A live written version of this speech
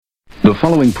The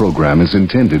following program is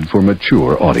intended for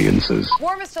mature audiences.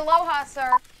 Warmest aloha, sir.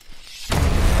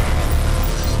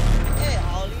 Hey,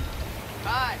 Holly.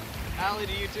 Hi. Holly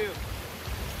to you, too.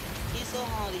 He's so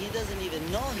Holly, he doesn't even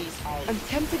know he's Holly. I'm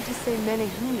tempted to say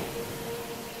menehune.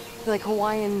 Like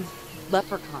Hawaiian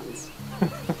leprechauns.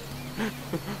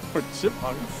 Or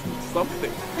chipmunks,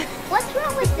 something. What's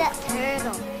wrong with that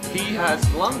turtle? He has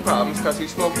lung problems because he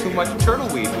smoked too much turtle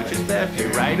weed, which is bad for you,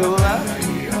 right, Ola?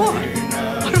 What?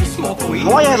 I don't smoke weed.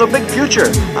 Hawaii has a big future.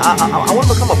 I want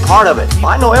to become a part of it.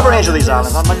 I know every inch of these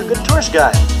islands. I'm like a good tourist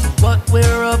guide. What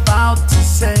we're about to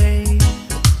say.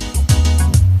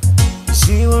 You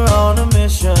see, we're on a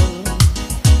mission,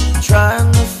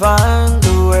 trying to find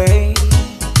a way.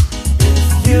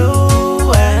 If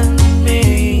you and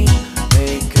me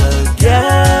make a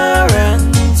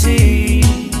guarantee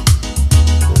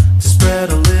to spread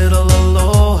a little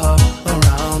aloha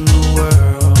around the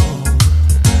world,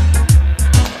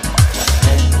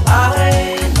 and I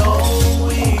know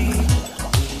we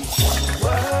can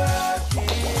work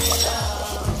it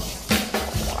out.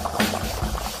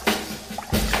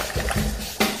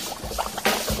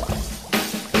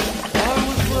 I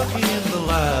was working in the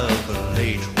lab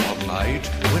late one night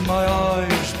when my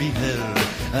eyes beheld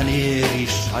an eerie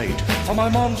sight. For my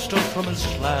monster from his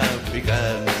slab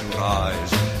began to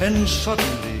rise, and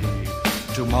suddenly,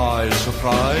 to my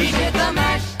surprise, He did the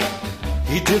mash,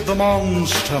 he did the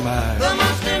monster mash. the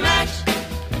monster mash.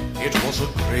 It was a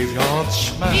graveyard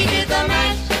smash. He did the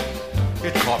mash,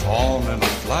 It caught on in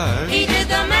a flash. he did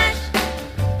the mash.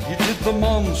 He did the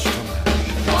monster mash.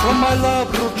 From my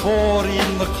laboratory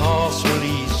in the castle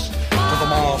east to the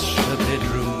master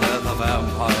bedroom where the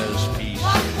vampires feast.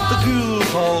 The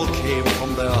ghouls all came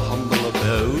from their humble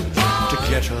abode to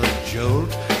get a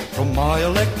jolt from my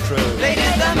electrode. They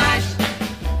did the mash,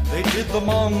 They did the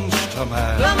monster the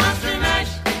mash. monster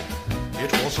mash.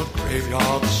 It was a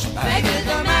graveyard They smash. did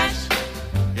the mash,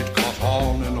 It caught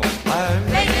on in a flash.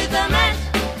 they did the mash.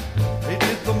 They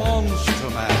did the monster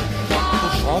mash. The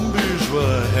zombies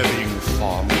were having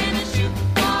fun. Finish you,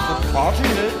 The party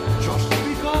had just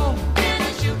begun.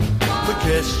 finish you, The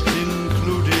guests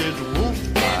included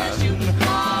Wolfman,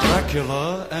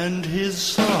 Dracula, and his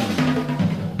son.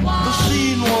 The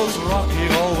scene was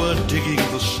rocking, all were digging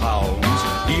the sounds.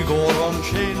 Igor on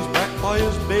chains, backed by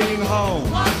his baying hound.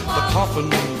 The coffin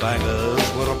bangers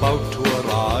were about to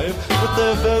arrive with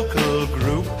their vocal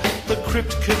group, the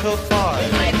Crypt Kicker they Five.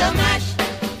 played the mash,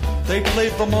 They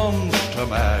played the monster the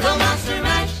mash. monster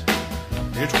mash.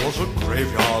 It was a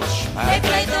graveyard They smash.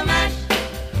 played the mash,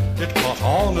 It caught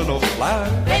on in a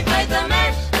flash. they played the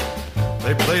mash.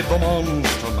 They played the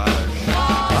monster mash.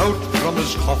 Out from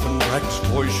his coffin, Rex's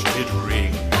voice did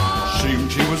ring.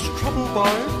 Seemed he was troubled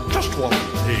by just one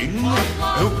thing.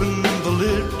 Opened the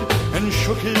lid and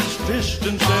shook his fist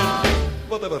and said,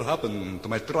 "Whatever happened to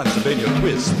my Transylvania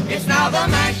twist?" It's now the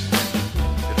mash,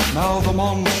 It's now the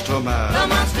monster the mash.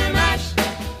 monster mash.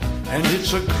 And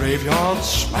it's a graveyard It's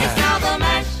smash. now the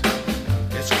mash,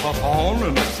 It's caught on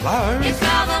in a flash. it's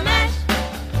now the mash.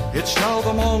 It's now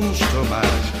the monster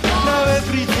mash. Now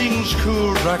everything's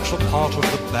cool. Drax a part of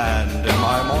the band, and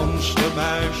my monster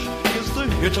mash is the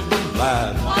hit of the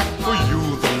land. For you,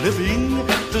 the living,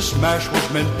 this mash was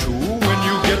meant to. When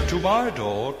you get to my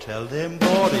door, tell them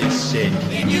God is sent.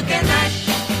 Then you can mash,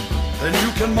 Then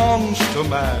you can monster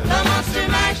mash the monster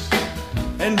mash.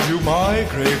 and do my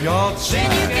graveyard Then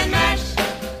you smash. can mash,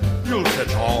 You'll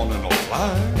catch on in a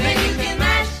flash. then you can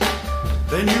mash.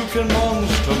 Then you can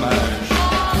monster mash.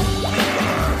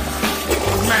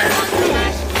 Monster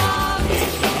mash,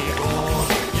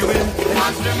 You in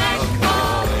monster mash,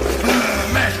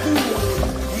 mash.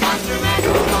 monster mash,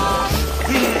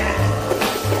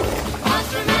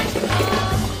 monster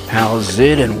mash. How's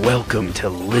it, and welcome to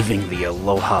Living the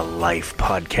Aloha Life,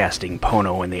 podcasting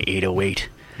Pono in the 808.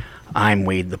 I'm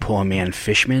Wade the Poor Man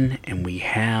Fishman, and we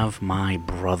have my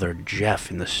brother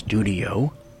Jeff in the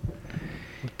studio.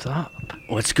 What's up?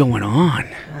 What's going on?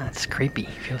 It's creepy.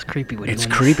 Feels creepy when It's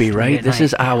when creepy, right? at This night.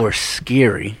 is our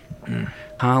scary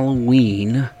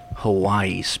Halloween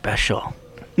Hawaii special.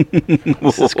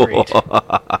 This is great.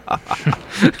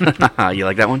 You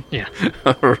like that one? Yeah.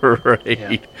 Right.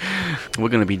 Yeah. We're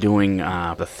going to be doing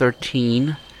the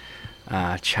 13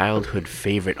 childhood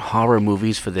favorite horror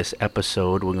movies for this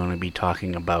episode. We're going to be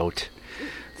talking about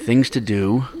things to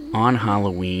do on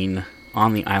Halloween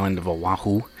on the island of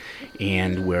Oahu.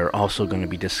 And we're also going to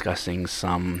be discussing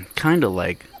some kind of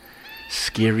like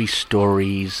scary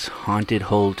stories, haunted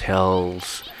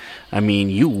hotels. I mean,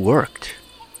 you worked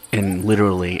in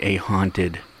literally a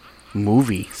haunted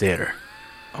movie theater.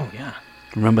 Oh, yeah.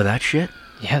 Remember that shit?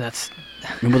 Yeah, that's...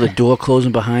 Remember the door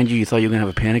closing behind you? You thought you were going to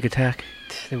have a panic attack?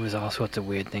 There was all sorts of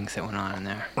weird things that went on in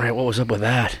there. Right, what was up with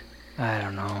that? I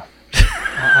don't know.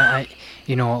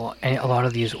 You know, a lot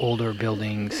of these older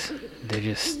buildings,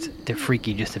 they're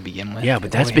freaky just to begin with. Yeah,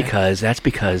 but that's because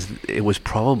it was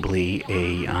probably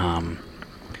the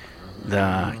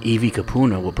Evie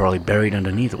Kapuna were probably buried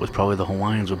underneath. It was probably the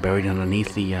Hawaiians were buried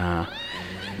underneath the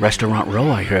Restaurant Row,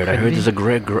 I heard. I heard there's a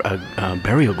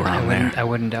burial ground there. I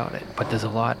wouldn't doubt it. But there's a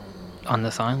lot on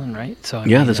this island, right? So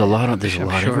there's a lot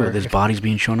everywhere. There's bodies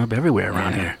being shown up everywhere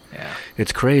around here. Yeah.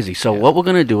 It's crazy. So what we're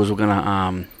going to do is we're going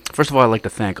to... First of all, I'd like to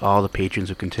thank all the patrons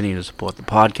who continue to support the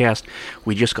podcast.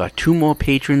 We just got 2 more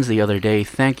patrons the other day.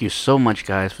 Thank you so much,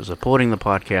 guys, for supporting the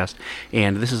podcast.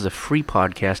 And this is a free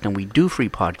podcast, and we do free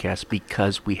podcasts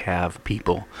because we have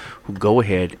people who go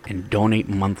ahead and donate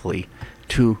monthly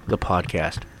to the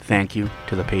podcast. Thank you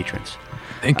to the patrons.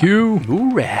 Thank you.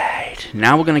 All right.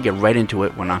 Now we're going to get right into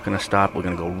it. We're not going to stop. We're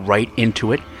going to go right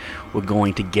into it. We're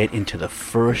going to get into the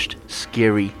first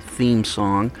scary theme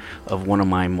song of one of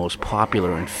my most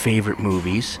popular and favorite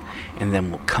movies. And then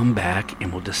we'll come back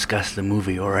and we'll discuss the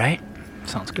movie, all right?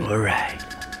 Sounds good. All right.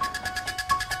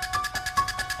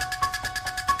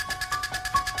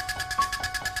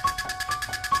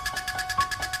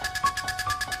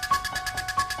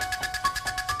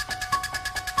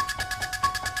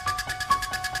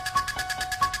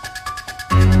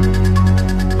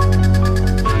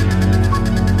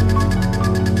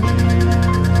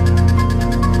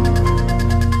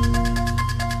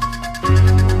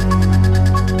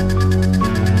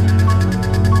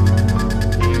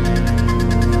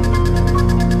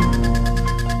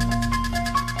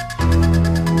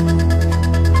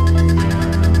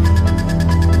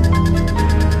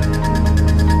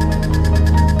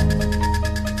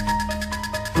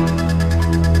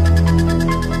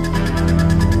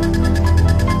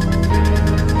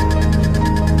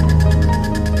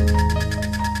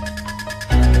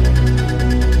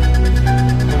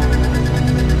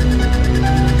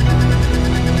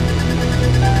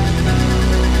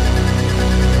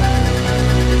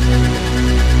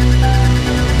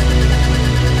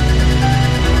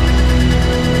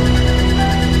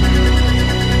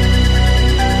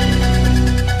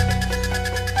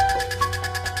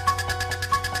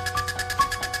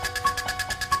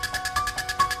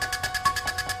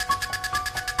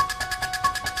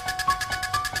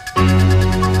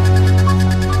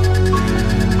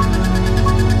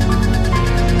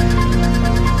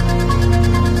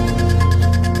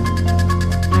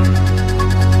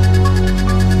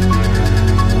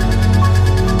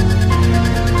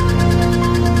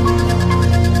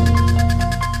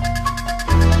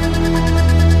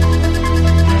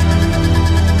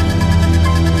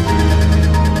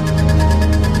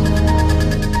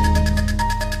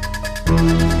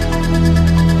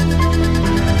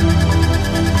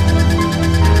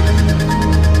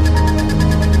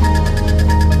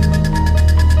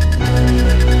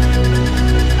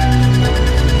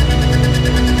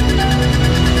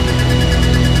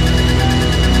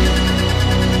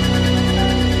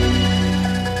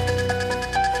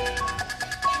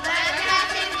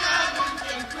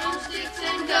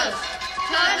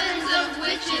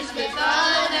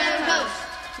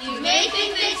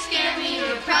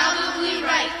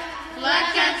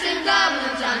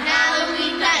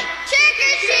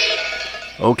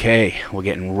 Okay, we're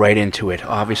getting right into it.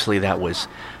 Obviously, that was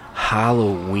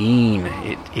Halloween.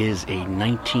 It is a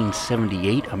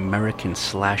 1978 American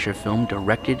slasher film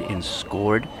directed and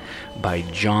scored by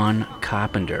John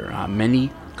Carpenter.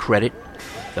 Many credit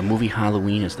the movie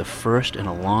Halloween as the first in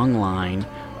a long line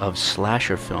of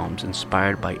slasher films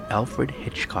inspired by Alfred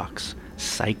Hitchcock's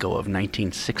Psycho of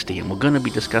 1960, and we're going to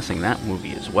be discussing that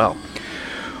movie as well.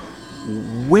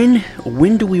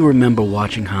 When do we remember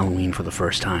watching Halloween for the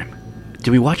first time? Did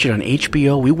we watch it on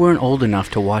HBO? We weren't old enough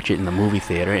to watch it in the movie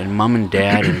theater, and Mom and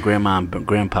Dad and Grandma and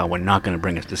Grandpa were not going to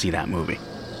bring us to see that movie.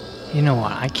 You know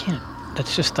what? I can't.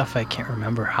 That's just stuff I can't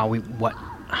remember how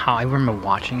I remember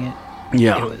watching it.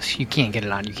 Yeah. It was, you can't get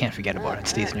it on. You can't forget about it. It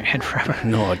stays in your head forever.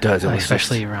 No, it does.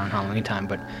 Especially around Halloween time.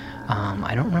 But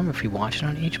I don't remember if we watched it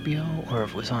on HBO or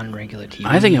if it was on regular TV.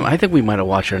 I think we might have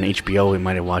watched it on HBO. We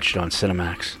might have watched it on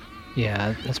Cinemax.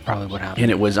 Yeah, that's probably what happened. And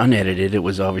it was unedited. It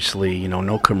was obviously,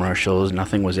 no commercials.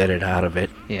 Nothing was edited out of it.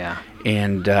 Yeah.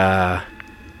 And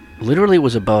literally it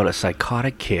was about a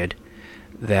psychotic kid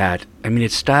that,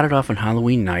 it started off on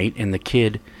Halloween night, and the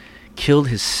kid killed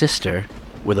his sister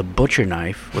with a butcher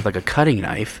knife, with like a cutting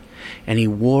knife, and he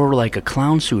wore like a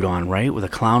clown suit on, right, with a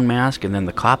clown mask, and then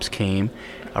the cops came,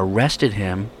 arrested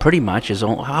him pretty much.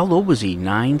 How old was he?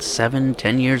 9, 7,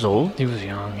 10 years old? He was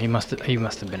young. He must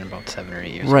have been about 7 or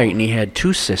 8 years Right, old. and he had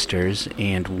 2 sisters,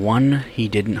 and one he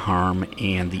didn't harm,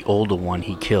 and the older one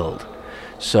he killed.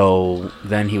 So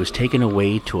then he was taken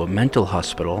away to a mental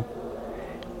hospital,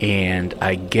 and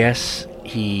I guess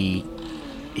he's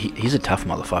a tough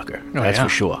motherfucker. That's for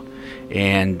sure.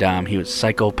 And he was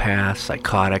psychopath,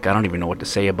 psychotic. I don't even know what to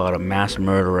say about him. Mass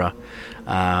murderer.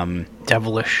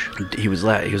 Devilish. He was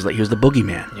the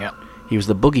boogeyman. Yeah. He was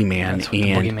the boogeyman. That's what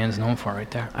the boogeyman's known for right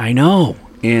there. I know.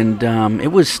 And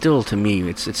it was still, to me,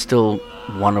 it's still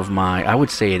one of my, I would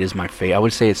say it is my favorite. I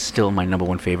would say it's still my number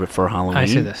 1 favorite for Halloween. I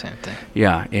say the same thing.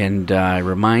 Yeah, and it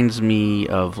reminds me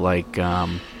of like,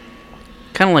 kind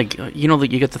of like, you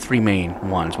get the 3 main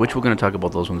ones, which we're going to talk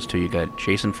about those ones too. You got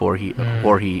Jason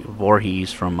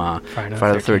Voorhees from Friday the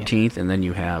 13th, and then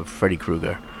you have Freddy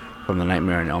Krueger from The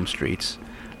Nightmare on Elm Streets.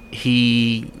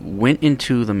 He went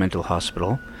into the mental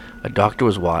hospital. A doctor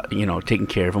was, taking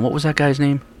care of him. What was that guy's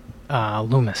name?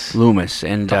 Loomis. Loomis,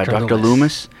 and Dr. Loomis.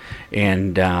 Loomis,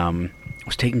 and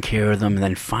was taking care of them, and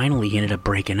then finally he ended up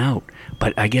breaking out.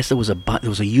 But I guess there was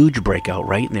a huge breakout,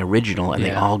 right, in the original, and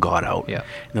they all got out. Yeah.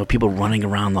 And there were people running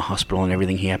around the hospital and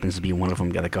everything. He happens to be one of them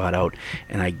that got out,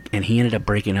 and he ended up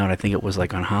breaking out. I think it was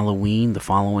like on Halloween, the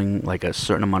following, like a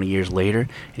certain amount of years later,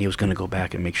 and he was going to go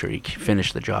back and make sure he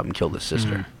finished the job and killed his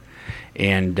sister.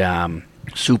 And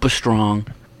super strong,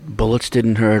 bullets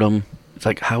didn't hurt him. It's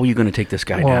like, how are you going to take this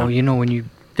guy down? Well, when you...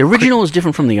 The original is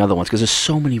different from the other ones because there's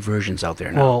so many versions out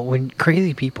there now. Well, when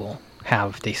crazy people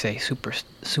have, they say,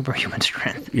 superhuman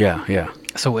strength. Yeah, yeah.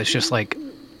 So it's just like,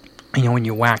 when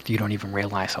you're whacked, you don't even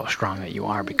realize how strong that you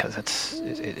are because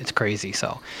it's crazy.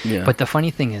 So, yeah. But the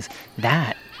funny thing is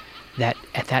that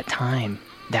at that time,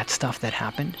 that stuff that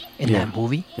happened in that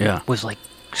movie was like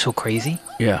so crazy.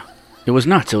 Yeah, it was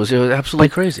nuts. It was absolutely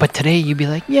crazy. But today you'd be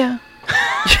like, yeah.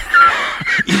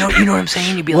 You know what I'm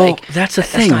saying? You'd be like, that's a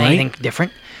thing, not right? Anything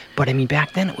different. But I mean,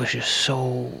 back then it was just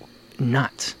so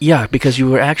nuts. Yeah, because you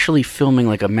were actually filming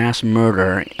like a mass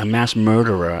murderer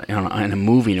in a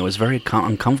movie, and it was very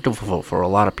uncomfortable for a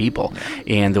lot of people.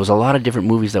 And there was a lot of different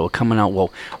movies that were coming out.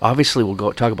 Well, obviously we'll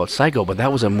go talk about Psycho, but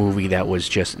that was a movie that was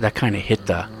just, that kind of hit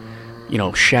the,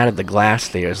 shattered the glass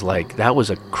there. It's like, that was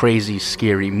a crazy,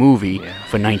 scary movie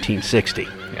for 1960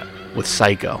 with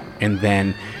Psycho. And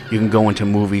then you can go into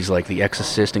movies like The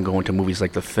Exorcist and go into movies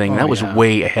like The Thing. That was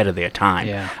way ahead of their time.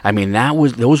 Yeah. I mean,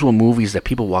 those were movies that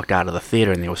people walked out of the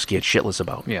theater and they were scared shitless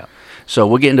about. Yeah. So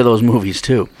we'll get into those movies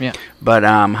too. Yeah. But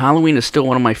Halloween is still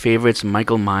one of my favorites.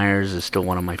 Michael Myers is still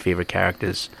one of my favorite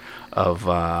characters of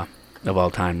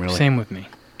all time, really. Same with me.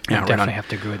 Yeah, I definitely have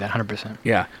to agree with that 100%.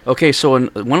 Yeah. Okay, so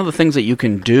one of the things that you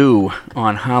can do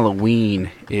on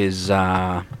Halloween is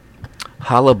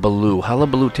Hullabaloo.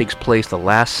 Hullabaloo takes place the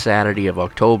last Saturday of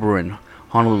October in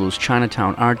Honolulu's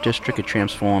Chinatown Art District. It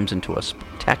transforms into a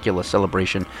spectacular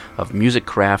celebration of music,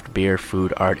 craft, beer,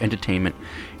 food, art, entertainment,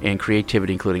 and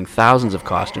creativity, including thousands of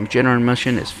costumes. General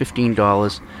admission is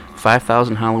 $15.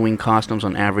 5,000 Halloween costumes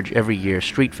on average every year.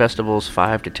 Street festivals,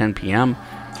 5 to 10 p.m.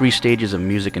 3 stages of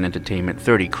music and entertainment.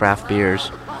 30 craft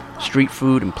beers. Street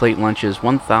food and plate lunches.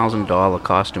 $1,000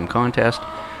 costume contest.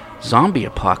 Zombie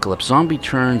apocalypse. Zombies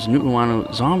turn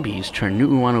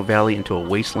Nu'uanu Valley into a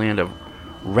wasteland of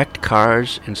wrecked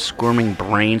cars and squirming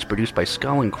brains, produced by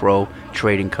Skull and Crow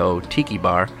Trading Co. Tiki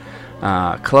Bar.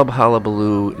 Club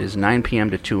Hullabaloo is 9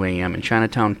 p.m. to 2 a.m. In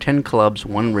Chinatown. 10 clubs,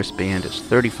 1 wristband is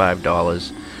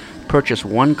 $35. Purchase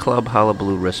 1 Club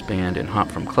Hullabaloo wristband and hop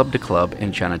from club to club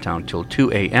in Chinatown till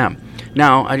 2 a.m.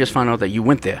 Now, I just found out that you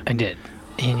went there. I did.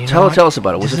 And tell us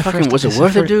about it. Was it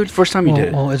worth it, dude? First time you did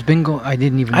it. Well, it's been I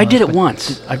didn't even. I did it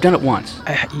once. I've done it once.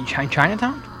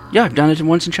 Chinatown? Yeah, I've done it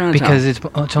once in Chinatown. Because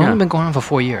it's only been going on for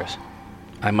 4 years.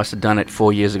 I must have done it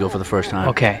 4 years ago for the first time.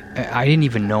 Okay, I didn't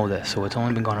even know this, so it's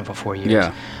only been going on for 4 years.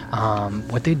 Yeah.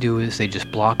 What they do is they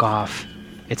just block off.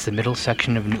 It's the middle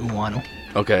section of Nu'uanu.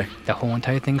 Okay. The whole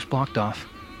entire thing's blocked off.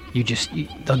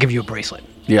 They'll give you a bracelet.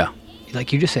 Yeah.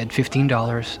 Like you just said, $15,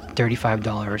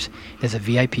 $35. There's a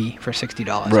VIP for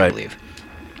 $60, right. I believe.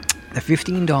 The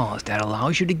 $15, that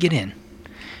allows you to get in,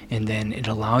 and then it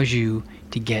allows you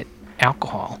to get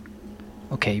alcohol,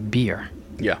 beer.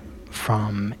 Yeah.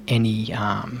 From any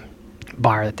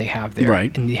bar that they have there.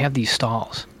 Right. And they have these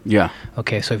stalls. Yeah.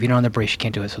 Okay, so if you don't have the brace, you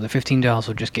can't do it. So the $15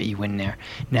 will just get you in there.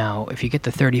 Now, if you get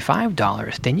the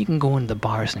 $35, then you can go into the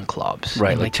bars and clubs.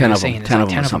 Right, and like 10 of them. 10 of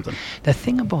them or something. The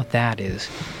thing about that is,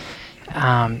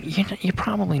 you're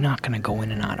probably not going to go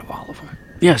in and out of all of them.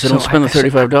 Yeah, so don't spend the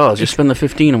 $35. Just spend the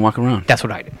 $15 and walk around. That's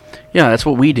what I did. Yeah, that's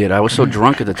what we did. I was so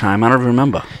drunk at the time, I don't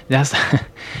remember. That's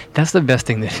the best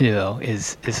thing to do, though.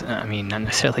 Is I mean, not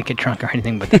necessarily get drunk or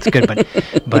anything, but that's good. but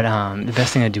the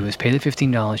best thing to do is pay the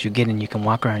 $15. You get in, you can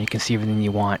walk around, you can see everything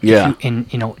you want. Yeah. And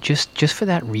just for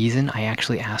that reason, I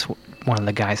actually asked one of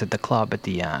the guys at the club, at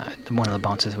the one of the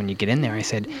bouncers, when you get in there, I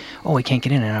said, "Oh, I can't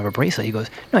get in. I don't have a bracelet." He goes,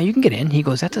 "No, you can get in." He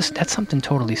goes, "That's something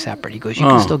totally separate." He goes, "You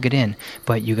can still get in,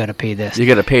 but you got to pay this." You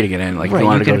got to pay to get in, like if you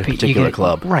want to go to a particular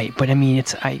club. Right, but I mean,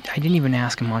 I didn't even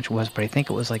ask him how much it was, but I think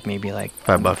it was like maybe like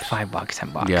 $5. $5,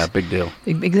 $10. Yeah, big deal.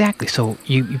 Exactly. So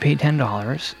you pay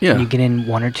 $10. Yeah. And you get in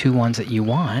one or two ones that you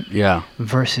want. Yeah.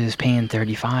 Versus paying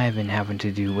 $35 and having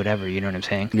to do whatever. You know what I'm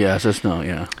saying? Yeah, it's just no,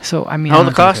 yeah. So I mean, how were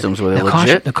the costumes? Were they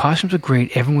legit? The costumes were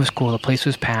great. Everyone was cool. The place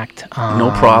was packed.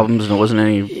 No problems. There wasn't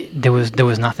any. There was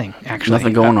nothing actually.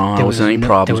 Nothing going on. There wasn't any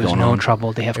problems going on. There was no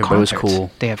trouble. They have Everybody concerts. was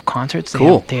cool. They have concerts.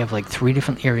 They have like 3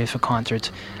 different areas for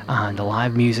concerts. The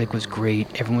live music was great.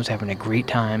 Everyone was having a great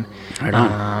time. Right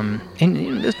on.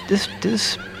 And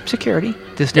this security.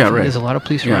 There's a lot of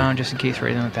police around just in case or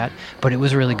anything like that. But it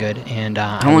was really good. And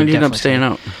how long did you end up staying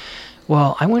out?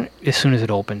 Well, I went as soon as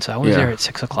it opened, so I was there at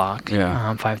 6 o'clock,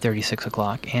 Yeah. 5:30, 6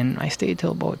 o'clock, and I stayed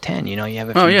till about 10. You have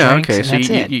a few Oh yeah, drinks, okay. and So that's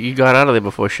it. you got out of there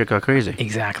before shit got crazy.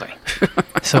 Exactly.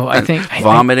 So I think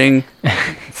vomiting,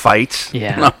 fights.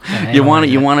 Yeah. No, you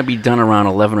want to be done around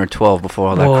 11 or 12 before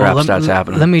all that crap starts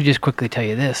happening. Let me just quickly tell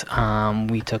you this: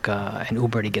 we took an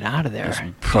Uber to get out of there. That's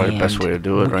probably the best way to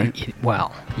do it, right?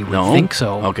 Well, you would think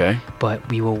so. Okay. But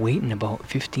we were waiting about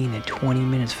 15 to 20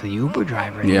 minutes for the Uber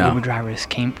driver. And Yeah. The Uber driver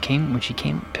came when she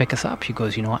came pick us up. She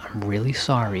goes, "You know what? I'm really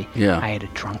sorry. Yeah. I had a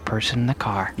drunk person in the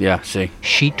car. Yeah. See.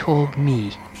 She told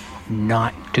me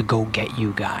not to go get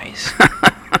you guys."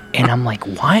 And I'm like,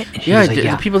 "What?" And she was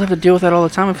like, people have to deal with that all the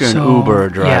time if you're an Uber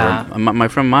driver. Yeah. My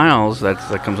friend Miles, that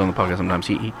comes on the podcast sometimes.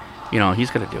 He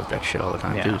he's got to deal with that shit all the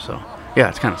time too. So yeah,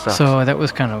 it's kind of sucks. So that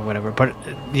was kind of whatever, but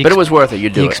it was worth it. You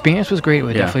do the it. experience was great.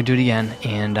 We'd definitely do it again,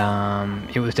 and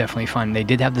it was definitely fun. They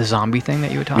did have the zombie thing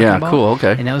that you were talking about. Yeah, cool.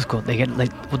 Okay. And that was cool. They get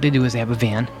what they do is they have a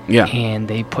van. Yeah. And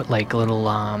they put like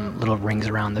little rings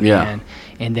around the van,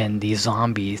 and then these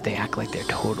zombies, they act like they're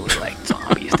totally like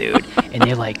zombies, dude. And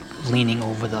they're like leaning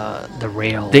over the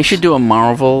rails. They should do a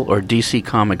Marvel or DC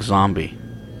comic zombie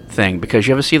thing, because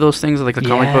you ever see those things like the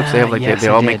comic books? They have like they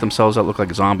all make themselves out look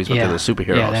like zombies, but they're the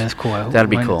superheroes. Yeah, that is cool. That'd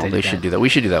be cool. They should do that. We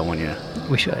should do that one, yeah.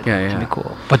 We should. Yeah, It'd be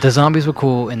cool. But the zombies were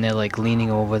cool, and they're like leaning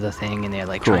over the thing, and they're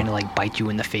like trying to like bite you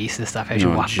in the face and stuff as you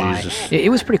walk by. It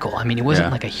was pretty cool. I mean, it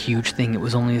wasn't like a huge thing. It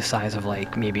was only the size of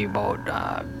like maybe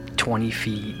about 20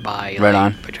 feet by right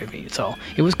on. By 20 feet. So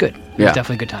it was good. It was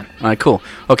definitely a good time. All right, cool.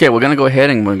 Okay, we're gonna go ahead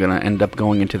and we're gonna end up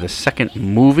going into the second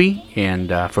movie, and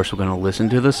first we're gonna listen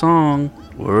to the song.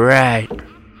 Right.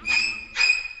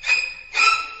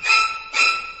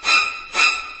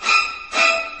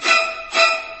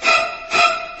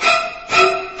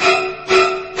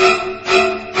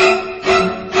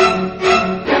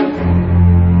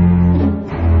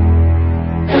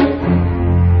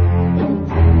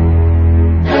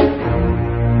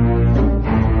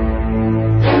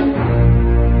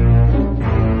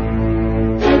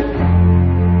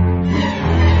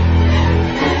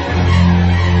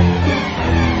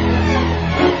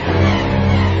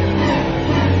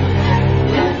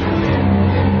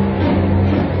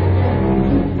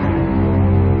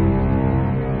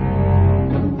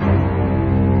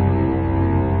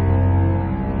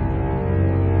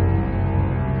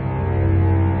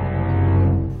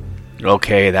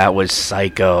 Okay, that was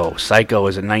Psycho. Psycho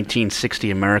is a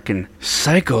 1960 American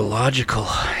psychological...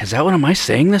 Is that what am I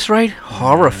saying this right?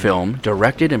 Horror film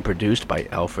directed and produced by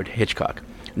Alfred Hitchcock.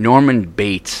 Norman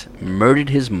Bates murdered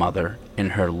his mother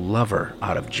and her lover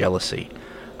out of jealousy.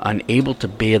 Unable to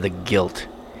bear the guilt,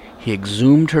 he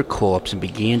exhumed her corpse and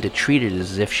began to treat it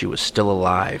as if she was still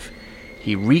alive.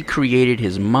 He recreated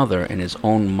his mother in his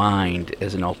own mind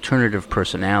as an alternative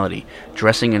personality,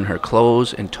 dressing in her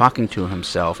clothes and talking to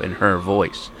himself in her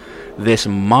voice. This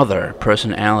mother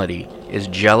personality is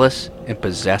jealous and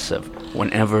possessive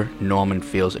whenever Norman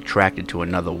feels attracted to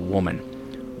another woman.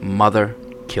 Mother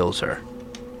kills her.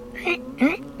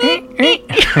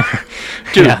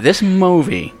 Dude, this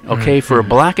movie, okay, for a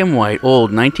black and white, old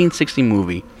 1960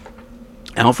 movie,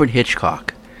 Alfred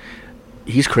Hitchcock,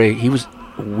 he's crazy.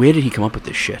 Where did he come up with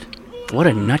this shit? What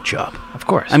a nut job. Of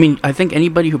course. I mean, I think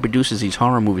anybody who produces these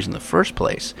horror movies in the first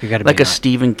place, like a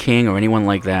Stephen King or anyone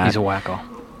like that, he's a wacko.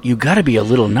 You got to be a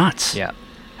little nuts. Yeah.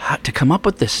 To come up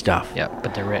with this stuff. Yeah,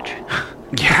 but they're rich.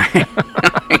 Yeah,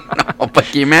 I know. But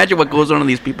can you imagine what goes on in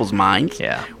these people's minds?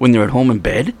 Yeah. When they're at home in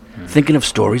bed, thinking of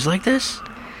stories like this?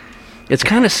 It's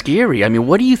kind of scary. I mean,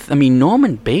 what do you...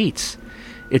 Norman Bates,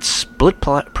 it's split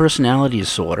personality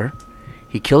disorder.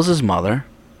 He kills his mother.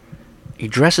 He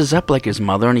dresses up like his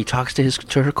mother, and he talks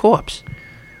to her corpse.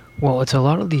 Well, it's a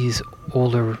lot of these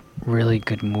older, really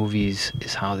good movies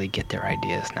is how they get their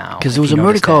ideas now. Because there was a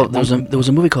movie called there was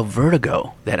a movie called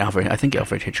Vertigo that I think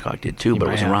Alfred Hitchcock did too, but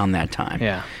it was around that time.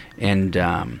 Yeah. And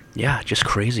just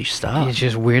crazy stuff. It's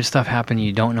just weird stuff happening.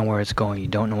 You don't know where it's going. You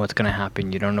don't know what's going to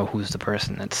happen. You don't know who's the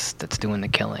person that's doing the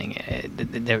killing.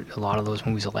 A lot of those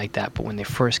movies are like that. But when they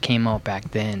first came out back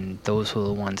then, those were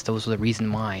the ones. Those were the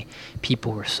reason why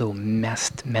people were so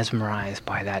mesmerized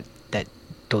by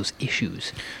those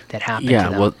issues that happened to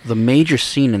them. Well, the major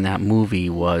scene in that movie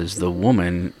was the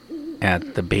woman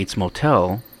at the Bates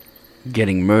Motel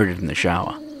getting murdered in the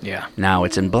shower. Yeah. Now,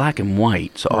 it's in black and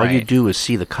white, so all you do is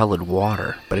see the colored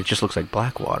water, but it just looks like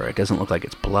black water. It doesn't look like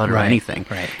it's blood or anything.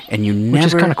 Right. And you never...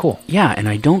 Which is kind of cool. Yeah, and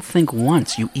I don't think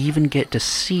once you even get to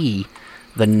see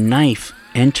the knife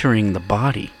entering the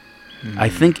body. I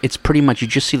think it's pretty much you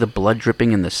just see the blood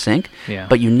dripping in the sink,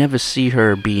 but you never see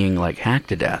her being, like, hacked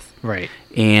to death. Right.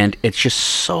 And it's just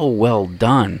so well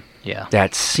done,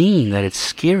 that scene, that it's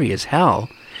scary as hell.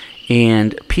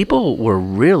 And people were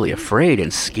really afraid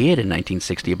and scared in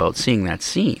 1960 about seeing that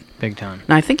scene. Big time.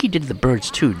 Now, I think he did The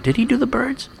Birds, too. Did he do The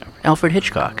Birds? Alfred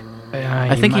Hitchcock.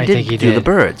 I think he did do The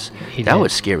Birds. That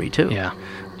was scary, too. Yeah.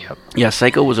 Yep. Yeah,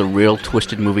 Psycho was a real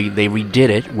twisted movie. They redid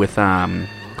it with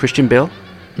Christian Bale.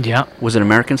 Yeah. Was it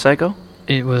American Psycho?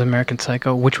 It was American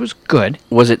Psycho, which was good.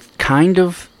 Was it kind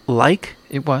of like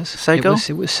It was. Psycho?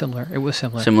 It was similar. It was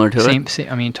similar. Similar to it?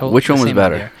 Totally. Which one was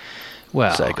better? Idea.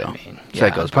 Well, Psycho. I mean,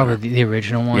 Psycho's probably better. the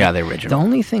original one. Yeah, the original. The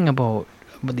only thing about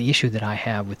the issue that I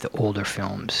have with the older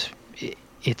films,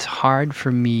 it's hard for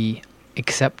me,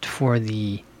 except for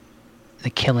the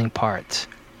killing parts.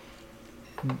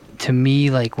 To me,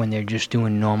 like when they're just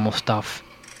doing normal stuff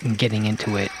and getting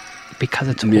into it, because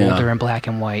it's older and black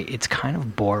and white, it's kind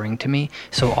of boring to me.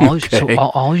 So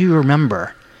all you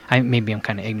remember, maybe I'm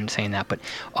kind of ignorant saying that, but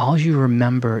all you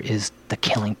remember is the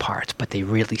killing parts, but they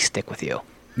really stick with you.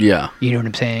 Yeah. You know what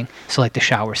I'm saying? So like the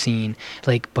shower scene,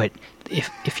 but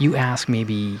if you ask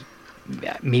maybe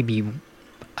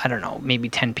I don't know, maybe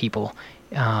 10 people,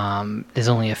 there's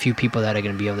only a few people that are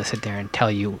going to be able to sit there and tell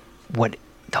you what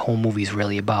the whole movie's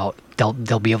really about.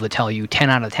 They'll be able to tell you 10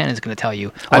 out of 10 is going to tell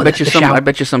you. I bet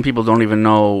you some people don't even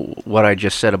know what I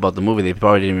just said about the movie. They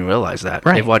probably didn't even realize that.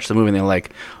 Right. They've watched the movie and they're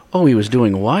like, "Oh, he was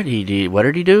doing what? What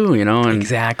did he do?" You know? And,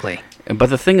 exactly.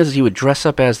 But the thing is, he would dress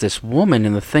up as this woman,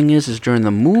 and the thing is during the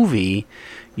movie,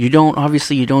 you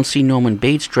don't see Norman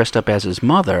Bates dressed up as his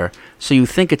mother, so you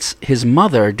think it's his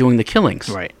mother doing the killings.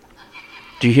 Right.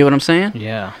 Do you hear what I'm saying?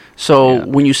 Yeah. So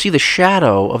when you see the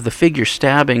shadow of the figure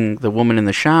stabbing the woman in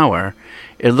the shower,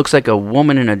 it looks like a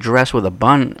woman in a dress with a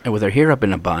bun, with her hair up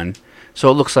in a bun. So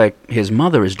it looks like his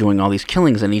mother is doing all these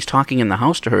killings, and he's talking in the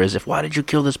house to her as if, "Why did you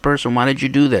kill this person? Why did you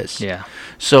do this?" Yeah.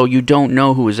 So you don't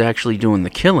know who is actually doing the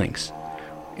killings.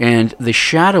 And the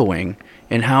shadowing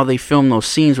and how they film those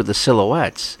scenes with the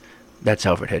silhouettes, that's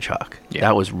Alfred Hitchcock. Yeah.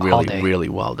 That was really, really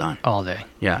well done. All day.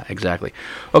 Yeah, exactly.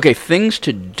 Okay, things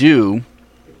to do.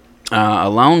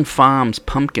 Aloun Farms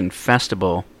Pumpkin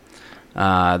Festival.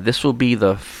 This will be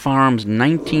the farm's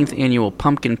 19th annual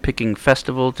pumpkin picking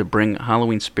festival to bring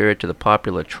Halloween spirit to the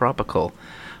popular tropical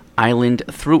island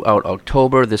throughout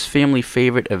October. This family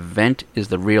favorite event is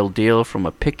the real deal, from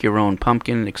a pick-your-own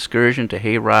pumpkin excursion to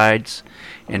hay rides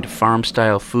and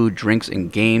farm-style food, drinks,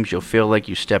 and games. You'll feel like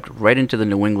you stepped right into the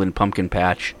New England pumpkin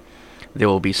patch. There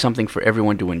will be something for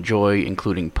everyone to enjoy,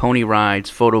 including pony rides,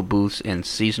 photo booths, and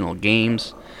seasonal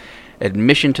games.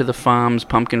 Admission to the Farms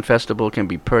Pumpkin Festival can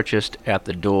be purchased at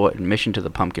the door. Admission to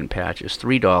the pumpkin patch is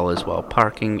 $3, while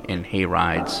parking and hay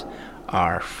rides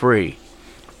are free.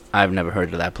 I've never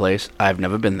heard of that place. I've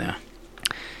never been there.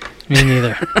 Me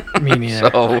neither. Me neither.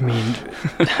 So, I mean,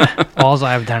 all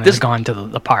I've done is gone to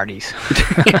the parties.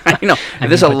 I know.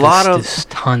 There's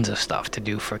tons of stuff to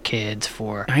do for kids,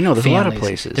 for I know. There's families. a lot of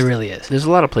places. There really is. There's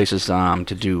a lot of places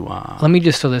to do. Let me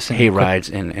just throw this in. Hay rides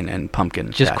and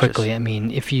pumpkin. Just patches. quickly, I mean,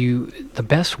 the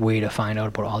best way to find out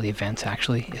about all the events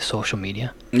actually is social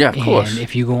media. Yeah, of course. And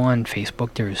if you go on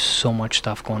Facebook, there is so much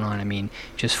stuff going on. I mean,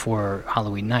 just for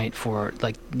Halloween night, for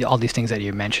like all these things that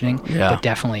you're mentioning. Yeah. But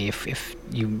definitely, if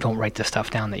you don't write the stuff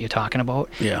down that you're talking about,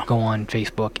 go on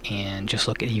Facebook and just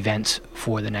look at events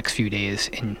for the next few days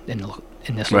in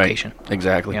this location.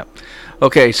 Exactly. Yep.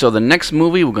 Okay, so the next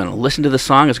movie, we're going to listen to the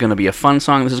song. It's going to be a fun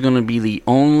song. This is going to be the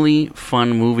only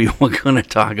fun movie we're going to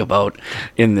talk about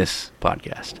in this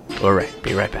podcast. All right,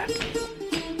 be right back.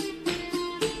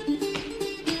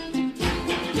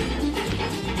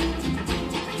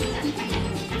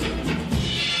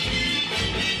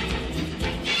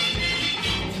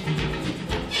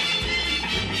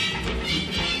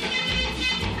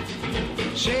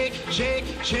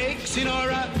 shake,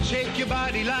 Sinora, shake your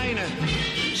body line.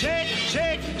 Shake,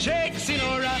 shake, shake,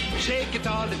 Sinora, shake it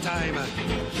all the time.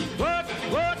 Work,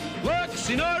 work, work,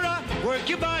 Sinora, work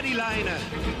your body line.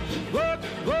 Work,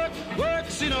 work, work,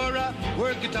 Sinora,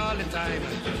 work it all the time.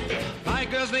 My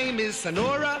girl's name is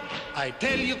Sonora. I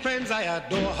tell you, friends, I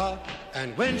adore her.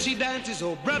 And when she dances,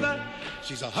 oh brother,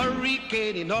 she's a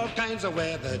hurricane in all kinds of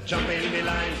weather. Jump in the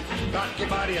line, rock your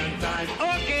body on time.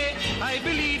 Okay, I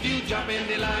believe you, jump in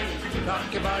the line,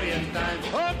 rock your body on time.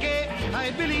 Okay,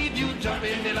 I believe you, jump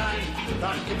in the line,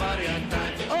 rock your body on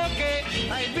time. Okay,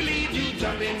 I believe you,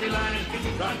 jump in the line,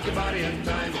 rock your body on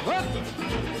time. Whoop.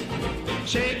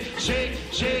 Shake, shake,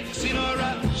 shake,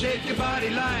 Sinora, shake your body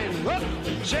line. Whoop.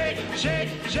 Shake, shake,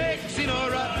 shake,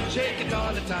 Sinora, shake it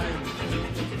all the time.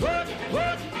 Work,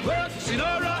 work, work,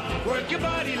 Sinora, work your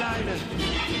body line.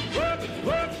 Work,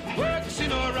 work, work,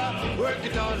 Sinora, work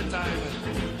it all the time.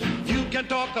 You can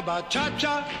talk about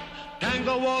cha-cha,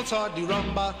 tango, waltz, or the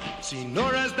rumba.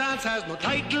 Sinora's dance has no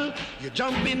title. You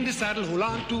jump in the saddle, hold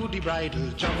on to the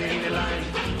bridle. Jump in the line,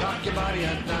 rock your body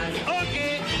on time.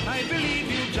 Okay, I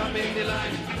believe you, jump in the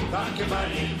line, rock your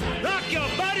body. Rock your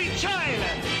body, child.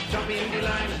 Jump in the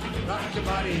line, rock your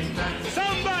body in time.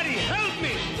 Somebody help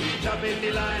me. Jump in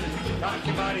the line, rock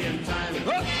your body in time.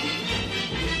 Whoop.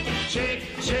 Shake,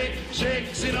 shake, shake,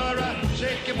 Sinora,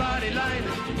 shake your body line.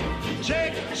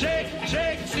 Shake, shake,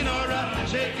 shake, Sinora,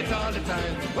 shake it all the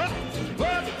time. Work,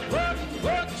 work, work,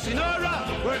 work,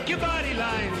 Sinora, work your body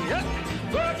line. Yep.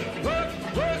 Work, work,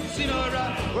 work,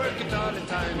 Sinora, work it all the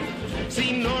time.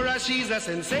 Sinora, she's a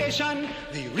sensation,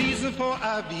 the reason for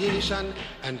aviation.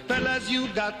 And fellas, you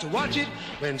got to watch it.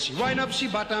 When she wind up, she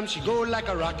bottom, she go like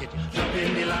a rocket. Jump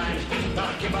in the line,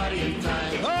 rock your body in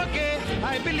time. Okay,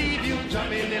 I believe you,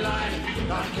 jump in the line,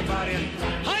 rock your body in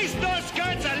time. Hoist those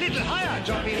skirts a little higher,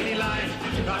 jump in the line,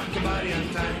 rock your body in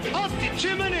time. Up the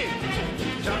chimney,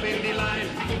 jump in the line,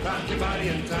 rock your body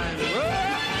in time.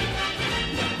 Whoa.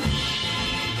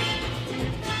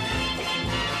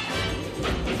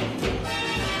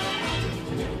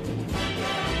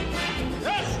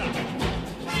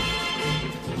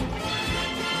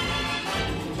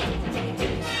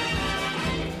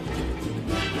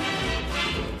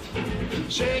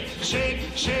 Shake, shake,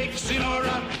 shake,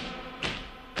 Sinora.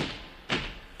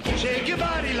 Shake your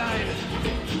body line.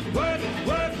 Work,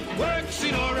 work, work,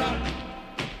 Sinora.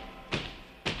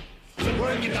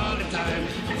 Work it all the time.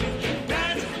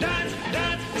 Dance, dance,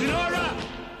 dance, Sinora.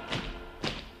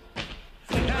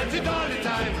 Dance it all the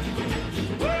time.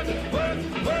 Work,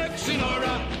 work, work,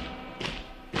 Sinora.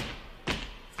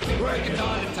 Work it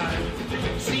all the time.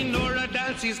 Sinora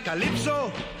dances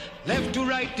calypso. Left to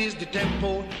right is the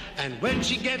tempo, and when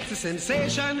she gets the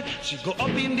sensation, she go up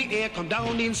in the air, come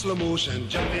down in slow motion.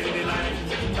 Jump in the line,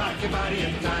 rock your body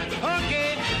in time.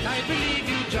 Okay, I believe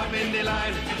you, jump in the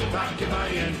line, rock your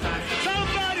body in time.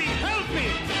 Somebody help me!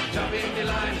 Jump in the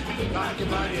line, rock your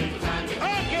body in time.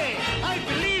 Okay, I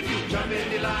believe you, jump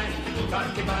in the line,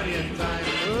 rock your body in time.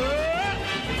 Oh!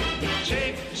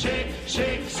 Shake, shake,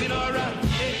 shake, Sinora,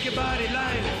 shake your body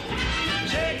line.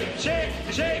 Shake, shake,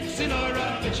 shake,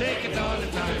 Sinora, shake it all the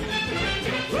time.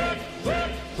 Work,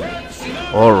 work, work,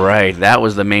 Sinora. All right, that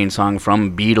was the main song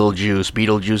from Beetlejuice.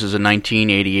 Beetlejuice is a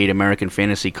 1988 American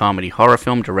fantasy comedy horror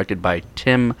film directed by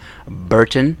Tim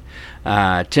Burton.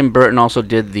 Tim Burton also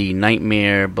did The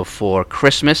Nightmare Before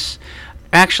Christmas.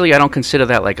 Actually, I don't consider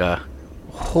that like a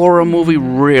horror movie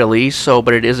really,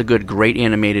 but it is a great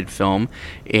animated film,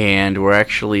 and we're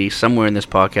actually somewhere in this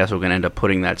podcast we're going to end up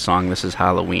putting that song, This Is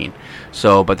Halloween.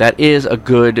 But that is a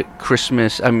good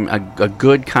Christmas, a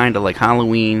good kind of like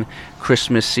Halloween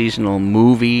Christmas seasonal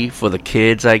movie for the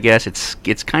kids, I guess.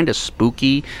 It's kind of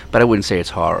spooky, but I wouldn't say it's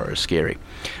horror or scary.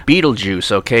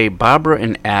 Beetlejuice, okay. Barbara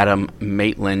and Adam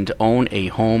Maitland own a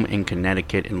home in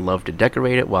Connecticut and love to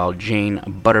decorate it, while Jane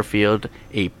Butterfield,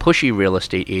 a pushy real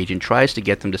estate agent, tries to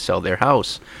get them to sell their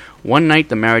house. One night,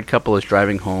 the married couple is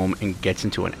driving home and gets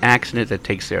into an accident that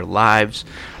takes their lives,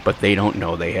 but they don't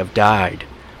know they have died.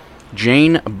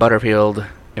 Jane Butterfield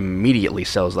immediately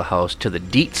sells the house to the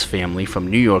Dietz family from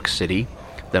New York City.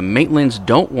 The Maitlands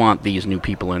don't want these new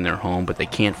people in their home, but they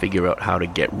can't figure out how to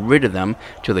get rid of them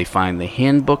till they find the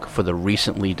handbook for the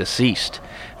recently deceased.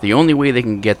 The only way they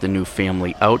can get the new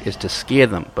family out is to scare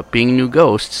them, but being new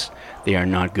ghosts, they are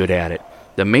not good at it.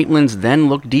 The Maitlands then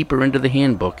look deeper into the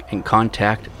handbook and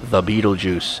contact the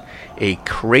Beetlejuice, a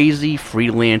crazy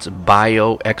freelance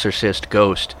bio-exorcist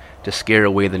ghost, to scare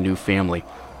away the new family.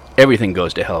 Everything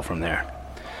goes to hell from there.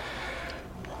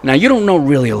 Now, you don't know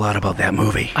really a lot about that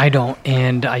movie. I don't,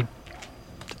 and I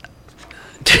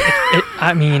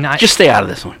I mean, just stay out of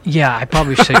this one. Yeah, I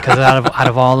probably should, because out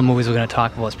of all the movies we're going to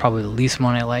talk about, it's probably the least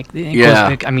one I like.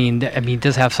 I mean, it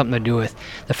does have something to do with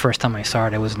the first time I saw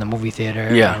it. I was in the movie theater,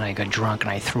 and I got drunk,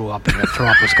 and I threw up, and the throw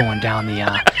up was going down the.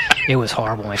 It was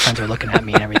horrible. My friends were looking at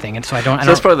me and everything, and so I don't. So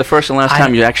that's probably the first and last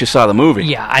time you actually saw the movie.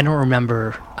 Yeah, I don't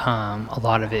remember a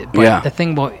lot of it. But the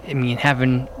thing about, I mean,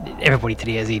 having everybody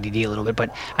today has ADD a little bit,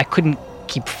 but I couldn't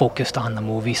keep focused on the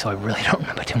movie, so I really don't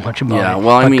remember too much about it. Yeah,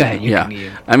 well, I mean,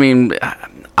 ahead, I mean,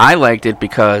 I liked it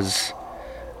because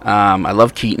I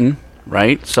love Keaton,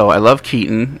 right? So I love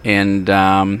Keaton,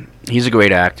 and he's a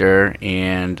great actor,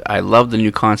 and I love the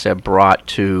new concept brought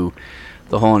to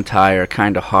the whole entire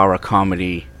kind of horror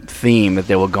comedy theme that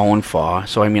they were going for.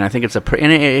 So I mean, I think it's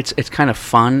it's kind of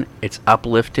fun, it's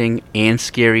uplifting and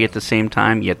scary at the same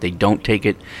time, yet they don't take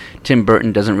it, Tim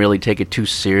Burton doesn't really take it too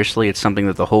seriously. It's something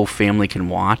that the whole family can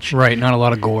watch. Right, not a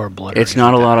lot of gore or blood. It's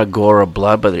not a lot of gore or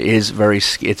blood, but it is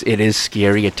it is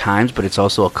scary at times, but it's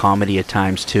also a comedy at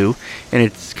times too. And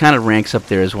it kind of ranks up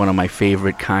there as one of my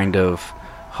favorite kind of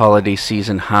holiday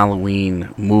season Halloween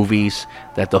movies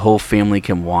that the whole family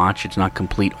can watch. It's not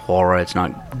complete horror, it's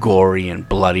not gory and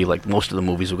bloody like most of the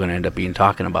movies we're going to end up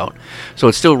talking about. So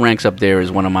it still ranks up there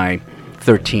as one of my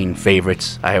 13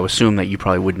 favorites. I assume that you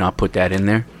probably would not put that in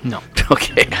there. No.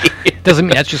 Okay. Doesn't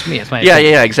mean that's just me. It's my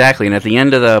yeah, exactly. And at the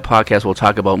end of the podcast, we'll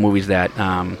talk about movies that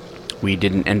we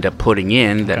didn't end up putting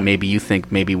in that maybe you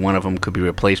think maybe one of them could be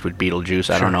replaced with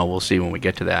Beetlejuice. I don't know. We'll see when we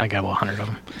get to that. I got about 100 of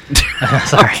them.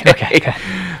 Sorry.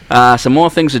 Okay. Some more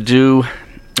things to do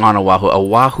on Oahu.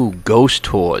 Oahu Ghost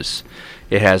Tours.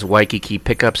 It has Waikiki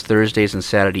pickups Thursdays and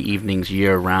Saturday evenings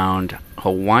year-round.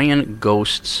 Hawaiian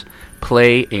ghosts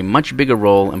play a much bigger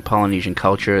role in Polynesian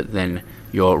culture than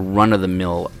your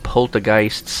run-of-the-mill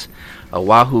poltergeists.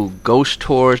 Oahu Ghost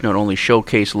Tours not only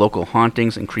showcase local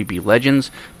hauntings and creepy legends,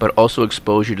 but also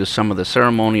expose you to some of the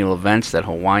ceremonial events that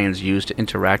Hawaiians use to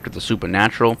interact with the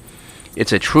supernatural.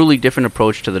 It's a truly different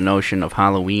approach to the notion of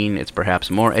Halloween. It's perhaps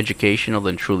more educational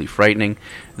than truly frightening.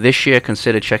 This year,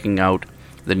 consider checking out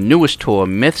the newest tour,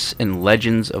 Myths and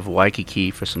Legends of Waikiki,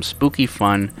 for some spooky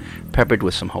fun, peppered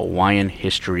with some Hawaiian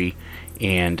history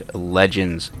and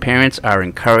legends. Parents are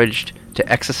encouraged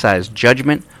to exercise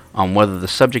judgment on whether the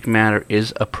subject matter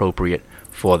is appropriate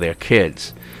for their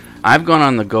kids. I've gone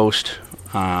on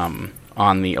the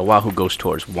on the Oahu Ghost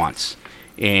Tours once,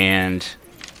 and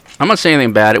I'm not saying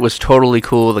anything bad. It was totally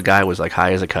cool. The guy was like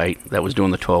high as a kite that was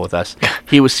doing the tour with us.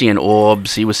 He was seeing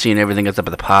orbs. He was seeing everything that's up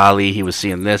at the Pali. He was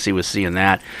seeing this. He was seeing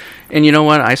that. And you know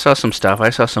what? I saw some stuff. I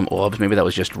saw some orbs. Maybe that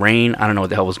was just rain. I don't know what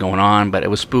the hell was going on, but it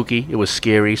was spooky. It was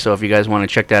scary. So if you guys want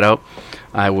to check that out,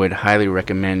 I would highly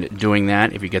recommend doing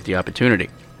that if you get the opportunity.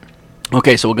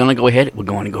 Okay, so we're going to go ahead. We're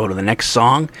going to go to the next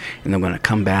song, and then we're going to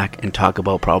come back and talk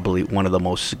about probably one of the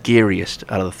most scariest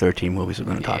out of the 13 movies we're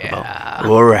going to talk about.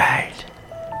 All right.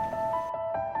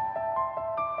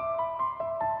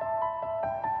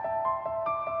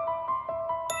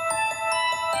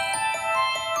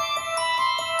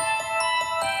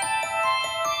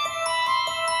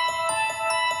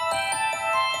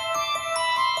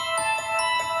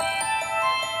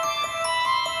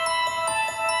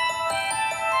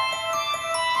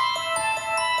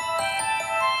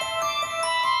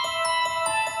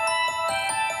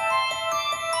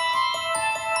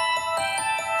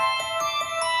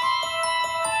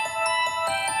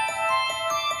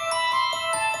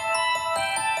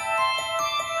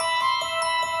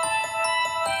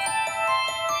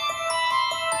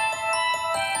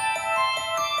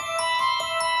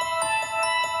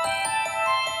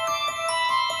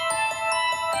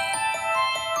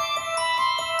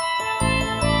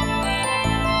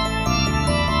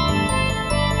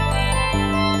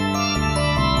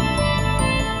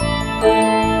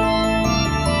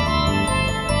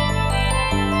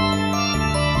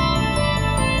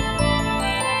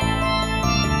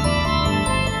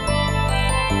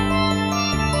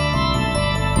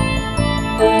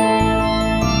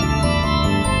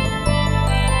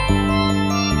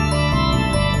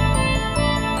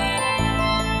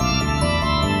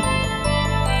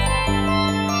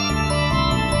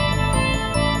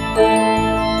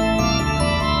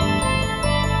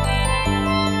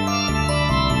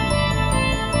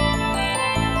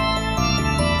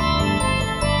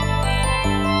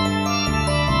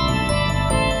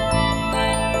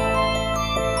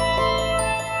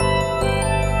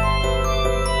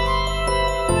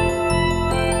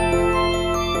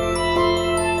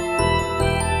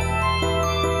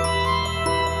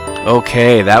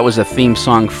 Okay, that was a theme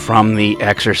song from The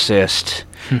Exorcist.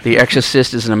 The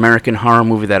Exorcist is an American horror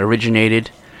movie that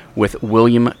originated with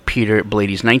William Peter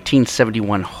Blady's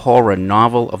 1971 horror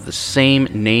novel of the same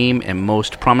name and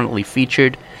most prominently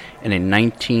featured in a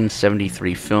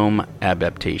 1973 film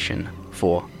adaptation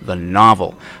for the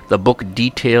novel. The book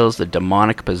details the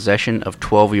demonic possession of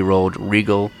 12-year-old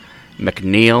Regal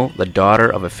McNeil, the daughter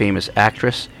of a famous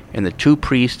actress, and the two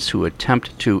priests who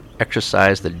attempt to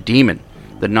exorcise the demon.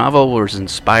 The novel was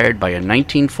inspired by a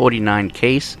 1949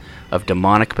 case of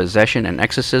demonic possession and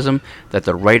exorcism that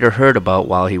the writer heard about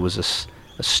while he was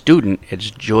a student at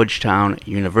Georgetown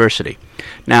University.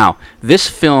 Now, this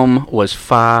film was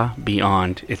far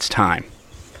beyond its time,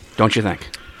 don't you think?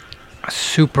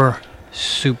 Super,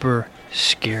 super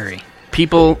scary.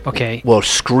 People were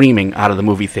screaming out of the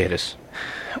movie theaters.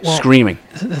 Well, screaming.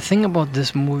 The thing about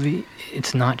this movie,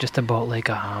 it's not just about like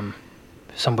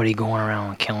somebody going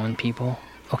around killing people.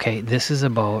 Okay, this is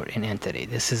about an entity.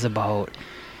 This is about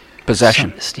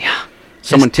possession.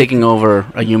 Someone taking over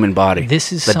a human body.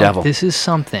 This is the devil. This is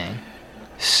something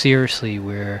seriously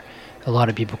where a lot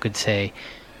of people could say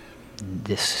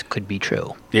this could be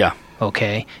true. Yeah.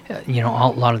 Okay, a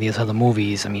lot of these other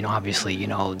movies, I mean, obviously,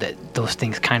 that those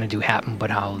things kind of do happen, but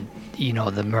how,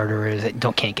 the murderers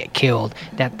can't get killed,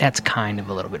 that's kind of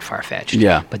a little bit far-fetched.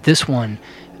 Yeah. But this one,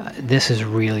 this is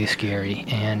really scary,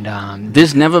 and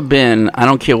there's never been, I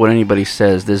don't care what anybody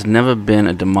says, there's never been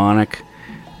a demonic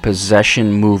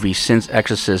possession movie since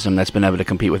Exorcism that's been able to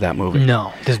compete with that movie.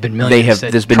 No, there's been millions.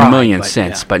 There's been millions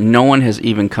since, but no one has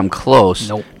even come close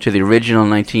to the original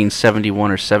 1971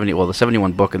 or 70, well, the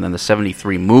 71 book and then the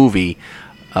 73 movie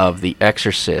of The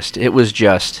Exorcist. It was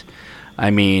just,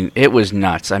 it was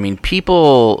nuts.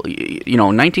 People,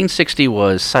 1960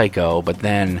 was Psycho, but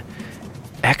then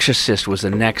Exorcist was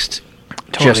the next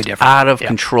totally just different. out of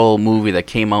control movie that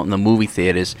came out in the movie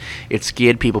theaters. It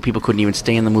scared people. People couldn't even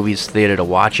stay in the movie theater to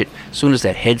watch it. As soon as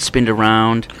that head spinned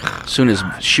around, as soon as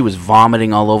she was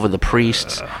vomiting all over the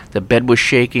priests, the bed was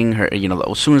shaking. Her,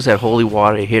 as soon as that holy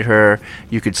water hit her,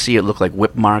 you could see it look like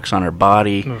whip marks on her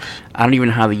body. Oof. I don't even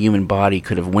know how the human body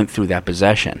could have went through that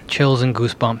possession. Chills and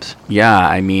goosebumps.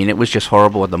 Yeah, it was just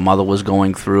horrible what the mother was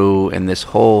going through, and this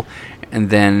whole, and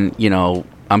then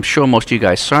I'm sure most of you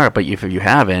guys saw it, but if you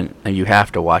haven't, and you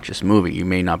have to watch this movie, you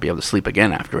may not be able to sleep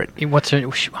again after it. What's her?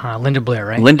 Linda Blair,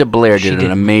 right? Linda Blair She did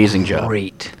an amazing job.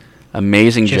 Great.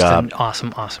 Amazing Just job. an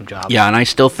awesome job. Yeah, and I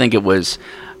still think it was.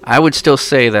 I would still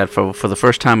say that for the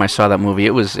first time I saw that movie,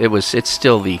 it's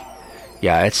still the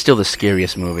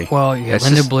scariest movie. Well, you got It's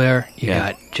Linda just- Blair. You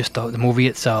yeah. got just the movie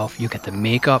itself. You got the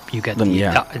makeup. You got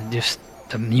just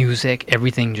the music.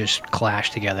 Everything just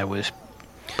clashed together.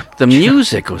 The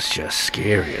music was just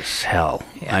scary as hell.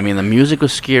 Yeah. The music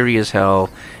was scary as hell.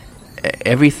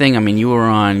 Everything. You were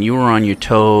on your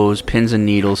toes, pins and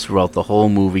needles throughout the whole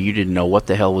movie. You didn't know what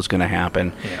the hell was going to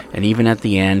happen. Yeah. And even at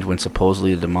the end, when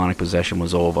supposedly the demonic possession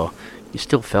was over, you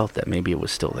still felt that maybe it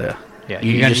was still there. Yeah,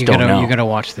 you just don't know. You gotta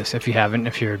watch this if you haven't.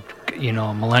 If you're,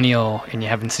 a millennial and you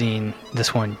haven't seen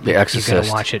this one, The Exorcist. you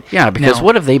gotta watch it. Yeah, because Now-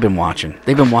 what have they been watching?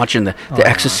 They've been watching the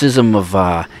exorcism of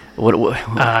what?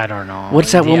 I don't know.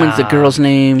 What's that woman's the girl's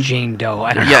name? Jane Doe.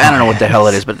 I don't know. Yeah, I don't know what the hell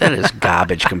it is, but that is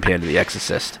garbage compared to The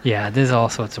Exorcist. Yeah, there's all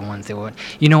sorts of ones that would.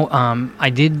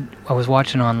 I was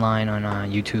watching online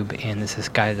on YouTube, and there's this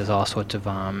guy that does all sorts of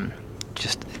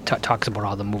just talks about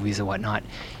all the movies and whatnot.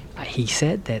 He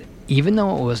said that even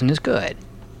though it wasn't as good,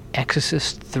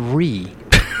 Exorcist 3.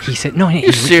 He said no.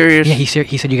 You serious? Yeah, he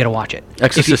said you got to watch it.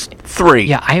 Exorcist 3.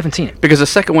 Yeah, I haven't seen it. Because the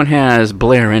second one has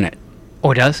Blair in it.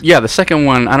 Oh, it does? Yeah, the second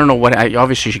one, I don't know what.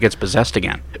 Obviously, she gets possessed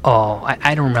again. Oh,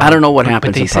 I don't remember. I don't know what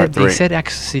happens but in part 3. They said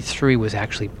Exorcist 3 was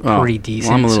actually pretty decent.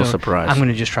 Well, I'm a little so surprised. I'm going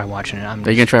to just try watching it. Are you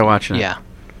going to try watching it? Yeah.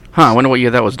 Huh, I wonder what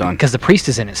year that was done. Because the priest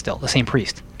is in it still. The same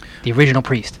priest. The original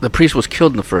priest. The priest was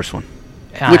killed in the first one.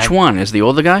 Which one? Is the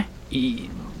older guy? The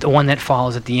one that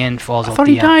falls at the end falls I off thought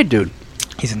the... he died, dude.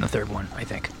 He's in the third one, I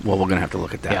think. Well, we're going to have to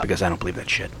look at that Yeah. because I don't believe that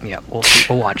shit. Yeah, we'll see.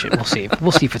 We'll watch it. We'll see.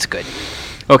 We'll see if it's good.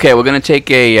 Okay, we're going to take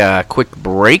a quick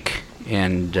break,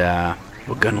 and we're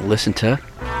going to listen to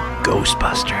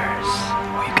Ghostbusters.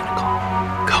 What are you going to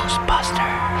call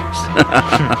Ghostbusters?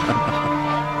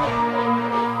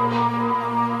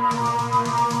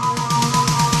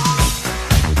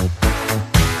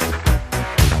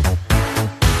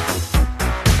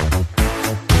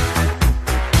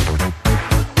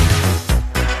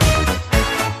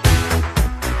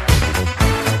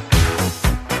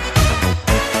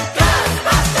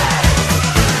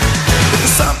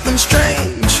 Something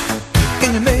strange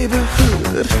in your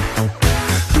neighborhood.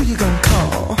 Who you gonna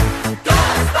call?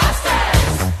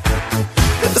 Ghostbusters!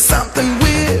 If there's something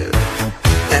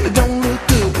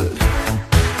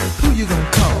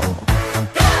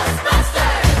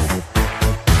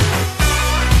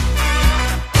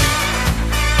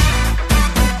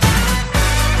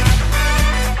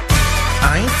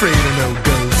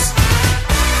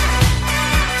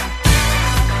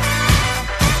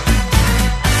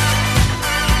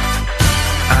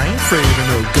afraid of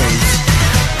no ghosts.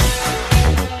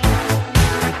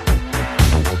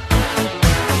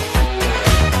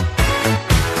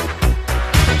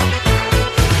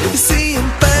 If you're seeing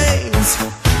things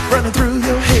running through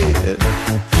your head,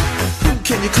 who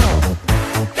can you call?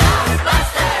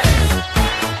 Ghostbusters!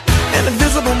 An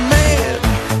invisible man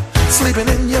sleeping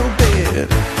in your bed.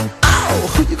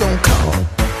 Oh, who you gonna call?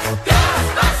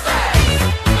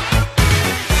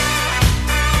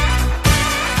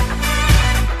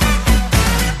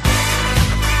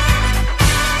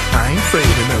 Afraid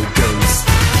of no ghosts.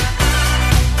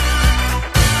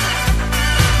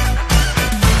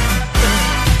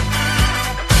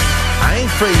 I ain't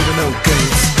afraid of no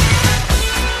ghosts.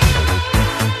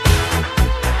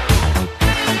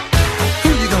 Who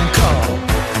you gonna call?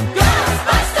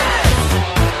 Ghostbusters!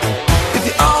 If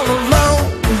you're all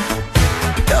alone,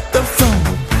 pick up the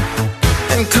phone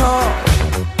and call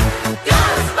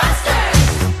Ghostbusters!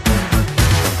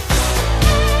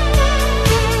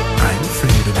 I ain't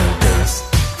afraid of no ghosts.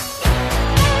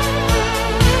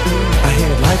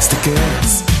 Likes to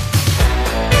guess.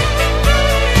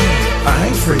 I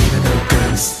ain't afraid of no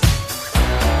ghosts.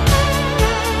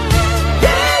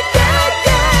 Yeah, yeah,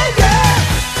 yeah, yeah.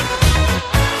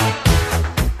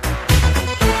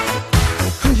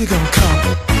 Who you gonna call?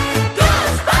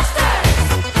 Ghostbusters!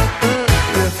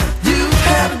 If you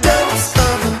have a dose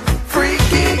of a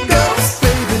freaky ghost,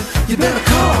 baby, you better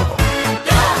call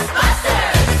Ghostbusters!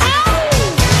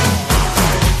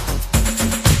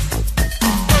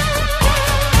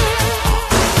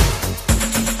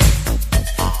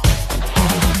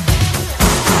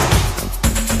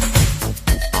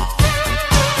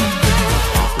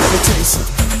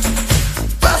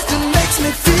 Bustin' makes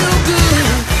me feel good.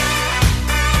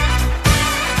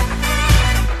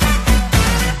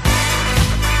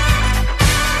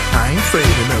 I ain't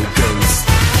afraid of no ghosts.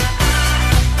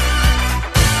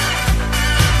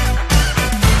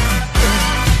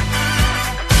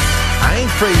 I ain't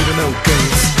afraid of no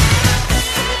ghosts.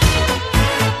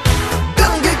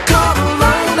 Don't get caught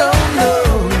alone, oh no.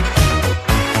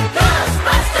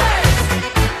 Ghostbusters!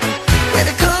 When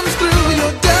it comes through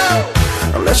your door,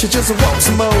 unless you just want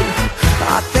some more,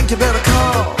 I think you better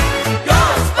call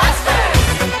Ghostbusters!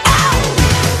 Ow!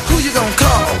 Who you gonna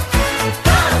call?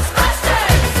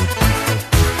 Ghostbusters!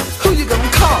 Who you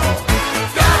gonna call?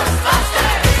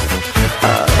 Ghostbusters! I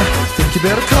think you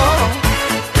better call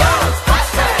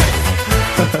Ghostbusters!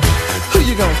 Who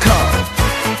you gonna call?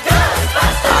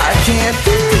 Ghostbusters! I can't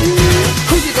hear you.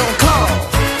 Who you gonna call?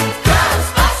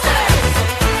 Ghostbusters!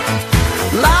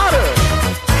 Louder!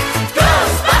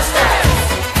 Ghostbusters!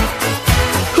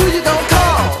 Who you gonna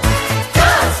call?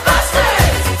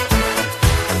 Ghostbusters!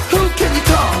 Who can you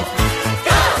call?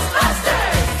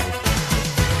 Ghostbusters!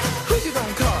 Who you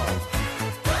gonna call?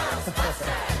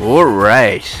 All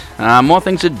right. More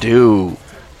things to do.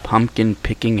 Pumpkin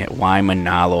picking at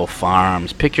Waimanalo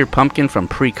Farms. Pick your pumpkin from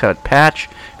pre-cut patch.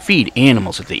 Feed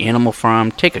animals at the animal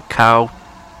farm. Take a cow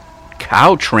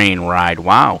train ride.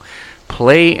 Wow.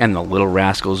 Play in the Little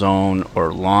Rascal Zone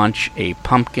or launch a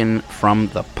pumpkin from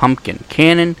the pumpkin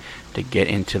cannon to get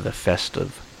into the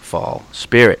festive fall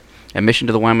spirit. Admission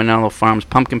to the Waimanalo Farms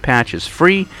Pumpkin Patch is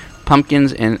free.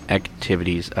 Pumpkins and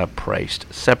activities are priced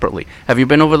separately. Have you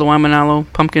been over the Waimanalo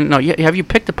pumpkin? No, have you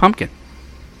picked a pumpkin?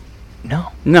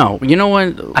 No. No. You know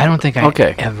what? I don't think I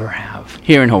ever have.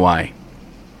 Here in Hawaii.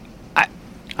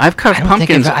 I've carved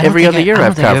pumpkins every other year.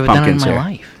 I've carved pumpkins here.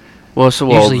 Life. Well,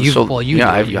 so you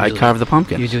I carve the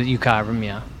pumpkins. You carve them,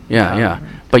 yeah. Yeah.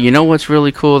 But you know what's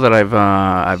really cool that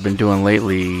I've been doing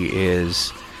lately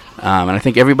is, and I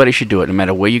think everybody should do it, no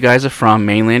matter where you guys are from,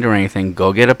 mainland or anything.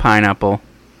 Go get a pineapple,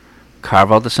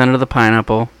 carve out the center of the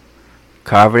pineapple,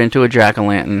 carve it into a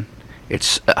jack-o'-lantern.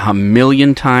 It's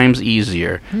 1,000,000 times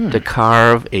easier to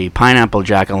carve a pineapple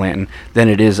jack-o'-lantern than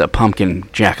it is a pumpkin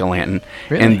jack-o'-lantern.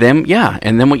 Really?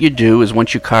 And then what you do is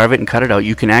once you carve it and cut it out,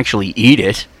 you can actually eat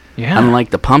it. Yeah.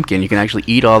 Unlike the pumpkin, you can actually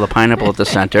eat all the pineapple at the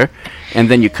center, and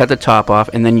then you cut the top off,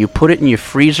 and then you put it in your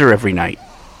freezer every night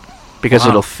because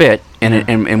it'll fit. And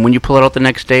and when you pull it out the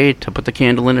next day to put the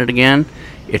candle in it again,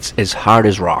 it's as hard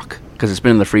as rock because it's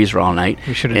been in the freezer all night.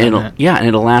 We should have done that. Yeah, and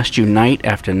it'll last you night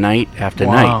after night after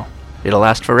night. It'll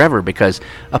last forever because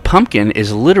a pumpkin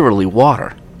is literally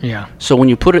water. Yeah. So when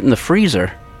you put it in the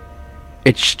freezer,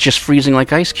 it's just freezing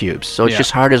like ice cubes. So it's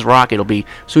just hard as rock. It'll be,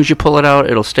 as soon as you pull it out,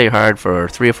 it'll stay hard for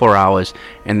 3 or 4 hours.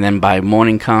 And then by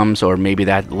morning comes, or maybe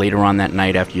that later on that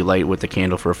night after you light with the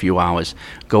candle for a few hours,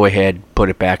 go ahead, put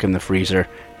it back in the freezer,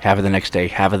 have it the next day,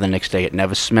 It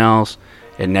never smells.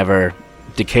 It never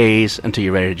decays until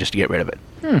you're ready to just get rid of it.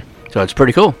 So it's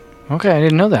pretty cool. Okay, I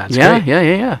didn't know that. That's yeah,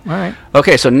 great. yeah. All right.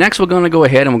 Okay, so next we're going to go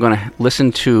ahead and we're going to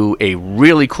listen to a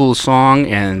really cool song,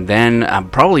 and then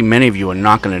probably many of you are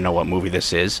not going to know what movie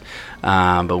this is,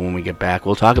 but when we get back,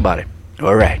 we'll talk about it.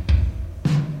 All right.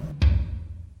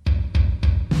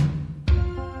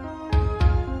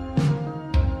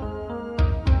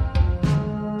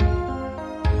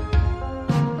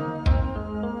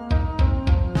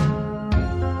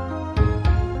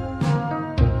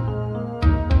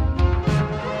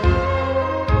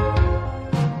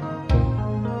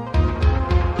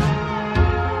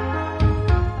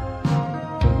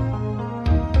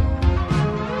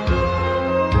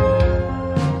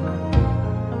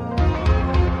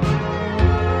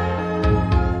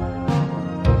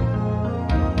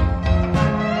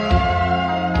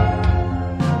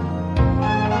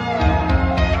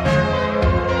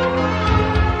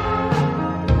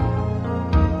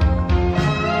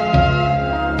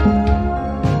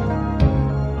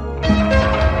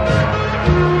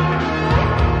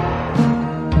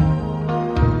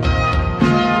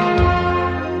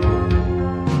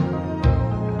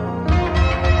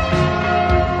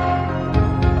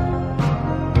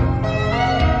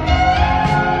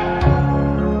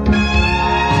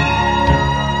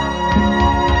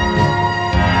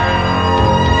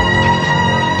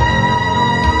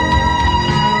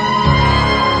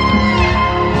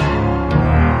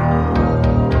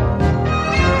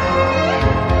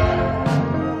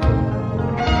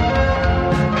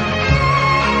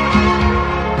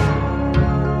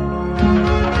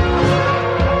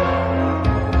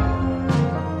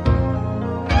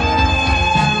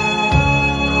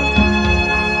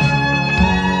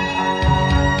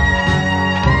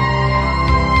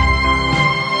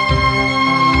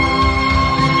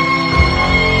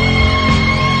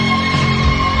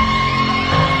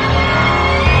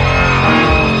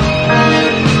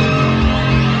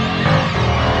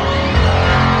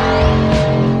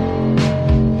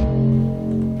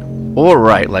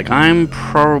 Alright, like I'm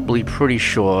probably pretty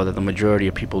sure that the majority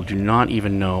of people do not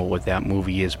even know what that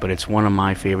movie is, but it's one of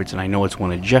my favorites, and I know it's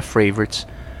one of Jeff's favorites,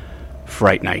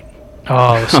 Fright Night.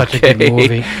 Oh, such a good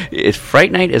movie.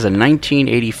 Fright Night is a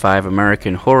 1985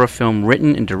 American horror film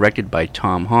written and directed by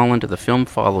Tom Holland. The film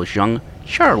follows young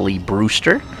Charlie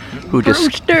Brewster, who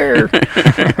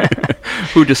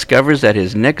discovers that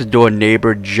his next-door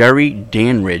neighbor, Jerry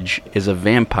Danridge, is a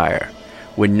vampire.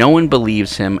 When no one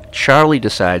believes him, Charlie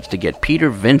decides to get Peter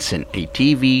Vincent, a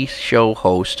TV show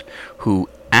host who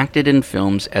acted in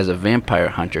films as a vampire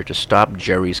hunter, to stop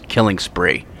Jerry's killing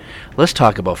spree. Let's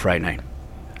talk about Fright Night.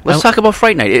 Let's talk about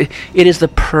Fright Night. It is the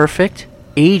perfect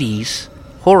 80s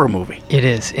horror movie. It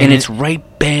is. And it's right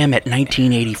bam at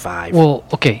 1985. Well,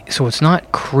 okay, so it's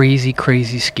not crazy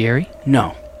scary.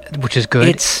 No. Which is good.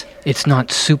 It's not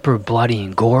super bloody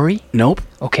and gory. Nope.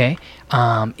 Okay.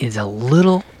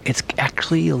 It's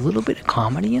actually a little bit of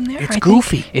comedy in there. It's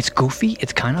goofy. It's goofy.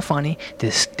 It's kind of funny.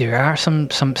 There are some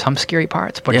scary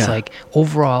parts, but it's like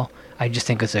overall, I just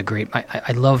think it's a great.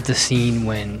 I love the scene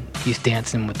when he's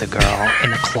dancing with the girl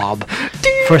in the club.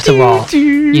 First of all,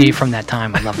 from that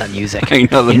time, I love that music. I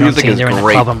know the music is they're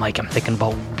great. In the club, I'm thinking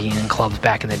about being in clubs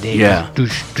back in the day. Yeah.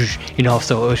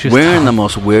 So it was just wearing the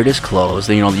most weirdest clothes.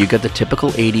 You got the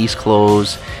typical 80s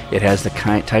clothes. It has the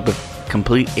type of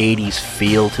complete 80s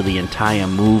feel to the entire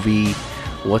movie.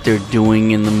 What they're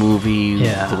doing in the movie,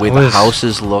 the way the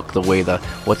houses look, the way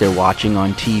what they're watching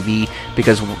on TV,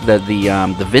 because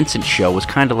the Vincent show was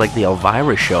kind of like the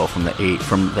Elvira show from the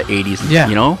 80s,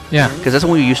 because that's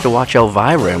when we used to watch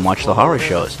Elvira and watch the horror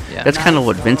shows. That's kind of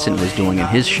what Vincent was doing in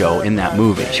his show in that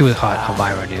movie. She was hot,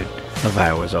 Elvira, dude.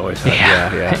 Elvira was always hot.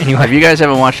 Yeah. Anyway, if you guys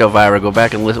haven't watched Elvira, go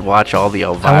back and watch all the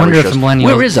Elvira shows.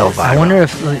 Where is Elvira? I wonder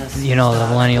if the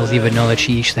millennials even know that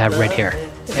she used to have red hair.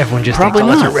 Everyone just probably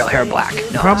thinks, not. That's her real hair black.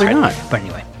 No, probably not. But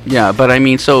anyway. Yeah, but I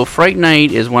mean, so Fright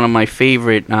Night is one of my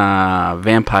favorite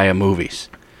vampire movies.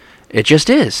 It just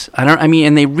is. And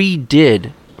they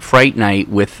redid Fright Night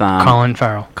with Colin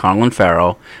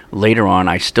Farrell. Later on,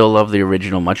 I still love the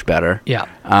original much better. Yeah.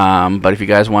 But if you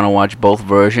guys want to watch both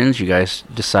versions, you guys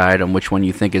decide on which one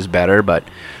you think is better. But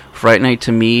Fright Night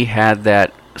to me had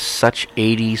that such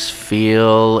 80s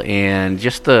feel, and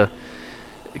just the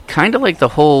kind of like the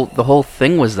whole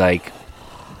thing was like,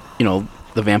 the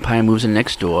vampire moves in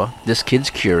next door. This kid's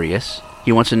curious.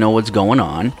 He wants to know what's going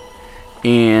on.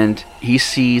 And he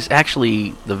sees,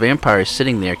 actually, the vampire is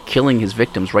sitting there killing his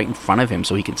victims right in front of him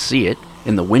so he can see it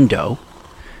in the window.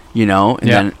 You know, and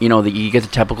Yeah. then, you know, you get the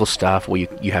typical stuff where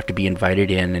you have to be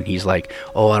invited in, and he's like,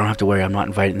 oh, I don't have to worry, I'm not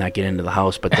invited, and I get into the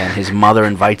house. But then his mother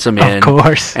invites him in. Of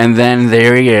course. And then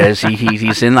there he is.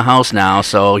 He's in the house now,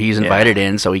 so he's invited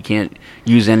in, so he can't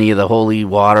use any of the holy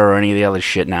water or any of the other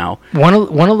shit now. One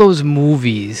of those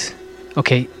movies,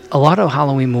 okay, a lot of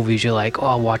Halloween movies, you're like, oh,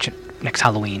 I'll watch it next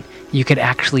Halloween. You could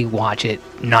actually watch it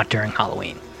not during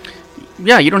Halloween.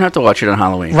 Yeah, you don't have to watch it on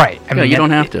Halloween. Right. I mean, you don't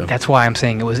have to. That's why I'm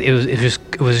saying it was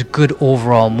a good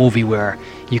overall movie where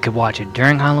you could watch it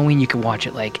during Halloween. You could watch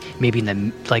it like maybe in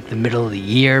the middle of the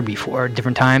year before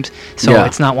different times. So Yeah.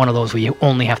 it's not one of those where you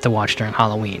only have to watch during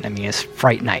Halloween. I mean, it's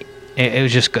Fright Night. It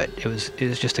was just good. It was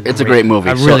just a. It's a great movie.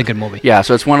 A really good movie. Yeah,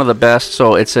 so it's one of the best.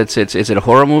 So is it a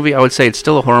horror movie? I would say it's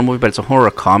still a horror movie, but it's a horror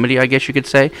comedy, I guess you could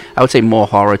say. I would say more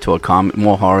horror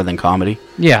than comedy.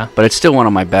 Yeah. But it's still one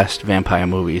of my best vampire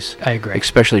movies. I agree.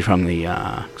 Especially from the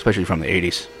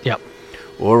 80s. Yep.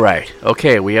 All right.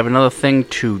 Okay, we have another thing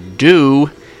to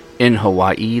do in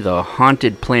Hawaii. The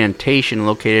Haunted Plantation,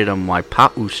 located on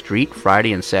Waipahu Street,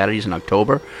 Friday and Saturdays in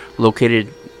October, located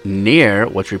near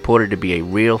what's reported to be a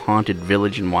real haunted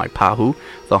village in Waipahu.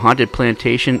 The Haunted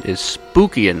Plantation is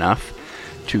spooky enough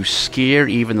to scare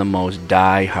even the most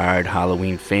die-hard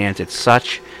Halloween fans. It's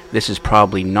such, this is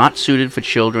probably not suited for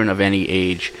children of any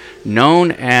age.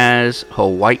 Known as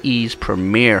Hawaii's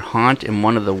premier haunt and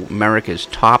one of America's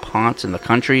top haunts in the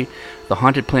country, the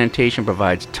Haunted Plantation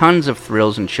provides tons of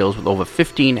thrills and chills with over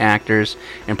 15 actors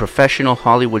and professional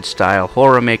Hollywood-style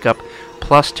horror makeup,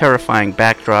 plus terrifying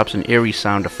backdrops and eerie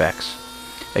sound effects.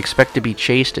 Expect to be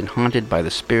chased and haunted by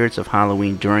the spirits of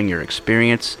Halloween during your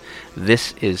experience.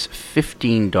 This is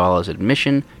 $15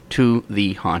 admission to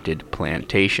the Haunted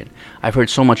Plantation. I've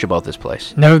heard so much about this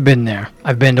place. Never been there.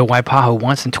 I've been to Waipahu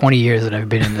once in 20 years that I've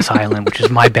been in this island, which is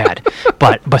my bad.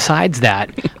 But besides that,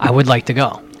 I would like to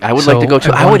go. I would like to go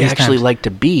too. I would actually like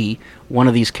to be one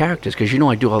of these characters because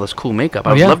I do all this cool makeup.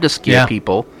 I would love to scare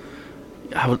people.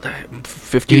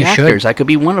 50 actors. I could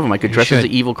be one of them. I could dress as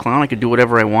an evil clown. I could do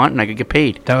whatever I want, and I could get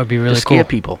paid. That would be really to scare cool.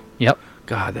 people. Yep.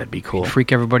 God, that'd be cool.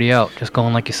 Freak everybody out, just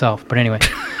going like yourself. But anyway,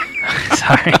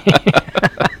 sorry.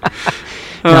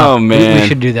 Oh, man. We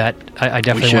should do that. I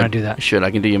definitely want to do that. Should.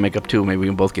 I can do your makeup too. Maybe we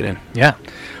can both get in. Yeah.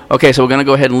 Okay, so we're going to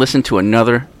go ahead and listen to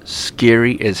another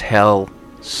scary as hell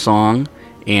song.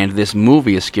 And this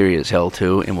movie is scary as hell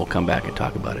too. And we'll come back and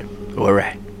talk about it. All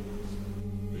right.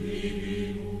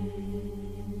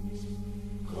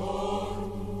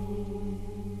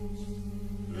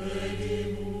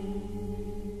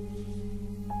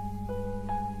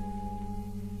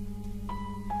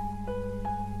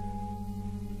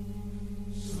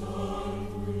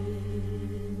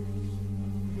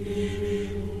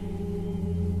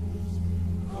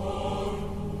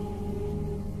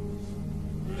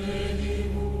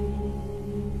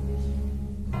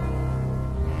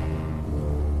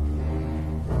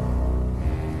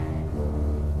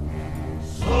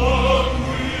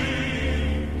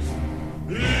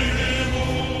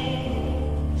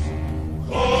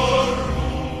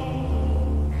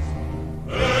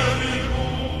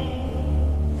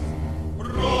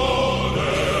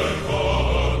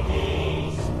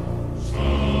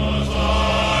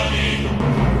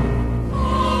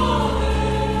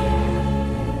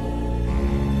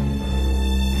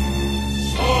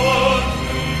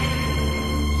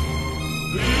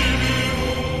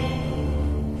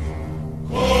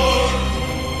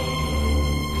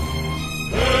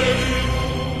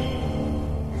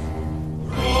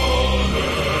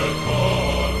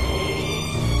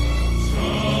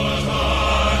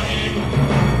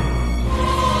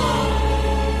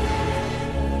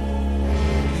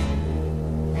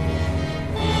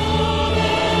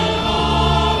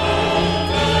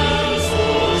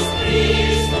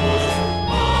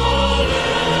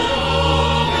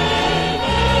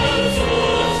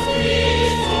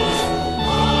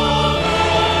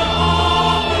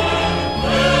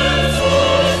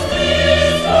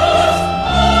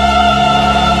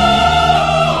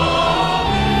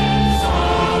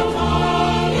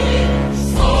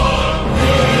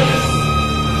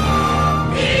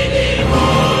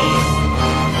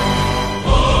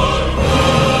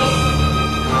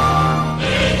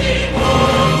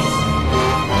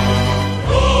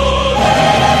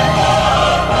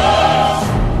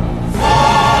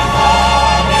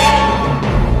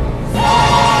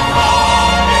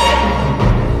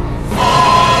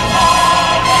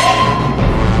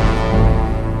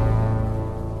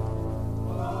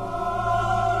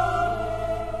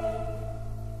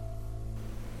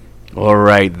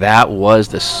 Alright, that was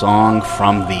the song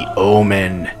from The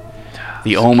Omen.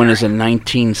 The Omen is a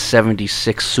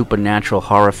 1976 supernatural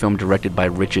horror film directed by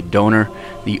Richard Donner.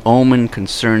 The Omen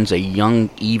concerns a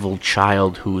young evil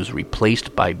child who is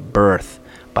replaced by birth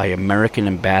by American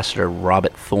ambassador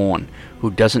Robert Thorne,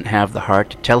 who doesn't have the heart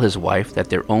to tell his wife that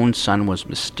their own son was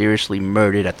mysteriously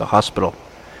murdered at the hospital.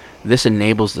 This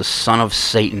enables the son of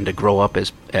Satan to grow up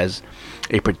as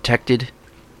a protected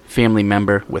family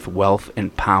member with wealth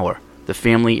and power. The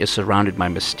family is surrounded by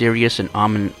mysterious and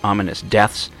ominous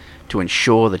deaths to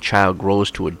ensure the child grows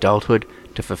to adulthood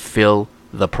to fulfill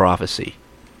the prophecy.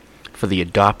 For the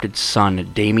adopted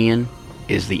son, Damien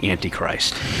is the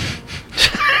Antichrist.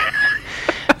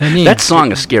 That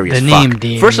song is scary as fuck.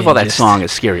 Damien, first of all, that song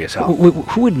is scary as hell.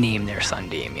 Who would name their son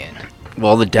Damien?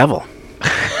 Well, the devil.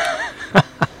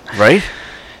 Right?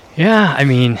 Yeah, I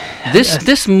mean...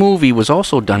 This movie was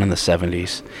also done in the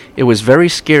 70s. It was very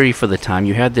scary for the time.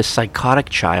 You had this psychotic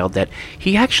child that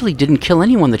he actually didn't kill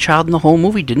anyone. The child in the whole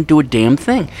movie didn't do a damn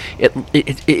thing.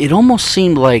 It almost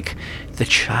seemed like the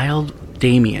child,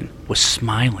 Damien, was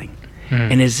smiling.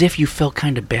 And as if you felt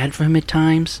kind of bad for him at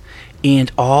times.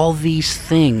 And all these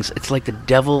things, it's like the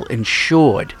devil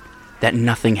ensured that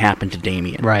nothing happened to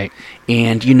Damien. Right.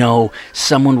 And,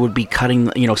 someone would be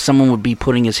someone would be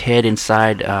putting his head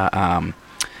inside a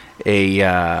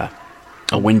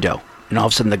window. And all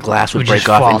of a sudden the glass would break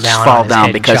off and just fall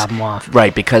down because chop him off.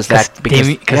 Right, because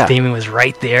Damien was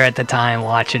right there at the time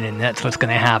watching, and that's what's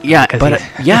going to happen.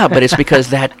 Yeah, but it's because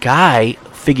that guy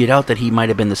figured out that he might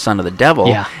have been the son of the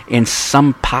devil, and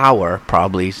some power,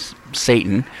 probably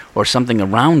Satan or something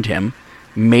around him,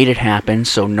 made it happen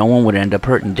so no one would end up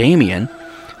hurting Damien.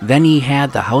 Then he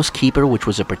had the housekeeper, which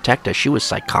was a protector. She was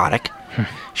psychotic.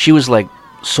 She was like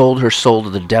sold her soul to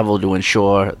the devil to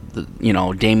ensure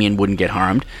Damien wouldn't get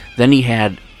harmed. Then he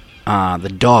had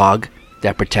the dog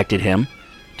that protected him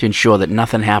to ensure that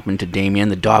nothing happened to Damien.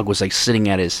 The dog was like sitting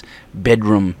at his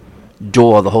bedroom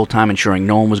door the whole time, ensuring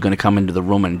no one was going to come into the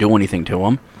room and do anything to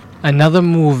him. Another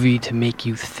movie to make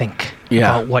you think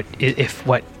about what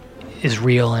is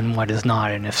real and what is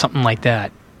not, and if something like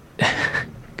that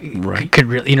could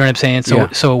really, you know what I'm saying?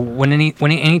 So when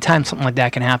any time something like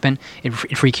that can happen, it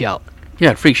freaks you out.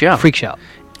 Yeah, it freaks you out. Freaks you out.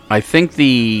 I think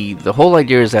the whole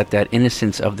idea is that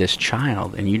innocence of this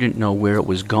child, and you didn't know where it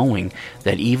was going,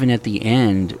 that even at the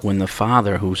end, when the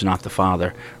father, who's not the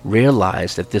father,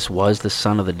 realized that this was the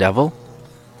son of the devil,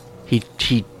 he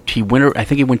went. I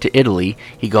think he went to Italy.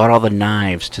 He got all the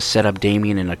knives to set up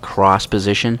Damien in a cross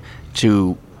position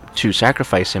to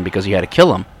sacrifice him because he had to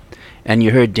kill him. And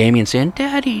you heard Damien saying,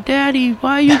 "Daddy, Daddy,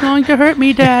 why are you going to hurt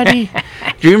me, Daddy?"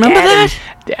 Do you remember that?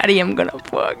 Daddy, I'm gonna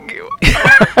fuck you.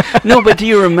 No, but do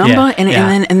you remember?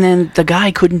 Yeah, and then the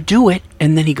guy couldn't do it,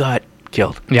 and then he got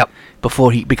killed. Yep.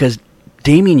 Because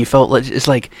Damien, you felt like it's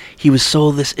like he was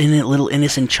so this little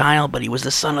innocent child, but he was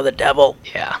the son of the devil.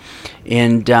 Yeah.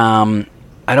 And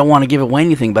I don't want to give away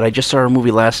anything, but I just saw a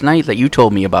movie last night that you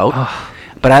told me about.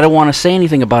 But I don't want to say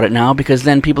anything about it now because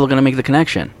then people are going to make the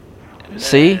connection.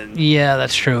 See? Yeah,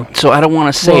 that's true. So I don't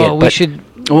want to say it. We should.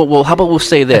 Well, how about we'll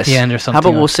say this? At the end or something. How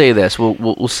about we'll say this?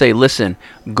 We'll say, listen,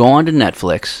 go on to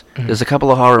Netflix. There's a couple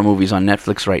of horror movies on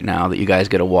Netflix right now that you guys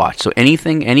got to watch. So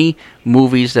any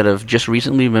movies that have just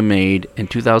recently been made in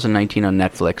 2019 on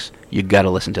Netflix, you got to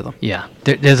listen to them. Yeah.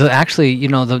 There's actually,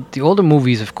 the older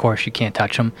movies, of course, you can't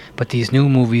touch them. But these new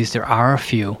movies, there are a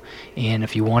few. And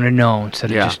if you want to know,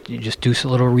 instead of just do a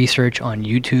little research on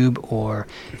YouTube or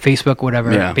Facebook,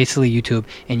 whatever, basically YouTube,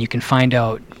 and you can find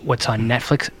out what's on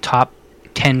Netflix, top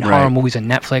 10 horror movies on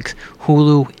Netflix,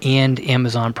 Hulu, and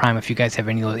Amazon Prime. If you guys have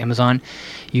any of those Amazon,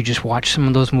 you just watch some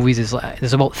of those movies.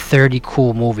 There's about 30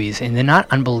 cool movies, and they're not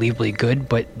unbelievably good,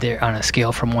 but they're on a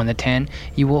scale from 1 to 10.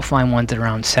 You will find ones that are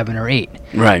around 7 or 8.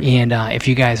 Right. And if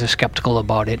you guys are skeptical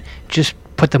about it, just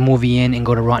put the movie in and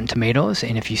go to Rotten Tomatoes,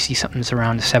 and if you see something that's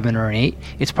around a 7 or an 8,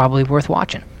 it's probably worth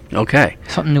watching. Okay.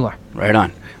 Something newer. Right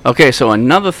on. Okay, so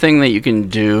another thing that you can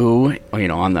do,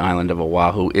 on the island of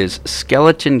Oahu is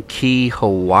Skeleton Key,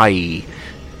 Hawaii.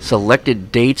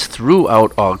 Selected dates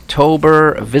throughout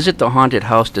October. Visit the haunted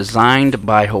house designed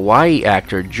by Hawaii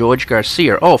actor George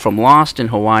Garcia. From Lost in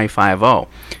Hawaii 5-0.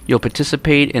 You'll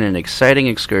participate in an exciting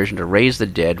excursion to raise the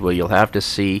dead where you'll have to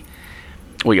see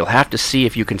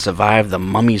if you can survive the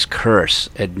mummy's curse.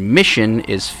 Admission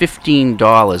is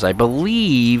 $15. I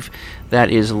believe that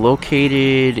is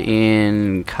located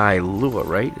in Kailua,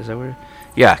 right? Is that where?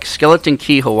 Yeah, Skeleton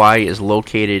Key, Hawaii is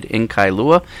located in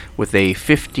Kailua with a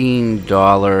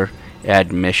 $15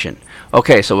 admission.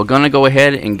 Okay, so we're going to go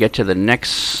ahead and get to the next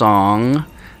song.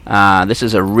 This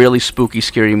is a really spooky,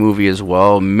 scary movie as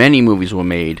well. Many movies were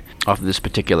made off of this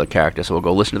particular character. So we'll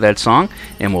go listen to that song,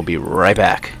 and we'll be right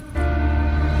back.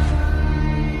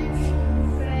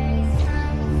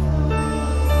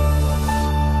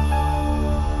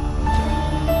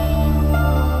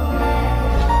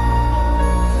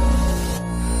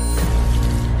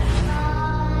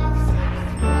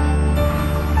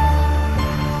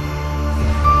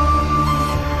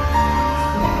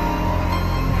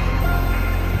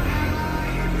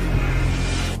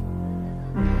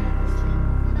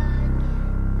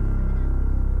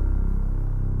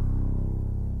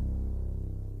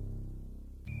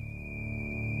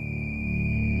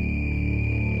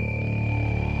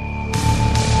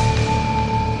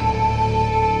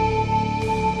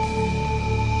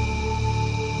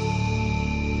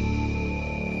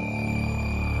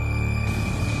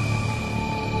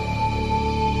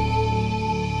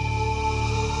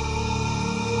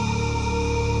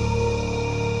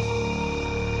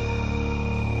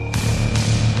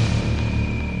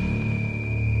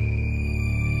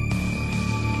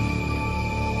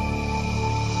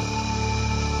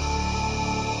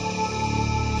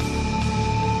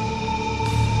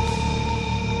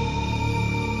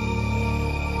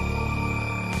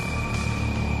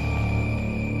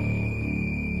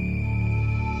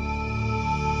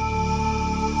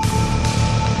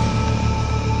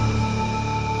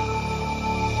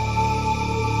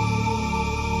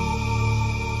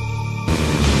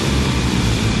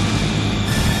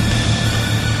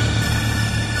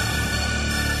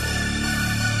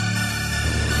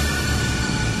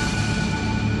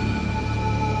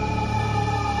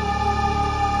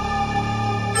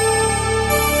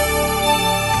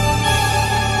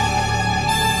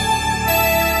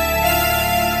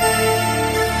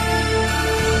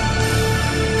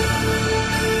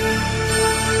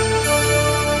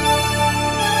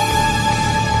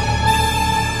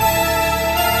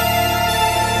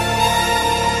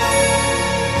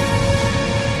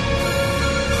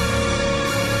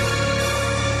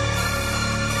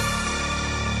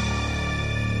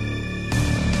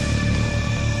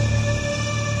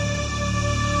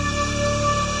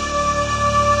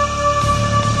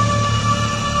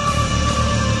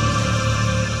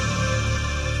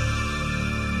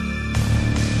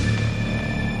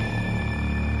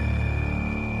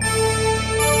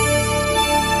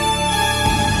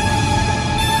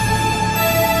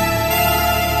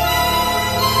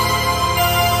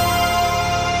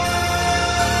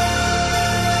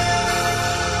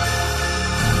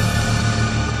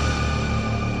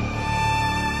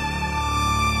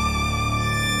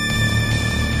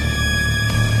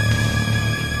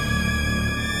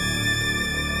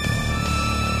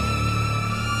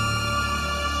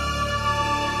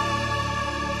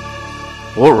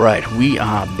 All right, we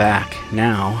are back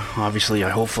now. Obviously,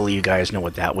 hopefully you guys know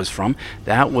what that was from.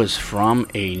 That was from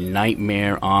A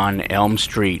Nightmare on Elm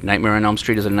Street. Nightmare on Elm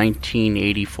Street is a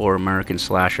 1984 American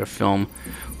slasher film,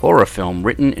 horror film,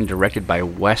 written and directed by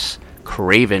Wes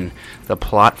Craven. The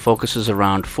plot focuses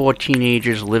around 4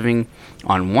 teenagers living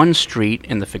on one street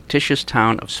in the fictitious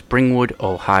town of Springwood,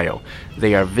 Ohio.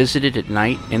 They are visited at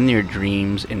night in their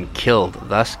dreams and killed,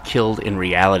 thus killed in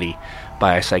reality,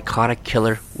 by a psychotic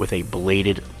killer with a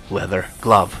bladed leather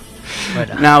glove.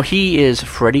 Now, he is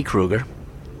Freddy Krueger.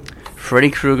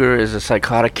 Freddy Krueger is a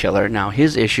psychotic killer. Now,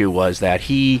 his issue was that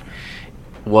he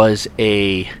was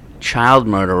a child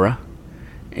murderer,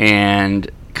 and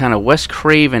kind of Wes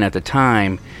Craven at the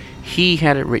time, he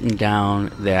had it written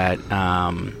down that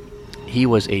he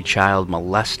was a child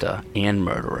molester and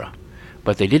murderer.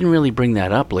 But they didn't really bring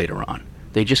that up later on.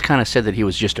 They just kind of said that he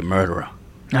was just a murderer.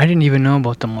 I didn't even know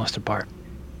about the molester part.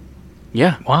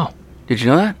 Yeah. Wow. Did you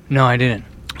know that? No, I didn't.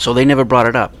 So they never brought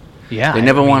it up. Yeah. They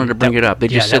never wanted to bring it up. They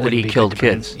just said that he wouldn't be killed good to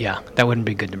bring- kids. Yeah, that wouldn't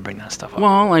be good to bring that stuff up.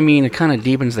 Well, I mean, it kind of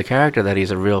deepens the character that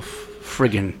he's a real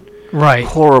friggin' Right.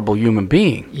 horrible human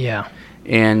being. Yeah.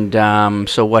 And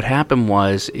so what happened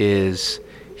is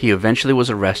he eventually was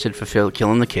arrested for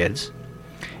killing the kids.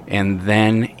 And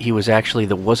then he was actually,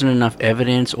 there wasn't enough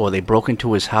evidence, or they broke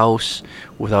into his house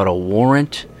without a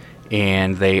warrant,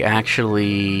 and they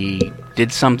actually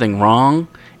did something wrong,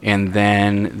 and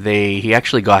then he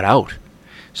actually got out.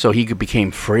 So he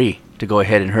became free to go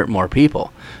ahead and hurt more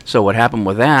people. So what happened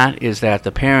with that is that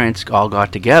the parents all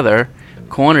got together,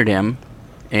 cornered him,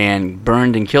 and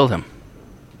burned and killed him.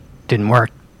 Didn't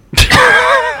work.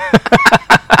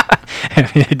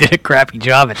 They did a crappy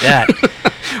job at that.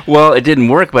 Well, it didn't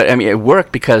work, but I mean, it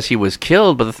worked because he was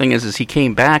killed. But the thing is he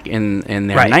came back in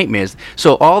their nightmares.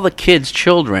 So all the kids'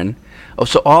 children,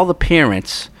 so all the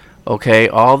parents, okay,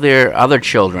 all their other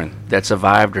children that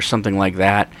survived or something like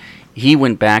that, he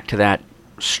went back to that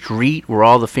street where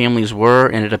all the families were,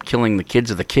 ended up killing the kids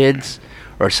of the kids,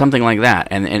 or something like that.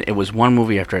 And it was one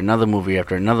movie after another movie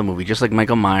after another movie, just like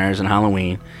Michael Myers and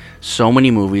Halloween. So many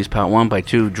movies, part 1, part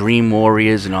 2, Dream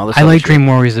Warriors, and all this. I like Dream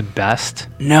Warriors the best.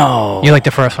 No. You like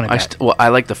the first one, I bet. I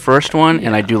like the first one,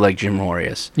 and I do like Dream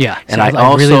Warriors. Yeah, and so I I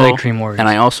also really like Dream Warriors. And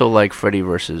I also like Freddy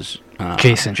versus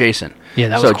Jason. Yeah,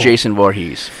 that was cool. Jason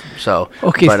Voorhees. So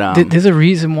okay, but, there's a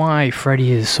reason why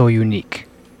Freddy is so unique.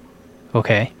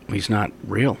 Okay. He's not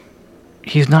real.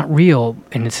 He's not real,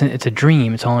 and it's a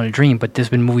dream. It's all in a dream. But there's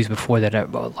been movies before that are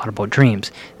a lot about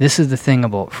dreams. This is the thing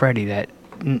about Freddy that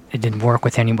it didn't work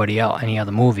with anybody else, any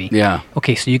other movie. Yeah.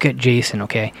 Okay, so you get Jason.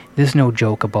 Okay, there's no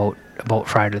joke about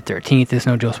Friday the 13th. There's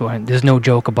no joke about him. There's no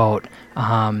joke about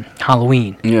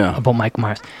Halloween. Yeah. About Michael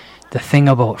Myers. The thing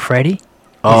about Freddy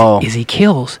is he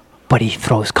kills, but he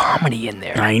throws comedy in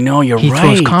there. I know, you're right. He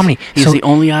throws comedy. He's So the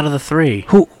only out of the 3.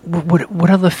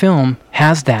 What other film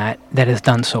has that has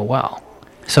done so well?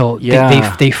 So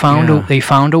Yeah, they found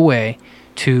a way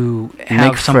to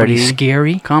have Make somebody Freddy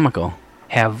scary, comical,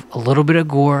 have a little bit of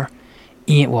gore,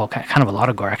 and kind of a lot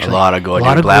of gore actually. A lot of gore.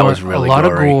 That was really a lot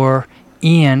gory. of gore,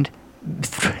 and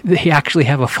they actually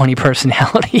have a funny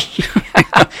personality.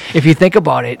 If you think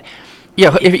about it.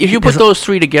 Yeah, if you put those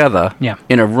 3 together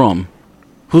in a room,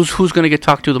 who's going to get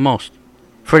talked to the most?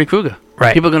 Freddy Krueger.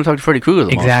 Right. People are going to talk to Freddy Krueger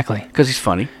the most. Exactly. Because he's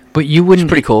funny. But you wouldn't. It's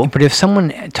pretty cool. But if someone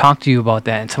talked to you about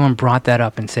that, and someone brought that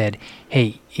up and said,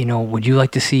 "Hey, would you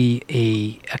like to see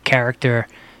a character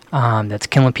that's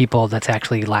killing people that's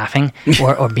actually laughing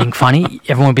or being funny?"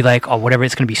 Everyone would be like, "Oh, whatever.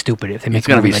 It's going to be stupid if they make It's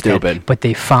going to be like that." stupid. But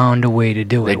they found a way to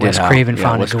do it. Wes Craven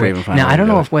found a way. Now I don't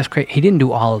know if Wes Craven. He didn't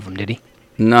do all of them, did he?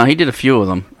 No, he did a few of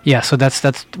them. Yeah, so that's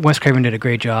Wes Craven did a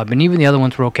great job, and even the other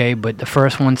ones were okay. But the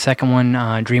first one, second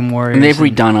one, Dream Warriors, And they've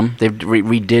redone them. They've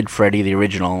redid Freddy, the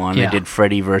original one. Yeah. They did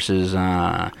Freddy versus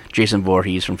Jason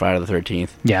Voorhees from Friday the 13th.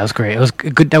 Yeah, it was great. It was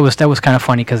good. That was kind of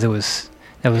funny because that was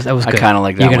good. I kind of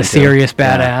like that. You got one a serious too.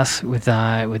 badass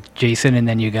with Jason, and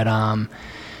then you got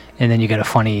a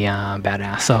funny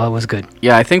badass. So it was good.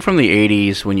 Yeah, I think from the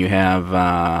 80s when you have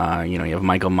you have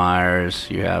Michael Myers,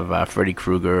 you have Freddy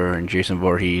Krueger and Jason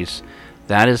Voorhees.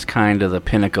 That is kind of the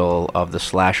pinnacle of the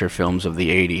slasher films of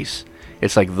the 80s.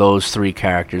 It's like those 3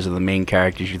 characters are the main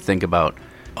characters you think about.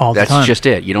 All the time. That's just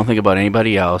it. You don't think about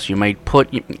anybody else. You might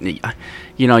put, you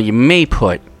may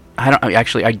put.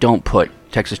 I don't put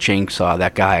Texas Chainsaw,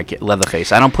 that guy,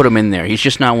 Leatherface. I don't put him in there. He's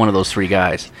just not one of those 3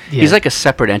 guys. Yeah. He's like a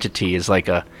separate entity. He's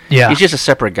just a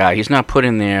separate guy. He's not put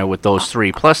in there with those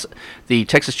 3. Plus, the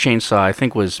Texas Chainsaw, I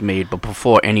think, was made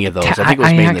before any of those. I think it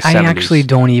was made in the 70s. I actually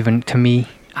don't even, to me,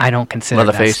 I don't consider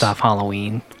Leatherface? that stuff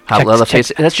Halloween.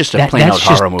 Leatherface. That's just a plain out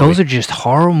horror movie. Those are just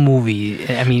horror movies.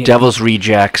 I mean, Devil's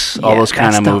Rejects, all those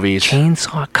kind of movies.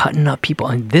 Chainsaw cutting up people,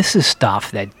 and this is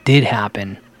stuff that did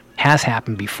happen, has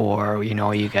happened before. You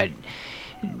know, you got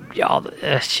all.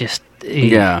 It's just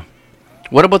yeah.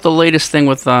 What about the latest thing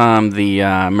with the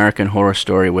American Horror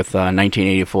Story with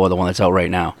 1984, the one that's out right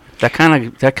now? That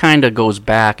kind of goes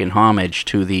back in homage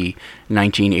to the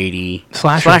 1980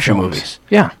 slasher movies.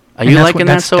 Yeah. Are you liking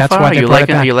that so far? Are you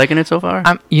liking it so far?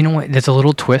 You know what? There's a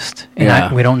little twist,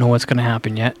 and we don't know what's going to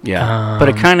happen yet. Yeah, but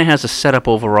it kind of has a setup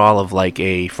overall of like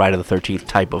a Friday the 13th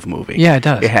type of movie. Yeah, it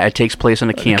does. It takes place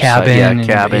in a campsite,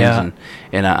 cabins,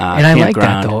 and I like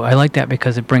that though. I like that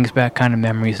because it brings back kind of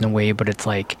memories in a way. But it's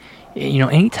like, you know,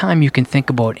 anytime you can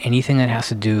think about anything that has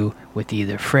to do with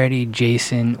either Freddy,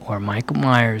 Jason, or Michael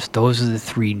Myers, those are the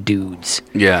three dudes.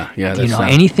 Yeah. You know,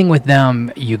 anything with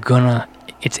them,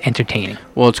 it's entertaining.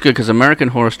 Well, it's good because American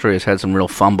Horror Story has had some real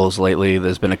fumbles lately.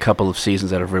 There's been a couple of seasons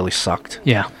that have really sucked.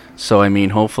 Yeah. So I mean,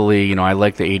 hopefully, you know, I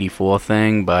like the '84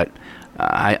 thing, but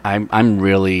I'm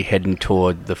really heading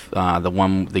toward the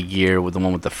one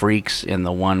with the freaks and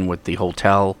the one with the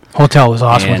hotel. Hotel was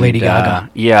awesome with Lady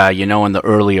Gaga. Yeah, you know, and the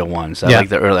earlier ones. I like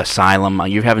the early Asylum.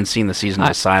 You haven't seen the season of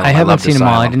Asylum. I haven't seen them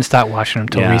all. I didn't start watching them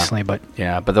until recently, but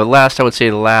but the last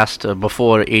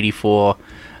before '84.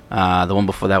 The one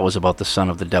before that was about the son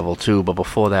of the devil too, but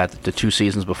before that, the 2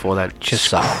 seasons before that just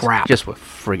sucked. Crap. Just were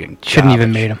friggin' Shouldn't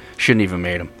even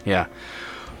made them. Yeah.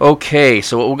 Okay,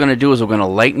 so what we're going to do is we're going to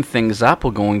lighten things up.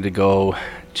 We're going to go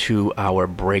to our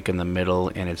break in the middle,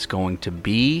 and it's going to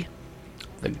be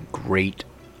the Great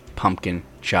Pumpkin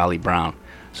Charlie Brown.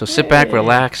 So sit back,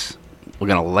 relax. We're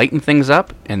going to lighten things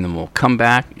up, and then we'll come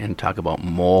back and talk about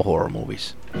more horror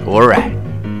movies. All right.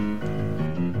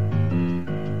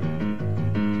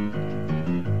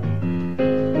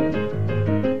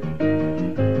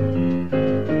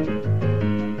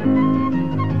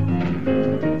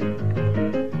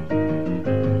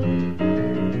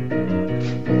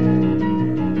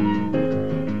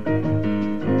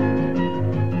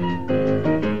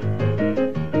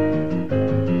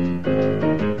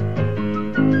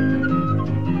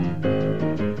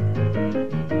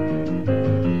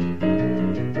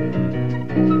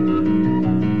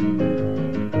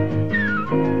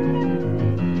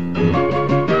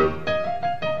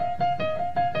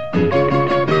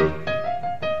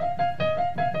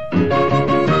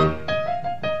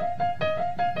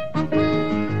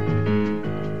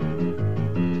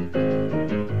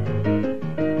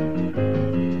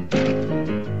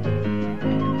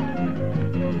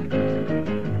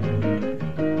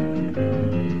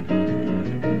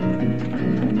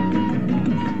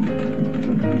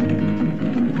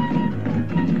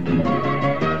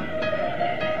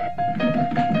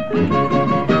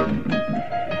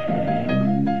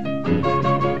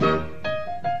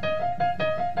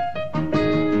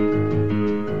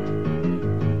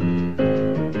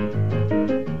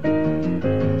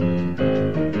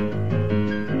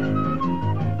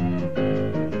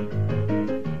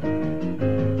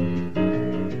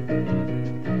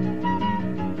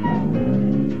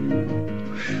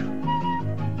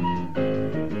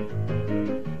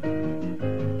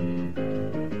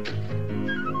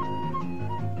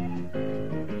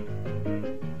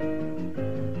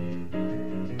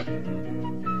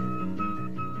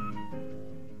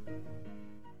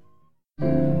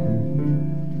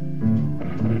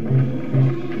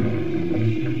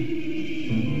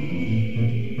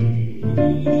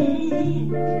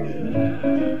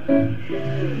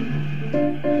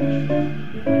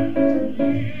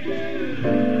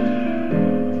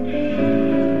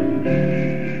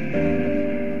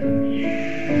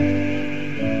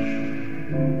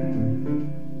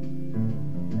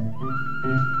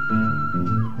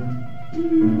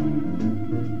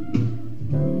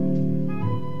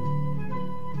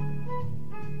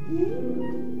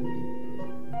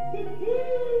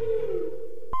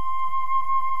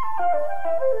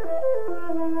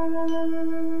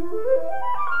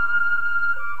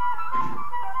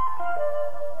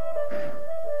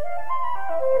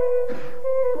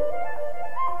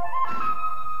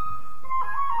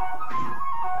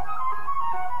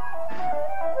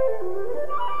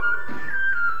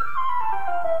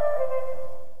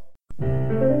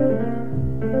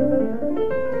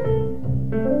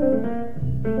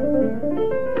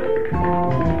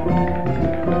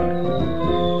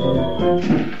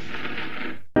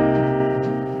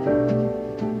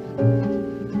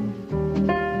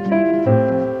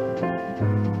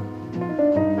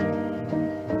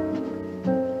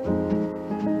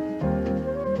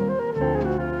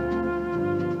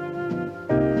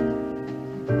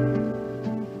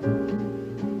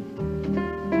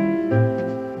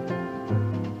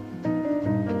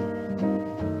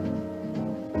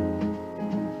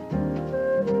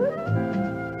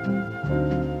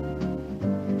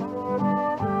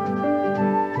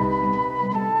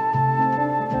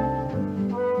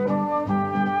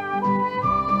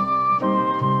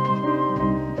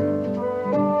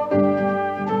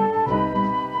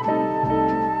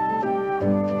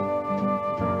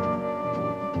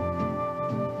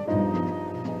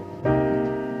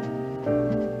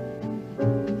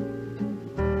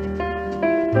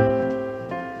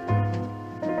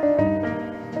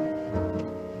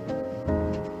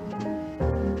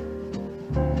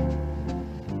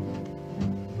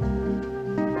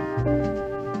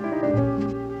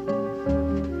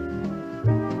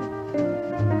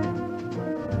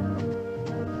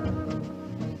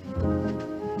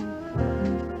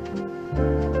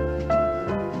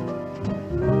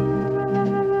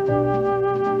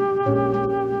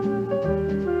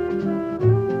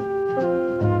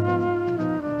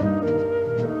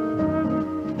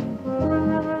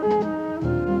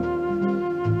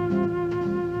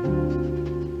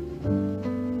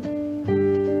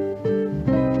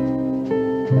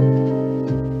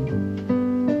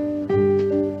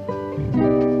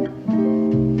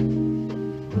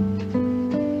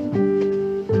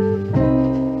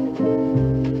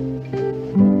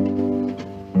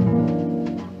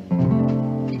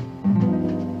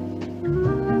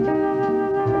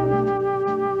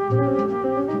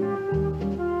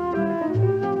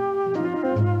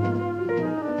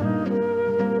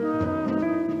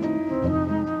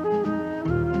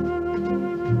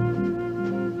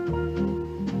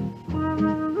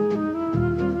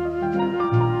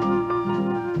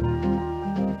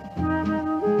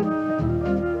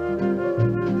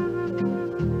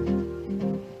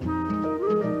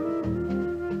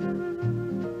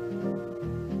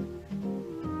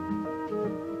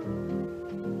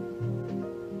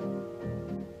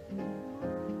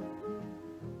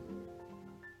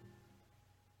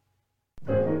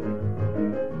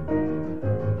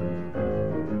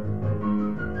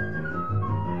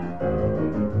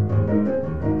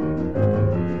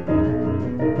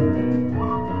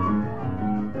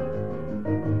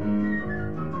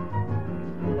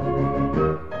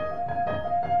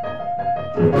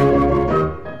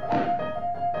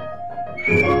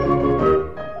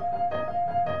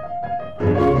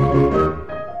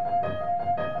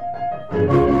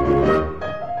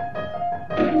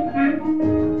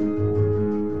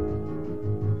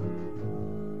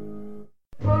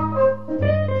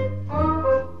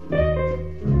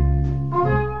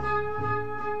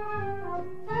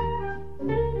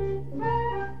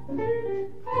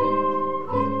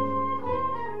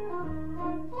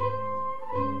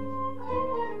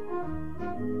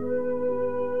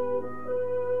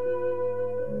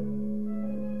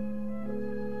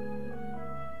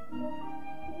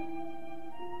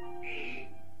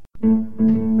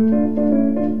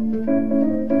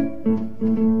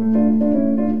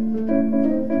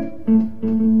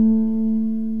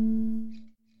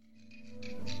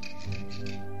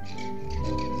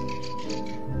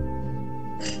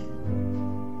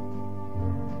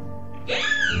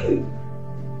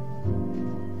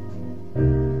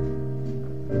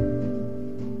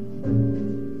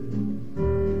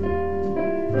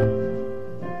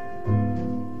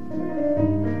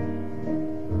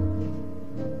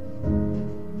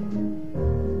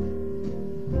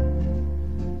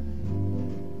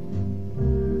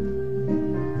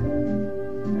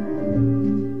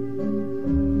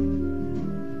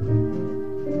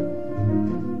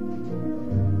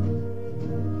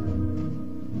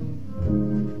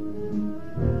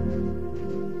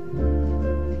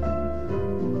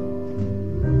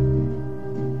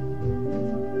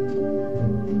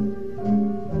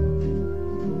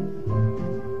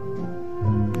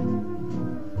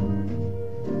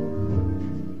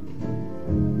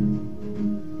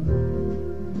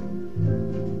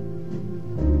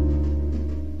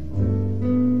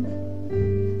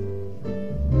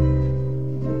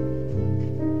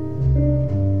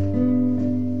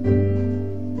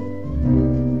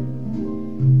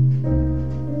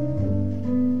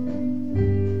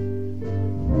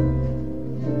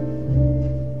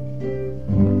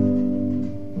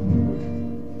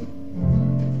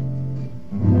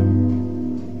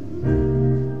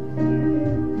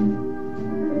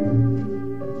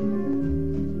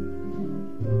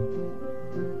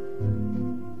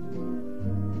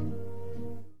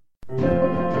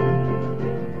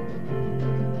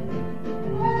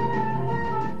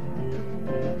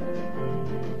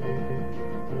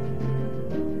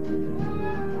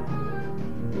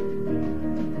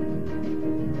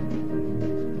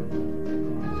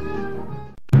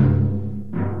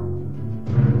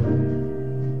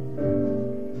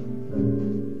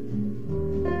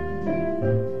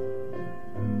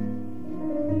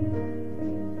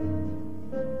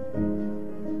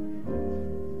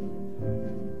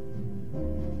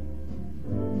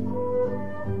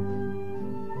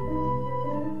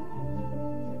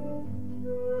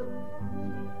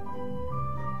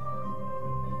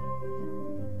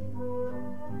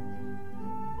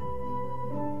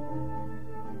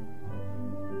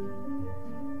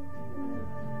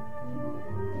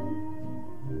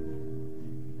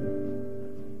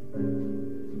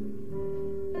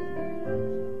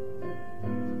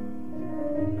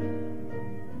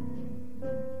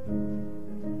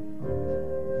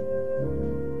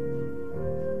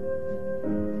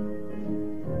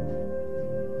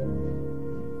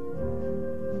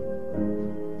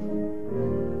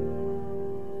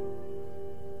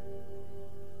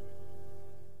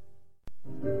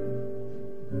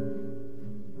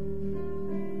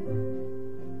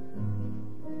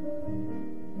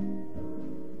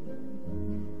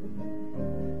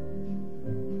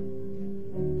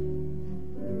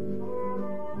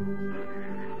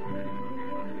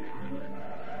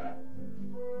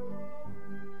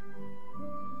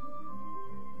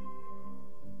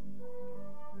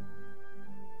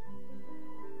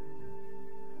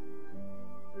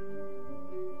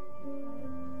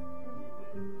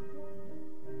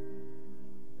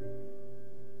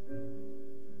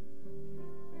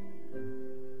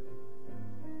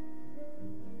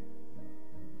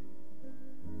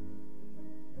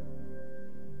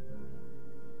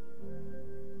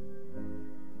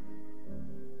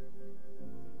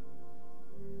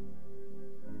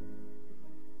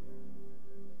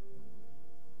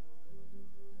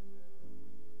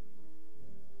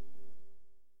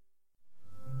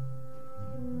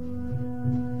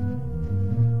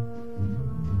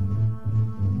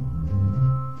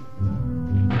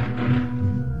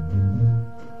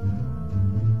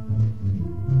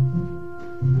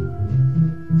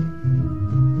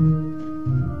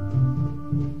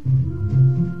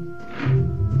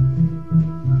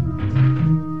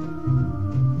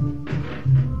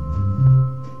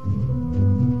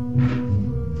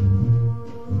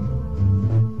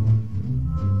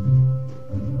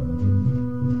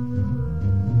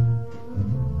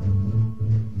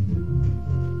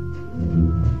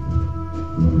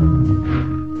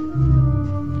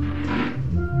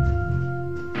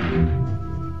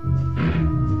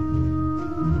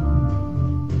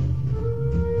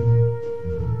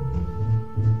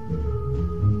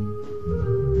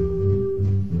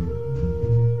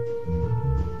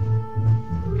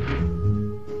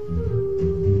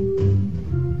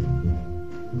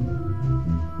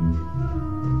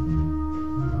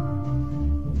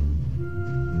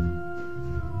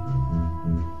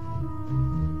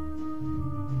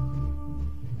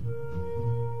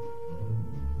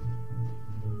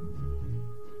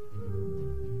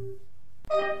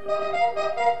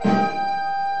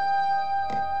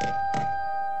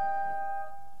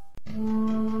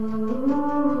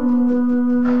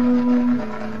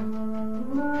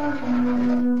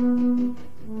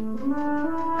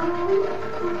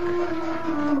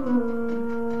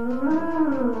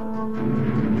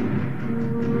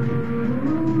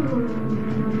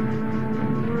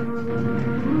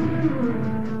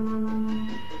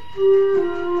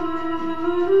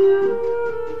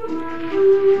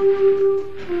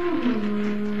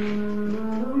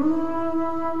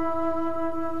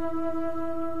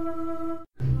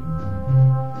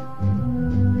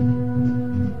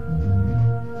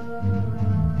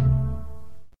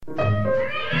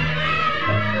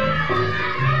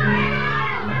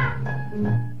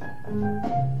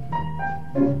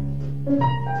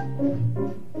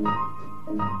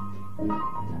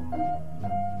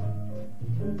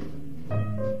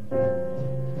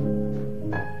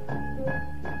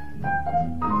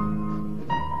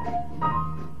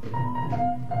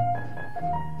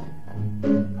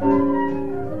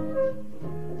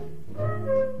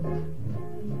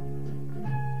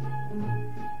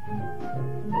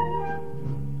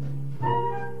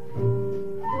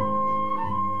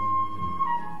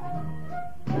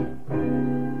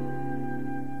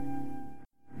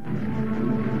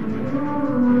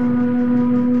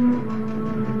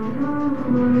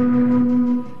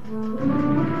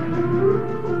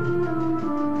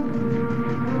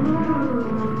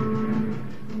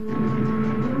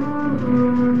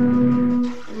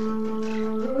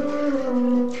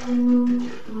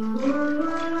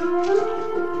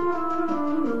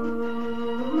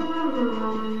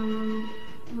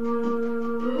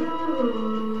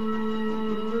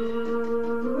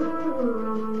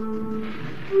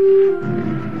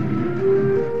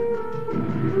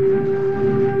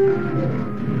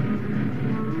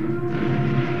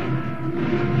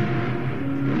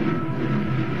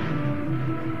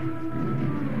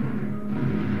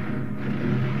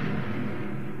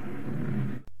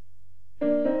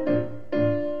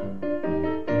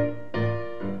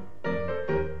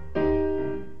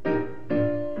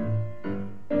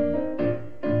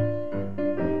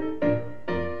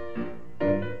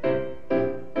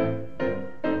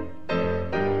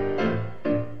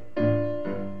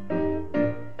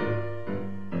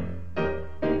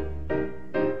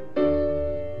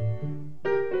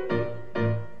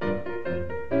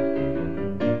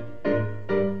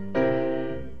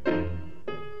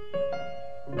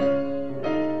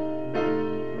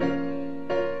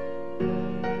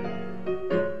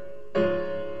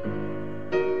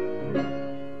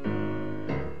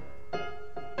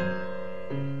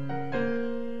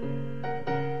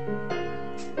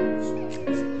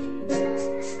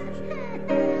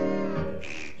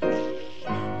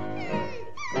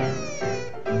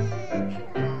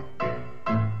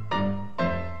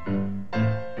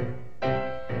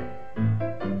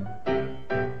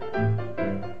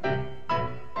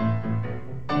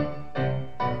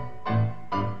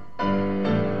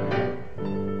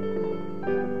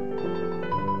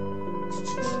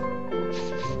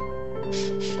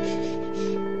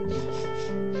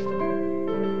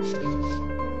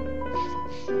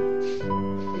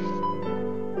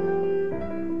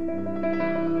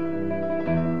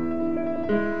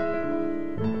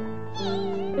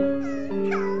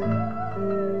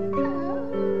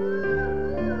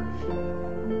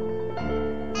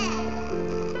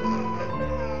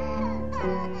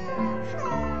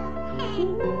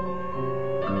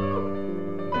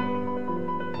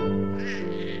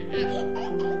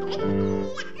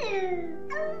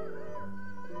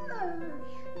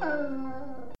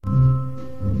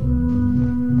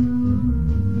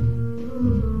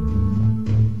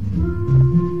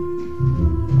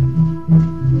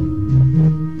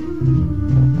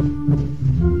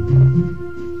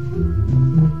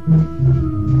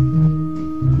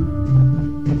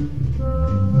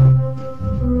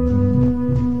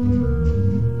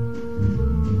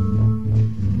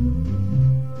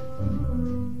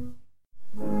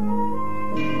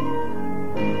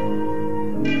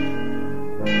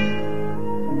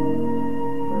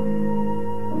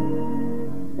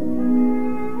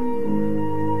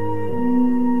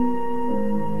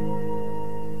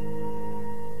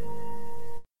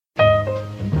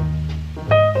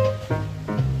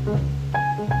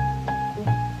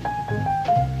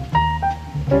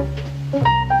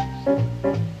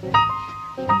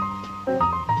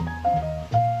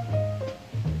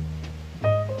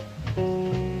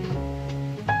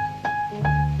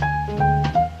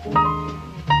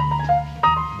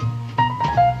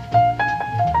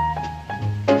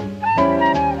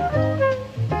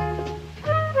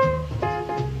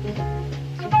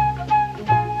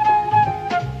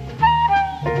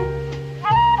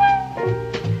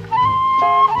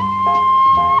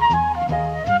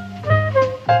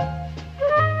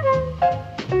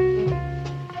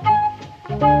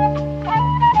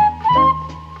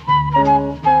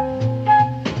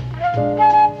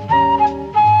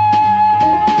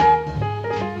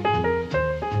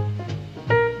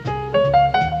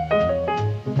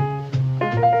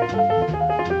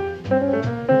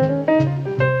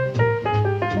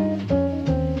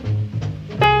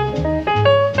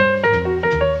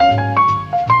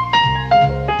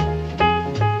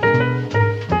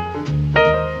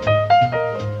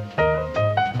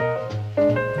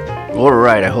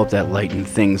 Alright, I hope that lightened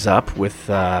things up with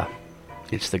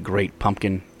It's the Great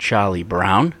Pumpkin, Charlie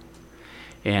Brown.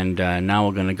 And now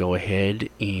we're going to go ahead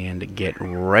and get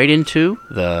right into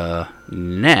the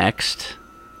next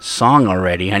song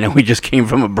already. I know we just came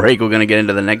from a break. We're going to get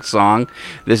into the next song.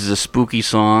 This is a spooky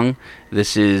song.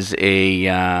 This is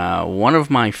a one of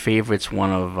my favorites,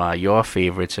 one of your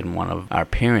favorites, and one of our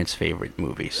parents' favorite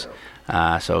movies.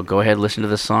 So go ahead, listen to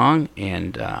the song,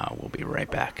 and we'll be right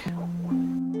back.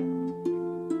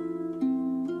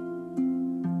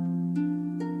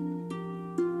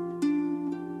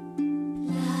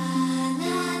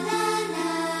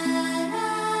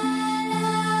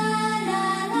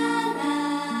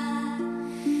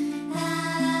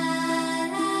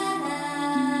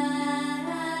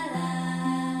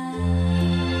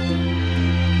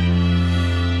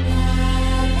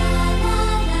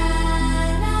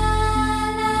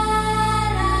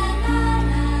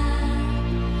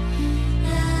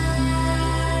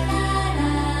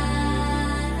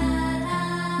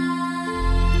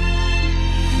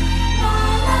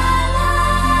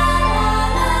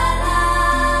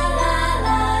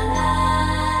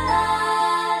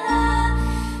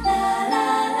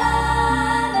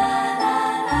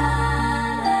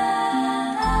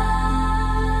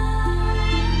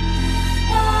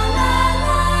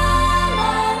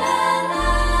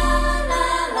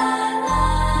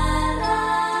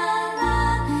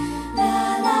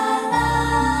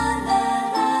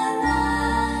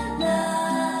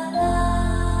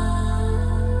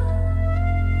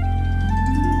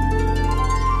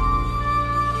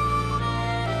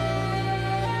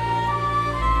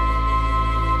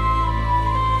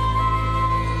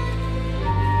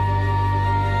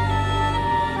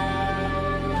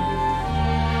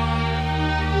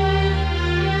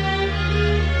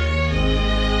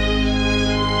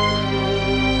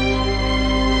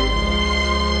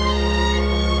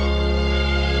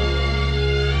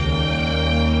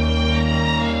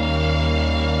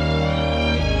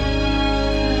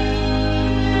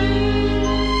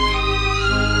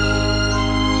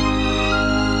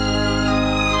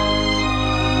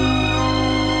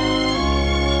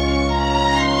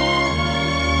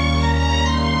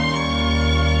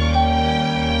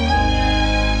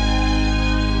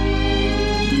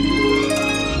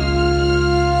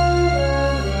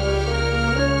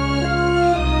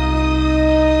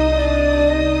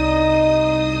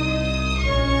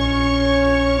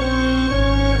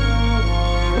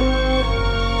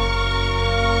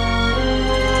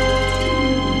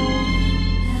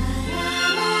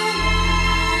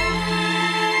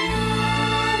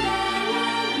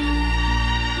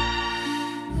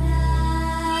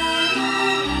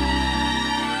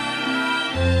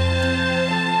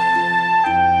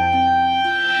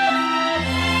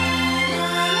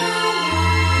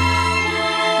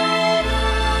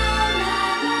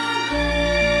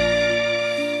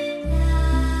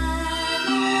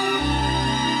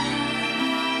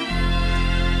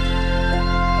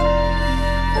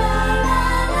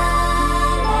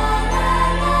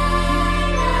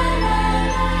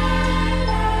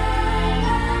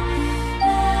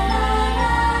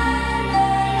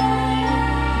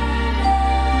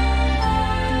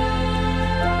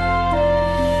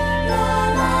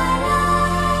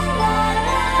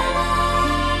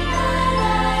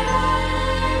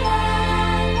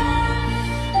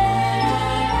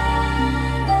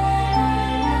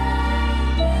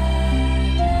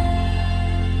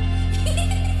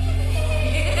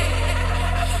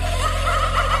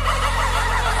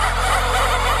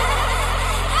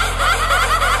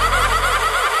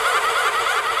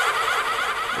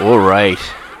 Alright,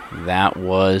 that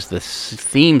was the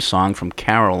theme song from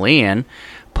Carol Ann,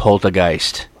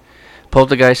 Poltergeist.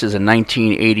 Poltergeist is a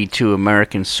 1982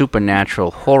 American supernatural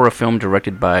horror film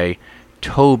directed by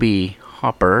Tobe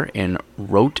Hooper and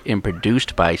wrote and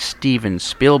produced by Steven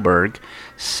Spielberg.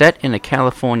 Set in a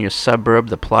California suburb,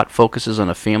 the plot focuses on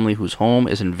a family whose home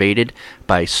is invaded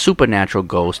by supernatural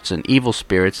ghosts and evil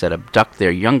spirits that abduct their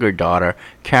younger daughter,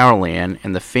 Carol Ann,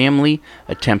 and the family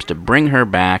attempts to bring her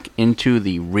back into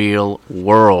the real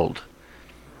world.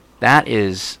 That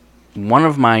is one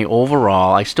of my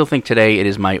overall, I still think today it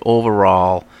is my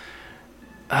overall,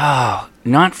 okay,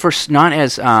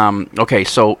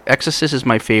 so Exorcist is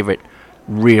my favorite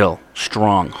real,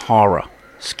 strong, horror,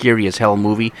 scary as hell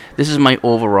movie. This is my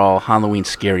overall Halloween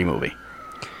scary movie.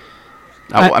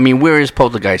 I mean, where is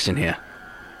Poltergeist in here?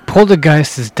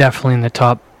 Poltergeist is definitely in the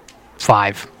top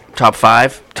 5. Top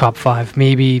 5? Top 5,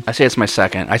 maybe. I say it's my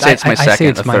second. I say it's my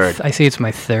second or third. I say it's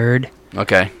my third.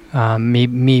 Okay.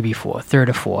 Maybe fourth, third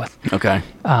or fourth. Okay.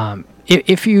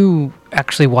 If you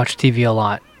actually watch TV a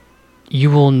lot, you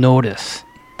will notice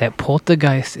that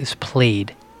Poltergeist is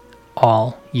played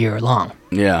all year long.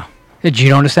 Yeah. Did you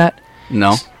notice that?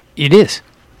 No. It is.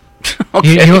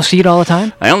 Okay. You don't see it all the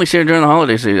time? I only see it during the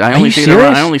holiday season. I Are only you see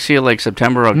serious? it. I only see it like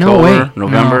September, October, No way.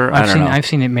 November. No, I don't know. I've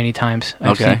seen it many times.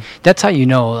 Okay. That's how you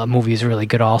know a movie is really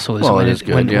good. Also, is Well, when it is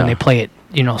good, when yeah. they play it.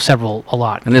 You know, a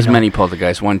lot. And there's you know. many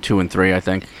Poltergeists, 1, 2, and 3, I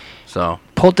think. So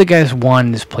Poltergeist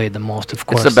 1 is played the most, of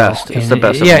course. the best. though. It's And the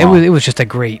best of Yeah, them all. it was just a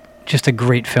great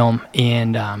film.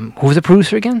 And who was the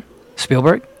producer again?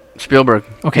 Spielberg. Spielberg.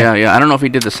 Okay. Yeah. I don't know if he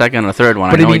did the second or third one.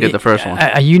 But I know mean, he did the first one.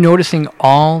 Are you noticing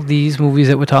all these movies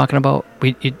that we're talking about?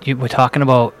 We're talking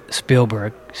about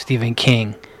Spielberg, Stephen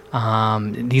King.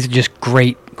 These are just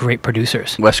great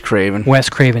producers. Wes Craven.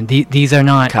 These are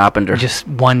not Carpenter. just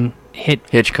one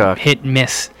Hitchcock. hit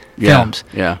miss Yeah, films.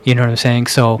 yeah. You know what I'm saying?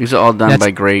 So These are all done that's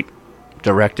by great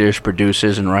directors,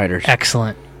 producers, and writers.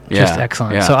 excellent. Yeah, Just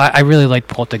excellent. yeah. So I really like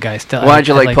Poltergeist. Why'd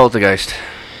you like Poltergeist?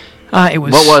 It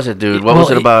was. What was it, dude? What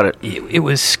was it about it? It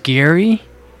was scary.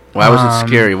 Why was it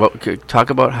scary? Talk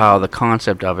about how the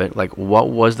concept of it. Like, what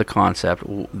was the concept?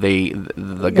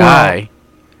 The guy,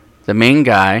 the main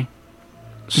guy,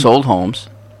 sold homes.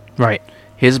 Right.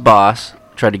 His boss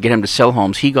tried to get him to sell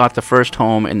homes. He got the first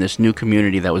home in this new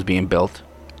community that was being built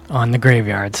On the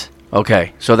graveyards.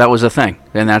 Okay, so that was a thing,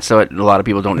 and that's what a lot of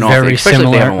people don't know. Very especially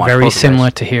if they haven't similar. watched Very Poltergeist.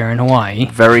 similar to here in Hawaii.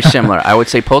 Very similar. I would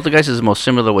say Poltergeist is the most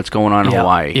similar to what's going on in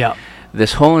Hawaii. Yeah.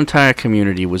 This whole entire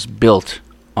community was built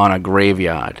on a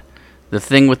graveyard. The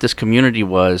thing with this community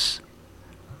was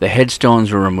the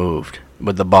headstones were removed,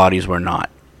 but the bodies were not.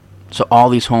 So all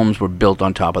these homes were built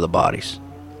on top of the bodies.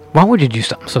 Why would you do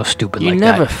something so stupid You like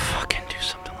never that? fucking do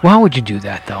something like Why would you do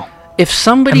that, though? If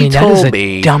somebody I mean, that is told the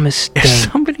me, dumbest if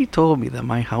thing. somebody told me that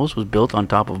my house was built on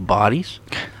top of bodies,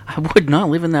 I would not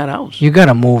live in that house. You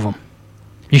gotta move them.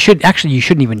 You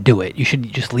shouldn't even do it. You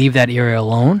should just leave that area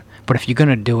alone. But if you're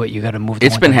gonna do it, you gotta move.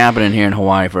 It's been happening here in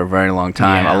Hawaii for a very long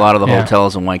time. Yeah, A lot of the yeah.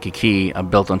 hotels in Waikiki are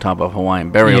built on top of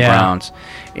Hawaiian burial Yeah. grounds,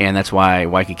 and that's why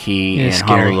Waikiki It and is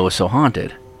scary. Honolulu is so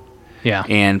haunted. Yeah.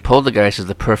 And Poltergeist is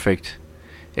the perfect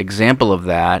example of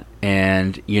that.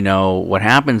 And, you know, what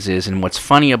happens is, and what's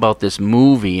funny about this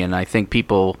movie, and I think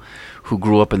people who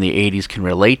grew up in the 80s can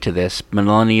relate to this,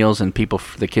 millennials and people,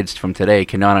 the kids from today,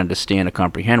 cannot understand or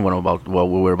comprehend what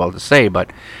we're about to say, but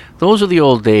those are the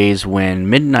old days when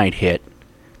midnight hit,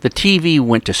 the TV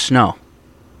went to snow.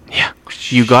 Yeah.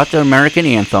 You got the American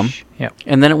anthem, Yep.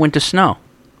 and then it went to snow.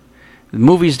 The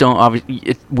movies don't,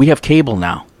 obviously, we have cable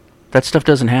now. That stuff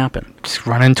doesn't happen. It's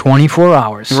running 24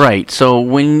 hours. Right. So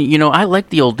when, you know, I like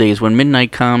the old days when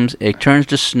midnight comes, it turns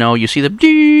to snow, you see the...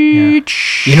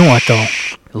 You know what, though?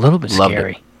 A little bit Loved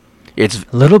scary. it. It's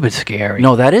A little bit scary.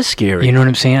 No, that is scary. You know what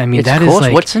I'm saying? I mean, It's that is close.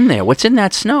 like... What's in there? What's in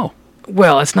that snow?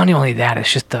 Well, it's not only that.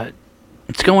 It's just the...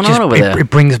 What's going just, on over it, there? It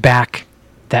brings back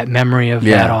that memory of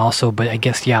Yeah. that also. But I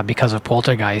guess, yeah, because of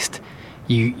Poltergeist,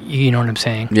 you know what I'm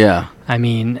saying? Yeah. I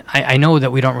mean, I know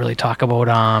that we don't really talk about...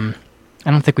 I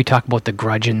don't think we talk about The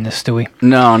Grudge in this, do we?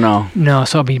 No, no. No,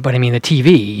 so the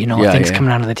TV, you know, Yeah, things yeah.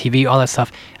 coming out of the TV, all that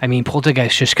stuff. I mean,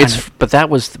 Poltergeist just kind of... But that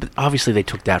was... Obviously, they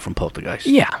took that from Poltergeist.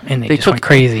 Yeah, and they just went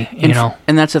crazy, you know.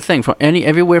 And that's the thing. From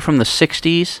everywhere from the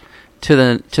 60s to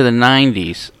the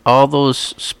 90s, all those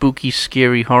spooky,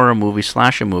 scary horror movies,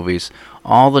 slasher movies,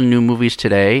 all the new movies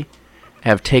today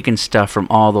have taken stuff from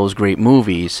all those great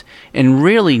movies. And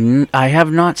really, I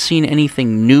have not seen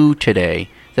anything new today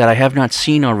that I have not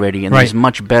seen already in these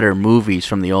much better movies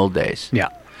from the old days. Yeah.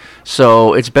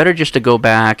 So it's better just to go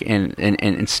back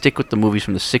and stick with the movies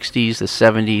from the 60s, the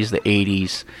 70s, the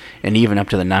 80s, and even up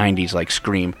to the 90s, like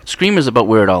Scream. Scream is about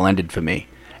where it all ended for me.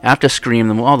 After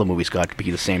Scream, all the movies got to be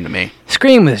the same to me.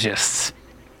 Scream was just...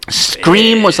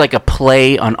 Scream was like a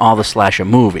play on all the slasher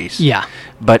movies. Yeah.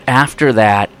 But after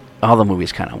that, all the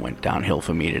movies kind of went downhill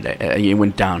for me today. It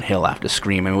went downhill after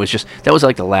Scream. And it was just... That was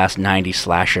like the last 90s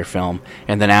slasher film.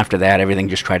 And then after that, everything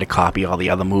just tried to copy all the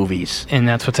other movies. And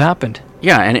that's what's happened.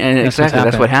 Yeah, and exactly,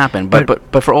 that's what happened.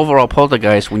 But for overall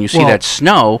Poltergeist, when you see that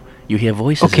snow, you hear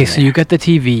voices. Okay, in so there. you got the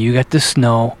TV, you got the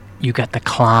snow, you got the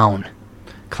clown.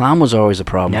 Clown was always a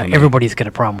problem. Now, for me. everybody's got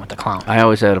a problem with the clown. I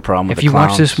always had a problem with If the you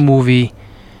clowns. watch this movie,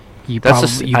 you That's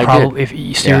probably, I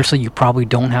did. you probably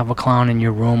don't have a clown in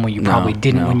your room, or you probably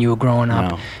didn't when you were growing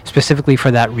up, specifically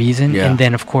for that reason. Yeah. And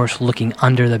then, of course, looking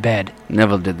under the bed.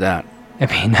 Never did that. I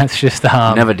mean, that's just...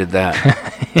 Never did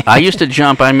that. I used to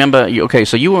jump. I remember... Okay,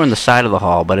 so you were on the side of the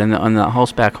hall, but on the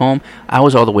house back home, I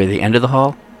was all the way at the end of the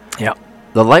hall. Yeah.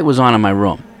 The light was on in my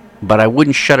room. but I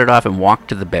wouldn't shut it off and walk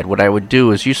to the bed. What I would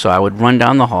do, as you saw, I would run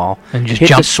down the hall, And just hit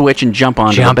jump- the switch, and jump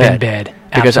onto jump the bed. in bed.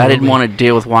 Because I didn't Absolutely. want to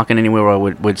deal with walking anywhere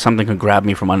where something could grab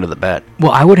me from under the bed.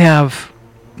 Well, I would have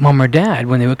mom or dad,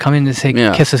 when they would come in to say,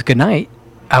 Yeah. kiss us goodnight,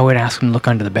 I would ask them to look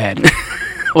under the bed.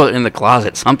 Well, in the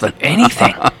closet, something.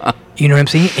 Anything. You know what I'm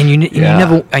saying?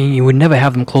 And you would never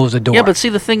have them close the door. Yeah, but see,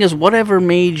 the thing is, whatever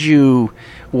made you...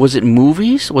 Was it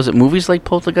movies? Was it movies like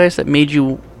Poltergeist that made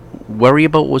you worry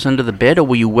about what was under the bed, or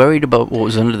were you worried about what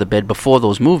was under the bed before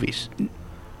those movies?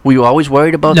 Were you always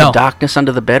worried about the No. darkness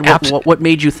under the bed? What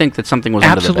made you think that something was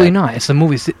Absolutely under the bed? not. It's the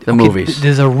movies. The movies.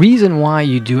 There's a reason why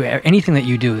you do anything that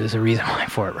you do. There's a reason why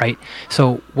for it, right?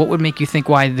 So, what would make you think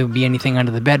why there would be anything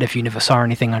under the bed if you never saw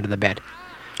anything under the bed?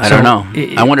 I don't know.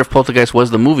 I wonder if Poltergeist was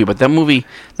the movie, but that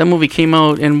movie came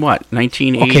out in what,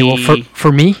 1980? Okay, well,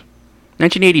 for me,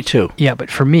 1982. yeah, but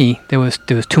for me, there was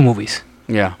two movies.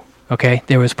 Yeah. Okay,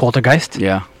 there was Poltergeist.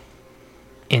 Yeah.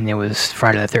 And there was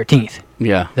Friday the 13th.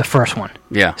 Yeah. The first one.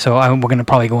 Yeah. So we're going to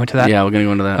probably go into that. Yeah, we're going to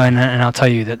go into that. And I'll tell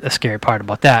you the scary part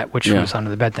about that, which Yeah. was under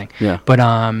the bed thing. Yeah. But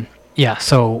yeah.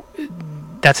 So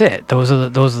that's it. Those are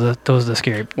the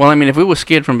scary. Well, I mean, if we were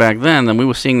scared from back then we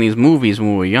were seeing these movies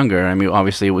when we were younger. I mean,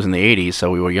 obviously it was in the 80s, so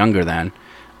we were younger then.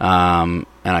 And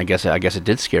I guess it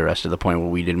did scare us to the point where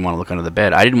we didn't want to look under the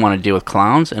bed. I didn't want to deal with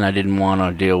clowns, and I didn't want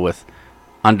to deal with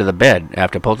under the bed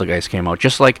after Poltergeist came out.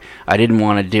 Just like I didn't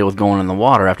want to deal with going in the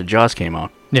water after Jaws came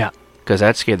out. Yeah. Because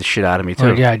that scared the shit out of me, too.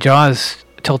 Well, yeah, Jaws,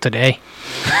 till today.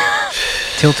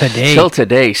 Till today. Still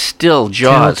today, still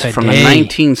Jaws Till from the today.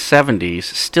 1970s.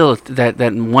 Still that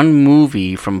one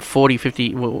movie from 40,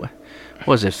 50, what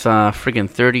was it? Friggin'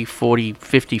 30, 40,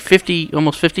 50,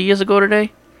 almost 50 years ago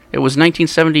today? It was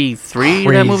 1973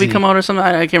 that movie Crazy. come out or something?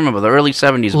 I can't remember. The early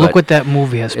 70s. Look but what that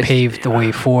movie has paved the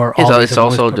way for. It's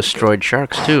also destroyed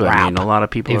sharks, too. I mean, a lot of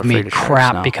people They've are afraid made of sharks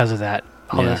crap now. because of that.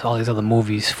 All, Yeah. all these other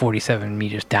movies, 47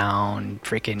 meters down,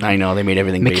 freaking. I know, they made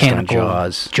everything based on mechanical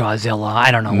Jaws. Jawzilla,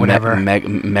 I don't know, whatever.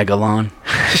 Megalon.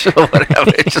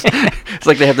 Whatever. It's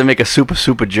like they have to make a super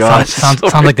Jaws. Sounds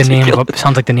like the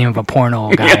name of a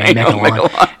porno guy. Yeah, I know,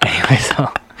 Megalon. Anyway,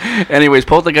 so. Anyways,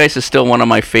 Poltergeist is still one of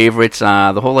my favorites.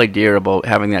 The whole idea about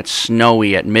having that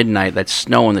snowy at midnight, that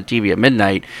snow on the TV at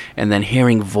midnight, and then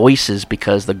hearing voices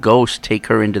because the ghosts take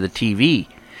her into the TV.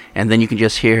 And then you can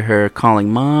just hear her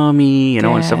calling mommy,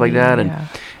 and stuff like that.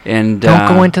 And Don't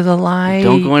go into the light.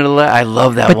 Don't go into the light. I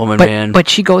love that woman, man. But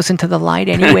she goes into the light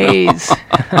anyways.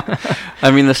 I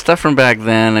mean, the stuff from back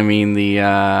then, I mean,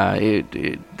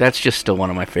 that's just still one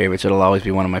of my favorites. It'll always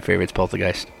be one of my favorites,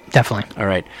 Poltergeist. Definitely. All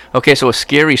right. Okay, so a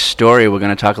scary story. We're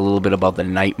going to talk a little bit about the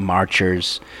Night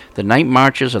Marchers. The Night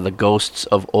Marchers are the ghosts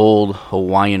of old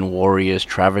Hawaiian warriors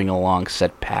traveling along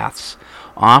set paths,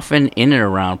 often in and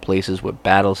around places where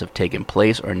battles have taken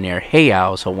place or near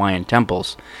heiaus, Hawaiian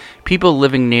temples. People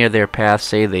living near their paths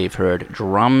say they've heard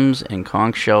drums and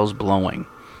conch shells blowing.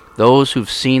 Those who've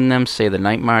seen them say the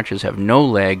Night Marchers have no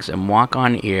legs and walk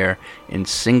on air in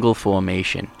single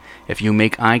formation. If you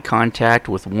make eye contact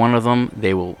with one of them,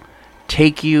 they will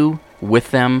take you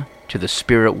with them to the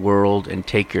spirit world and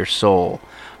take your soul,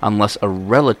 unless a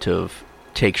relative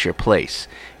takes your place.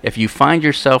 If you find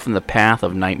yourself in the path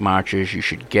of Night Marchers, you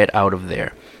should get out of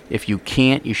there. If you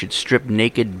can't, you should strip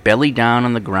naked, belly down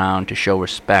on the ground to show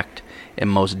respect, and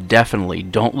most definitely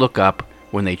don't look up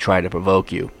when they try to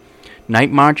provoke you.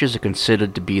 Night Marchers are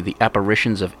considered to be the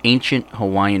apparitions of ancient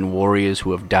Hawaiian warriors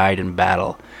who have died in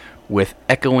battle. With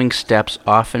echoing steps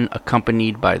often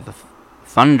accompanied by the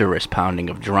thunderous pounding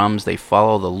of drums, they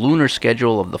follow the lunar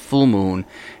schedule of the full moon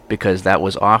because that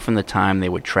was often the time they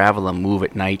would travel and move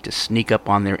at night to sneak up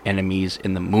on their enemies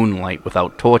in the moonlight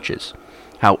without torches.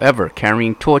 However,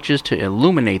 carrying torches to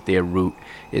illuminate their route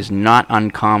is not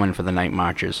uncommon for the Night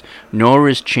Marchers, nor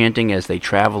is chanting as they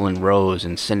travel in rows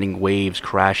and sending waves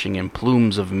crashing in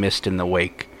plumes of mist in the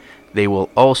wake. They will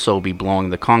also be blowing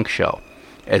the conch shell,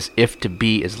 as if to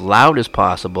be as loud as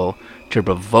possible to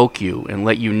provoke you and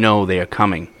let you know they are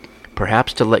coming,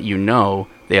 perhaps to let you know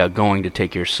they are going to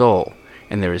take your soul,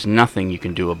 and there is nothing you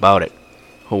can do about it.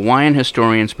 Hawaiian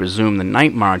historians presume the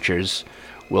Night Marchers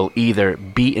will either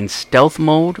be in stealth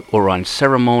mode or on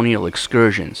ceremonial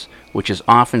excursions, which is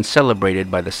often celebrated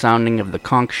by the sounding of the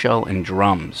conch shell and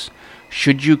drums.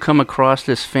 Should you come across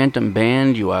this phantom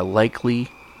band, you are likely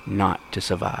not to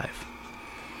survive.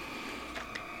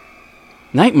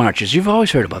 Night Marchers, you've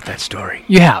always heard about that story.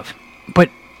 You have. But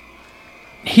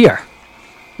here.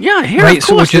 Yeah, here, right, of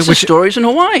course. This is which stories in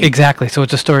Hawaii. Exactly. So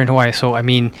it's a story in Hawaii. So, I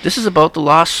mean... This is about the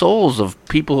lost souls of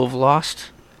people who have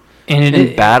lost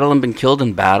in battle and been killed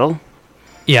in battle.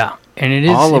 Yeah. And it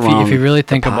is, All if you around really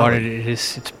think the about it, Pali.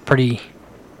 it's pretty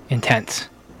intense.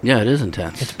 Yeah, it is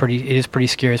intense. It is pretty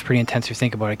scary. It's pretty intense. If you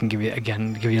think about it, it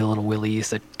can give you the little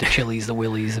willies, the chilies, the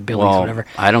willies, the billies, whatever.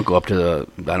 I don't go up to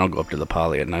the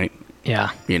Poly at night.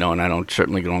 Yeah. You know, and I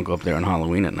certainly don't go up there on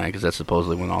Halloween at night because that's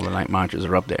supposedly when all the night marchers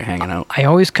are up there hanging out. I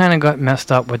always kind of got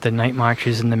messed up with the night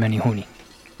marchers and the Menehune.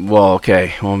 Well,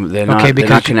 okay. Well, they're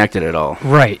not connected at all.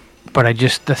 Right. But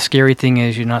the scary thing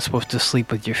is you're not supposed to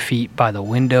sleep with your feet by the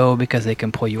window because they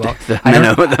can pull you out. the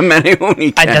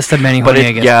Menehune can. That's the Menehune,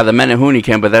 I guess. Yeah, the Menehune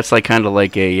can, but that's like kind of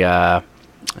like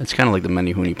it's kind of like the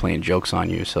Menehune playing jokes on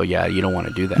you. So yeah, you don't want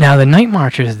to do that. Now the Night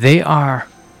Marchers, they are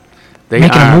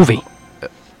making a movie.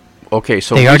 Okay,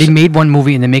 so they already made one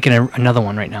movie and they're making another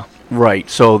one right now. Right,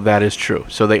 so that is true.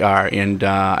 So they are, and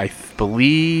I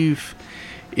believe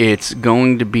it's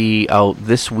going to be out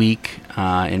this week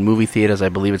in movie theaters. I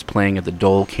believe it's playing at the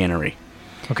Dole Cannery.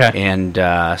 Okay. And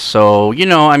so,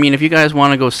 I mean, if you guys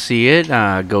want to go see it,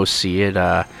 go see it.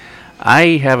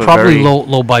 I have probably a very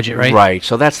low budget, right? Right.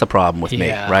 So that's the problem with me,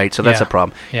 right? So that's the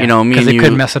problem. Yeah. Me and you, because it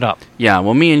could mess it up. Yeah.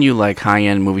 Well, me and you like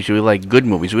high-end movies. We like good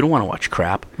movies. We don't want to watch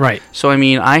crap. Right. So I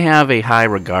mean, I have a high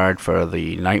regard for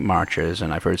the Night Marchers,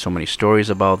 and I've heard so many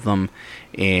stories about them.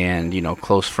 And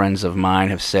close friends of mine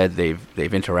have said they've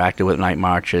interacted with Night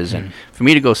Marchers, and for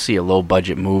me to go see a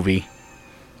low-budget movie.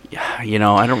 I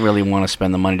don't really want to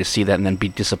spend the money to see that and then be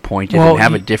disappointed and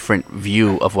have a different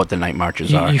view of what the Night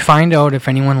Marches are. You find out if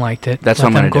anyone liked it. That's what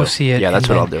I'm going to do. Go see it. Yeah, that's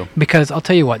what I'll do. Because I'll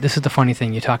tell you what, this is the funny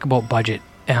thing. You talk about budget.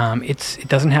 It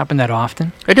doesn't happen that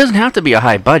often. It doesn't have to be a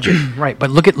high budget. Right, but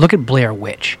look at Blair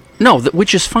Witch. No,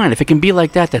 which is fine. If it can be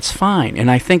like that, that's fine.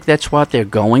 And I think that's what they're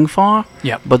going for.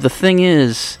 Yeah. But the thing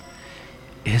is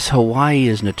Hawaii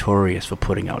is notorious for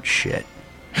putting out shit.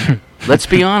 Let's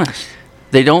be honest.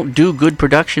 They don't do good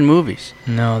production movies.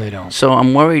 No, they don't. So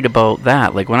I'm worried about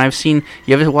that. Like when I've seen,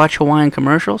 you ever watch Hawaii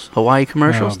commercials? Oh,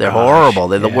 they're horrible.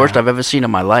 They're the worst I've ever seen in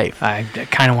my life. I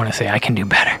kind of want to say I can do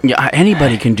better. Yeah,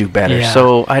 anybody can do better. Yeah.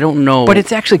 So I don't know. But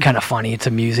it's actually kind of funny. It's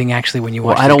amusing actually when you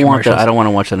watch. I don't want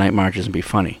to watch the Night Marches and be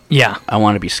funny. Yeah. I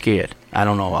want to be scared. I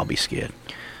don't know. I'll be scared.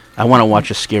 I want to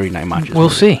watch a scary Night Marches. We'll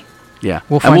see. Yeah.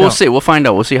 We'll find out. See. We'll find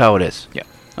out. We'll see how it is. Yeah.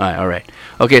 All right.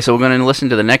 Okay, so we're going to listen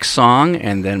to the next song,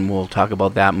 and then we'll talk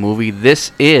about that movie.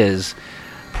 This is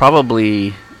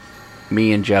probably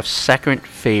me and Jeff's second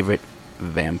favorite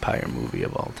vampire movie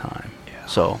of all time. Yeah.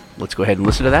 So let's go ahead and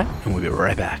listen to that, and we'll be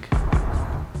right back.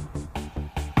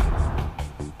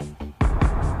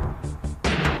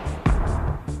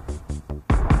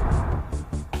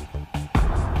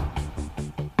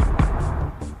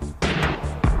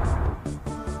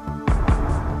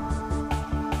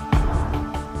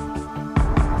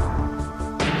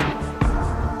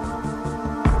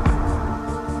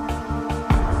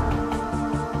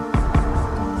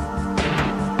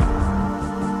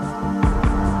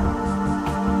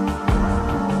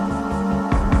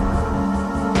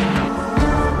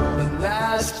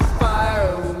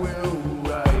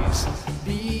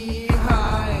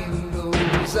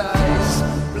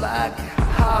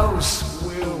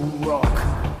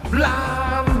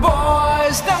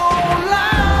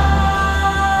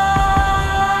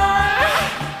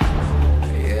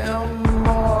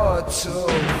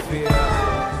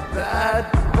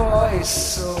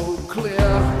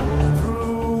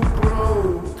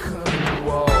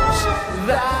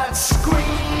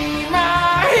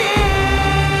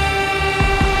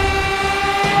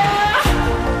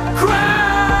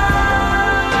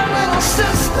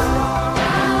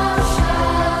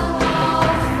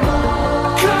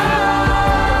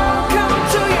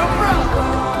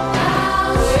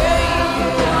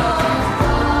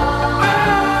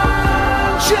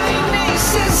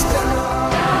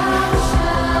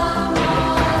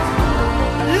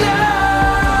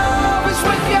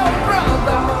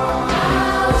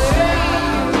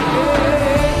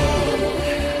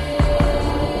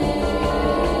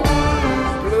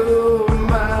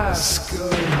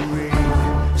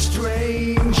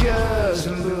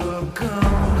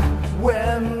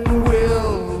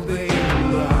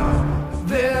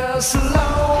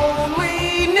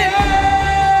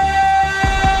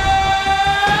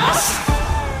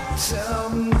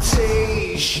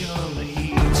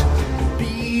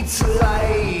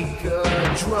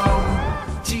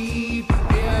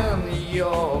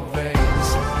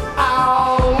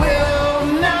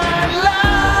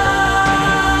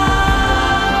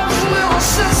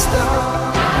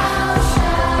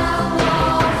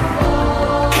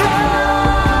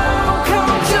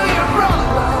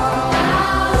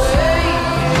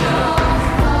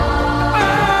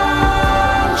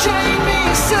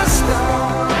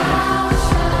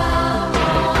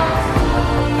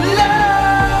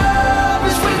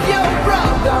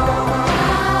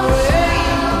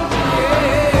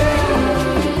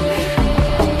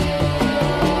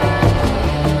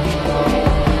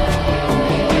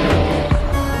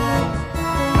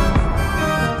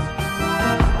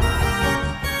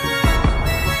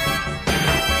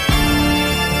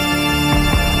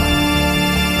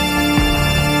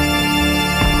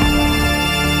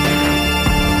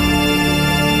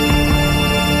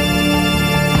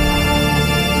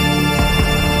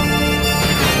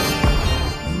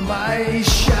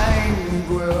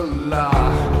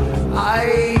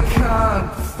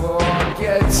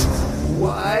 that's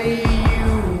why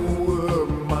you were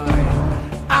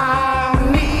mine. I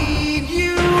need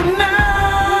you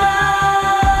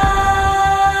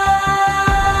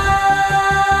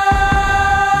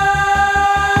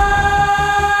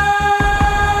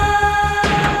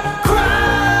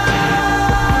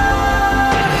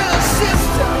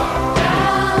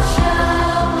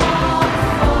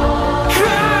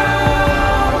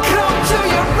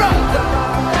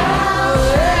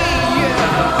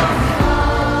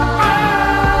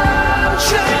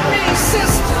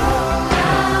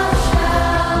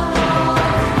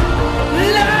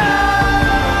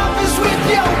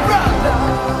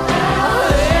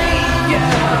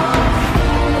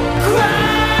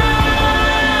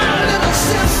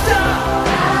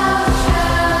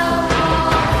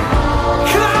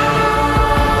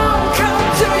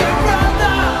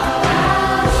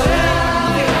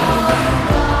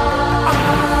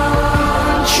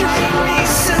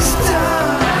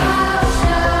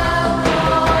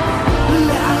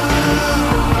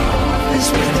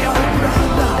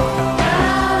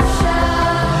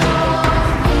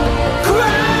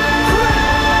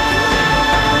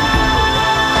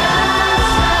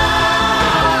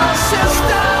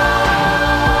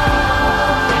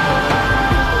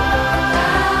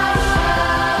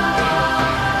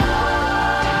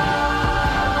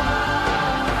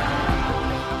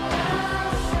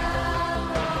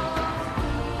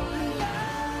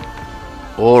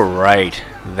All right,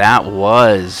 that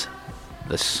was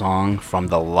the song from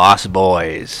The Lost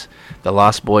Boys. The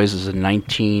Lost Boys is a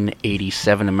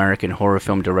 1987 American horror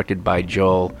film directed by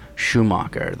Joel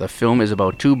Schumacher. The film is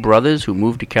about two brothers who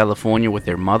move to California with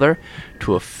their mother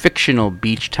to a fictional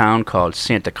beach town called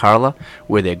Santa Carla,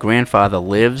 where their grandfather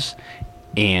lives,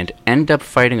 and end up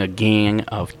fighting a gang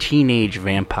of teenage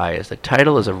vampires. The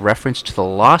title is a reference to The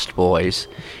Lost Boys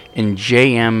in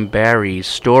J.M. Barrie's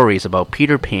stories about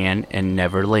Peter Pan and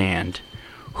Neverland,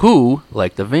 who,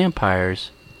 like the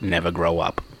vampires, never grow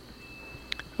up.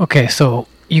 Okay, so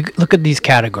you look at these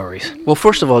categories. Well,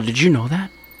 first of all, did you know that?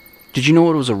 Did you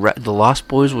know it was The Lost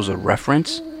Boys was a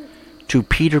reference to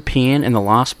Peter Pan and the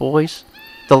Lost Boys?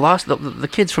 The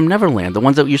kids from Neverland, the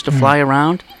ones that used to fly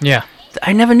around? Yeah.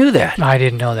 I never knew that. I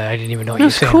didn't know that. I didn't even know what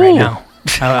That's you're saying cool. right now.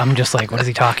 I'm just like, what is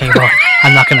he talking about?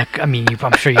 I'm not going to,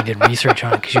 I'm sure you did research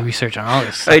on it because you research on all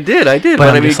this stuff. I did.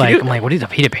 But I'm just like, what is a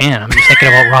Peter Pan? I'm just thinking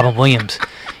about Robin Williams.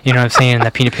 You know what I'm saying?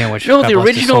 That Peter Pan, which No, God the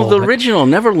bless his soul, but- original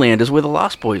Neverland is where the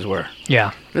Lost Boys were.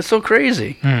 Yeah. That's so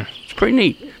crazy. Hmm. It's pretty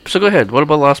neat. So go ahead. What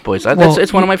about Lost Boys? Well,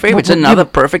 It's one of my favorites. well, Another yeah.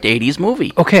 perfect 80s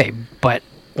movie. Okay, but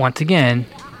once again,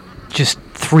 just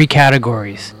 3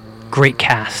 categories. Great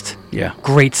cast. Yeah.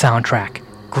 Great soundtrack.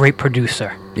 Great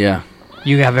producer. Yeah.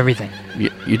 You have everything.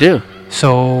 You do.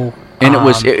 So... And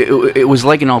it was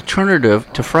like an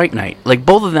alternative to Fright Night. Like,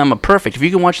 both of them are perfect. If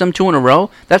you can watch them 2 in a row,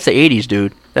 that's the 80s,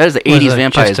 dude. That is the 80s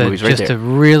vampires movies right just there. a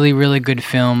really, really good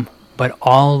film. But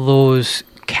all those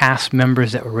cast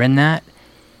members that were in that,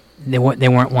 they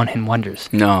weren't one-hit wonders.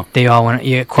 No. They all went.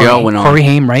 Yeah, They all went on. Corey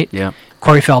Haim, right? Yeah.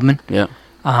 Corey Feldman. Yeah.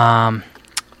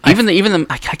 Even the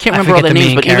I can't remember all forget their the names,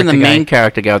 main but even the character main guy.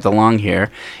 character guy with the long hair,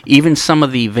 even some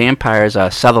of the vampires,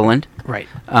 Sutherland, Right.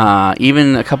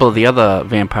 Even a couple of the other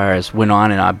vampires went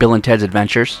on in Bill and Ted's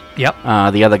Adventures. Yep.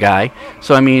 The other guy.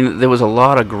 So I mean, there was a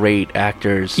lot of great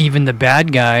actors. Even the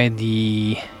bad guy,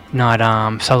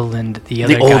 not Sutherland, the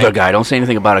other The older guy. Don't say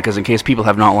anything about it, because in case people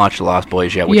have not watched The Lost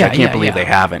Boys yet, which I can't believe they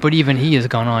haven't. But even he has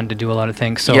gone on to do a lot of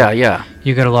things. So Yeah.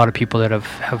 You got a lot of people that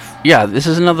have Yeah, this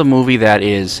is another movie that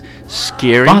is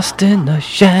scary. lost in the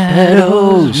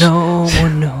shadows. No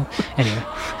one knows. Anyway.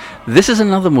 This is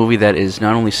another movie that is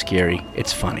not only scary,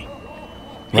 it's funny.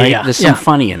 Right? Yeah, There's some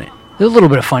funny in it. There's a little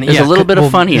bit of funny. There's a little bit of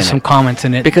funny in there's it. some comments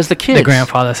in it. Because the kids. The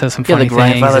grandfather says some funny the things.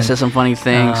 grandfather and, says some funny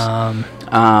things.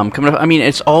 Coming up, I mean,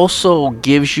 it's also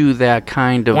gives you that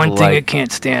kind of one thing I like,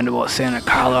 can't stand about Santa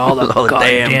Carla, all the All the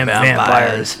goddamn damn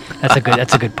vampires.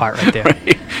 That's a good part right there.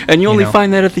 Right. And you only know.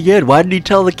 find that at the end. Why did he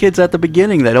tell the kids at the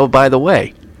beginning that, oh, by the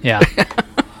way? Yeah.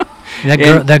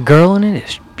 that girl in it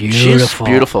is beautiful. She's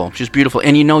beautiful. She's beautiful.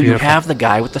 And you know, Beautiful. you have the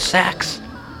guy with the sax.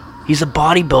 He's a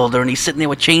bodybuilder, and he's sitting there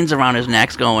with chains around his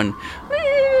neck going,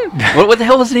 what the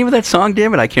hell was the name of that song?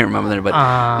 Damn it, I can't remember that.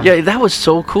 But yeah, that was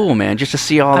so cool, man, just to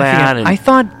see all that. And I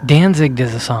thought Danzig did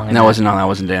a song in that wasn't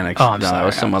Danix. Oh, I'm no, sorry. that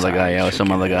was some other guy. Yeah, it was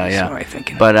some other guy. Yeah. Sorry,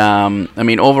 thinking. But I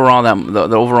mean, overall,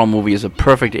 the overall movie is a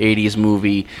perfect '80s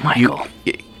movie. Michael.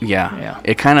 Yeah.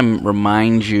 It kind of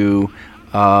reminds you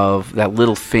of that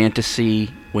little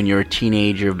fantasy when you're a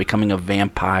teenager of becoming a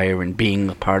vampire and being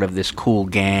a part of this cool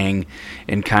gang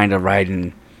and kind of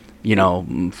riding,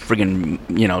 friggin',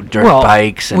 dirt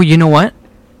bikes. And well, you know what?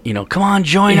 come on,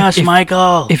 join us,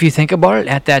 Michael. If you think about it,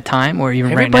 at that time, or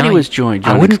even right now, Everybody was joining.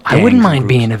 I wouldn't mind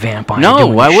being a vampire. No,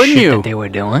 doing why the wouldn't shit you? That they were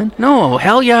doing. No,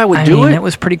 hell yeah, I would do I mean, it. that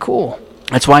was pretty cool.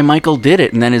 That's why Michael did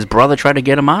it, and then his brother tried to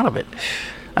get him out of it.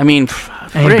 I mean,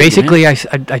 basically, I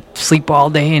sleep all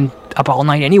day and up all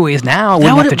night anyways now. I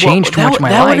wouldn't have to change too much of my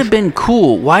That life. would have been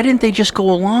cool. Why didn't they just go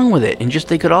along with it and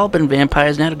they could all have been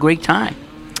vampires and had a great time?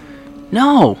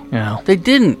 No, they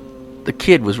didn't. The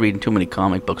kid was reading too many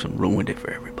comic books and ruined it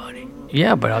for everybody.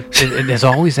 Yeah, but there's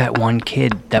always that one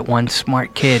kid, that one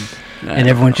smart kid, and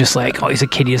everyone's just like, oh, he's a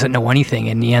kid, he doesn't know anything,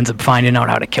 and he ends up finding out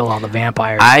how to kill all the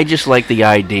vampires. I just like the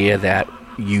idea that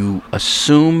you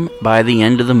assume by the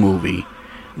end of the movie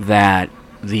that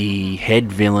the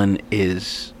head villain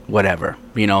is whatever.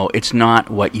 It's not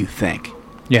what you think.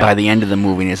 Yeah. By the end of the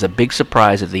movie, and there's a big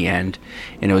surprise at the end,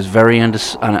 and it was very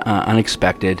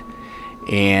unexpected.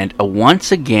 And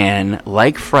once again,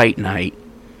 like Fright Night,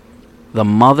 the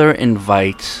mother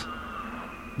invites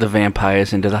the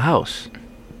vampires into the house,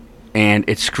 and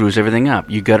it screws everything up.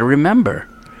 You got to remember,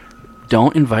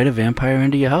 don't invite a vampire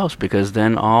into your house, because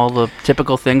then all the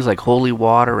typical things like holy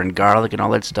water and garlic and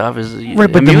all that stuff is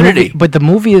immunity. But the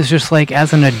movie is just like,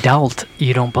 as an adult,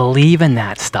 you don't believe in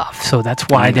that stuff. So that's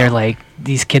why they're like,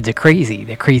 these kids are crazy.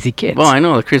 They're crazy kids. Well, I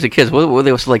know, the crazy kids. What were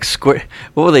they like? What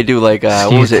would they do? Like,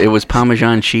 what was it? It was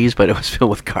Parmesan cheese, but it was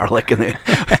filled with garlic, and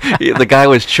the guy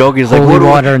was choking. He's like, holy what?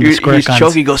 Water and He's squirt guns.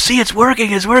 choking. He goes, see, it's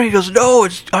working. It's working. He goes, no,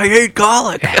 I hate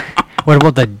garlic. What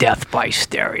about the death by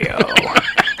stereo?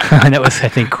 That was, I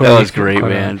think, cool. That was great,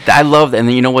 man. I loved, and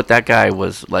then you know what? That guy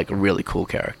was like a really cool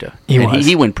character.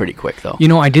 He went pretty quick, though.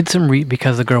 I did some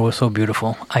because the girl was so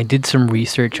beautiful. I did some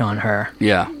research on her.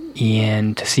 Yeah.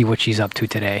 And to see what she's up to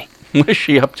today. What is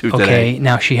she up to today? Okay,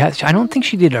 now I don't think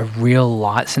she did a real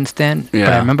lot since then. Yeah.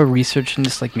 But I remember researching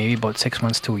this like maybe about 6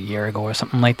 months to a year ago or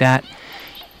something like that.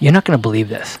 You're not going to believe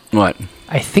this. What?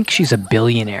 I think she's a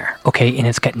billionaire, okay? And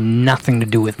it's got nothing to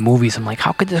do with movies. I'm like,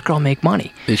 how could this girl make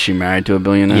money? Is she married to a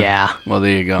billionaire? Yeah. Well,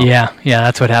 there you go. Yeah,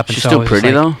 that's what happened. She's still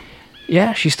pretty, though?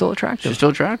 Yeah, she's still attractive. She's still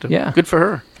attractive. Yeah. Good for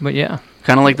her. But yeah.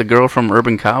 Kind of like the girl from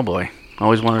Urban Cowboy.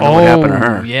 Always wanted to know what happened to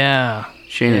her. Yeah.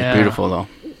 She ain't beautiful, though.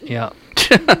 Yeah.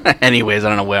 Anyways, I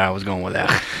don't know where I was going with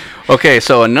that. Okay,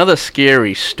 so another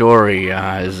scary story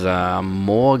is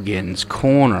Morgan's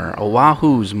Corner.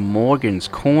 Oahu's Morgan's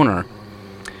Corner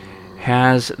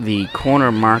has the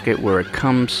corner market where it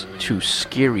comes to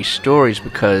scary stories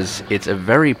because it's a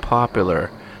very popular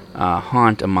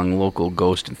haunt among local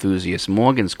ghost enthusiasts.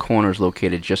 Morgan's Corner is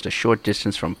located just a short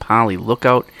distance from Pali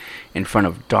Lookout in front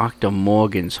of Dr.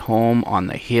 Morgan's home on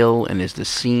the hill and is the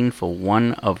scene for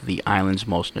one of the island's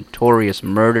most notorious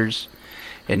murders.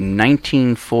 In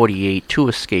 1948, two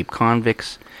escaped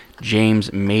convicts,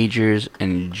 James Majors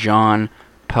and John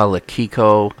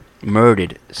Palikiko,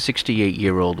 murdered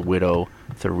 68-year-old widow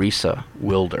Theresa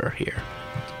Wilder here.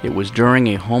 It was during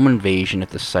a home invasion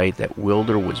at the site that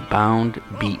Wilder was bound,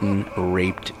 beaten,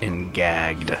 raped, and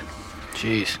gagged.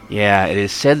 Jeez. Yeah, it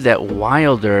is said that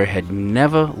Wilder had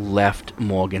never left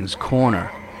Morgan's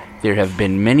Corner. There have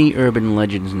been many urban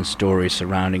legends and stories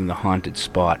surrounding the haunted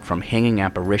spot, from hanging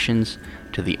apparitions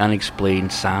to the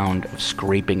unexplained sound of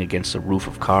scraping against the roof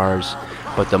of cars,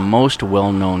 but the most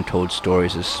well-known told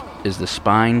stories is the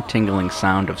spine-tingling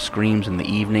sound of screams in the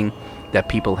evening that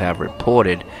people have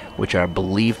reported, which are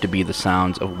believed to be the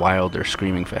sounds of Wilder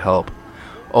screaming for help.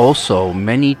 Also,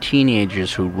 many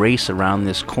teenagers who race around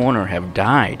this corner have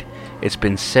died. It's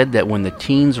been said that when the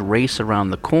teens race around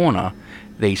the corner,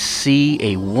 they see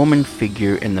a woman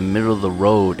figure in the middle of the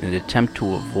road and attempt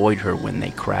to avoid her when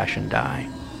they crash and die.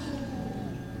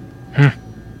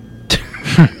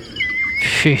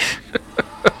 Jeez.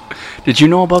 Did you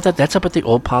know about that? That's up at the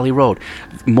Old Pali Road.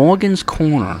 Morgan's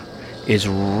Corner is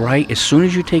right, as soon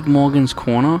as you take Morgan's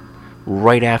Corner,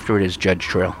 right after it is Judge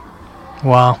Trail.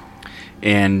 Wow.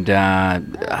 And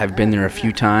I've been there a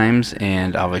few times,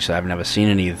 and obviously I've never seen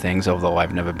any of the things, although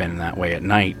I've never been that way at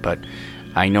night, but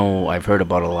I know I've heard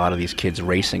about a lot of these kids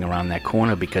racing around that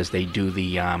corner because they do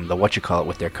the whatchamacallit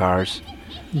with their cars.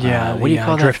 Yeah, what do you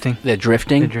call drifting. that? They're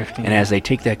drifting. They're drifting. And yeah. as they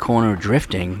take that corner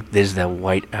drifting, there's that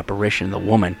white apparition, the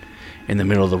woman, in the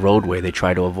middle of the roadway. They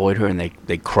try to avoid her, and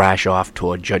they crash off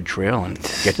toward Judd Trail and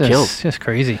get killed. It's just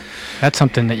crazy. That's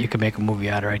something that you could make a movie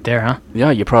out of right there, huh?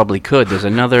 Yeah, you probably could. There's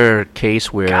another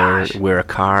case where a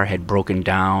car had broken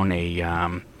down.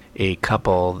 A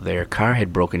couple, their car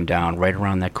had broken down right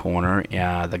around that corner.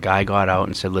 The guy got out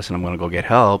and said, "Listen, I'm going to go get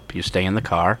help. You stay in the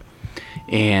car."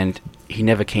 And he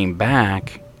never came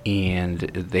back, and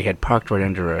they had parked right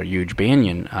under a huge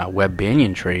web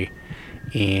banyan tree,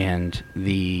 and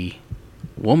the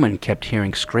woman kept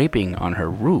hearing scraping on her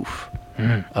roof.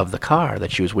 of the car,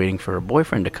 that she was waiting for her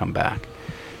boyfriend to come back.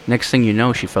 Next thing you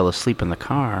know, she fell asleep in the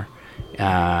car.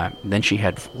 Then she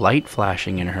had light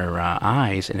flashing in her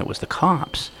eyes, and it was the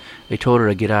cops. They told her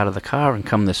to get out of the car and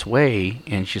come this way,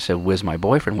 and she said, "Where's my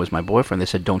boyfriend? Where's my boyfriend?" They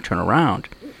said, "Don't turn around."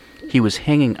 He was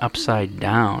hanging upside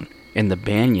down in the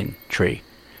banyan tree.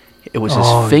 It was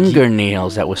his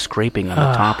fingernails that was scraping on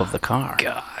the top of the car.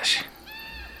 Gosh.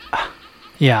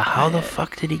 Yeah. How the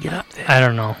fuck did he get up there? I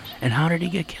don't know. And how did he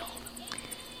get killed?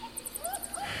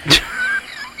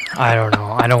 I don't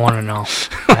know. I don't want to know.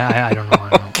 I don't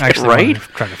know. Actually, right? I'm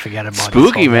trying to forget about it.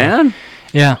 Spooky, man.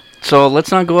 Yeah. So let's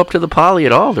not go up to the Poly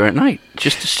at all during night.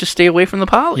 Just stay away from the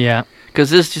Poly. Yeah.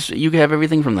 Because you have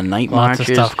everything from the night Lots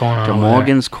marches of stuff going on to over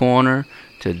Morgan's Corner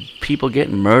to people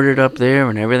getting murdered up there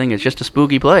and everything. It's just a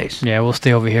spooky place. Yeah, we'll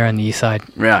stay over here on the east side.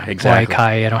 Yeah, exactly.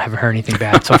 Hawaii Kai. I haven't heard anything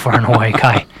bad so far in Hawaii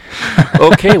Kai.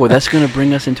 Okay, well, that's going to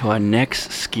bring us into our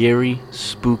next scary,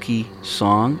 spooky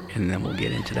song, and then we'll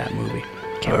get into that movie.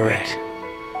 All right.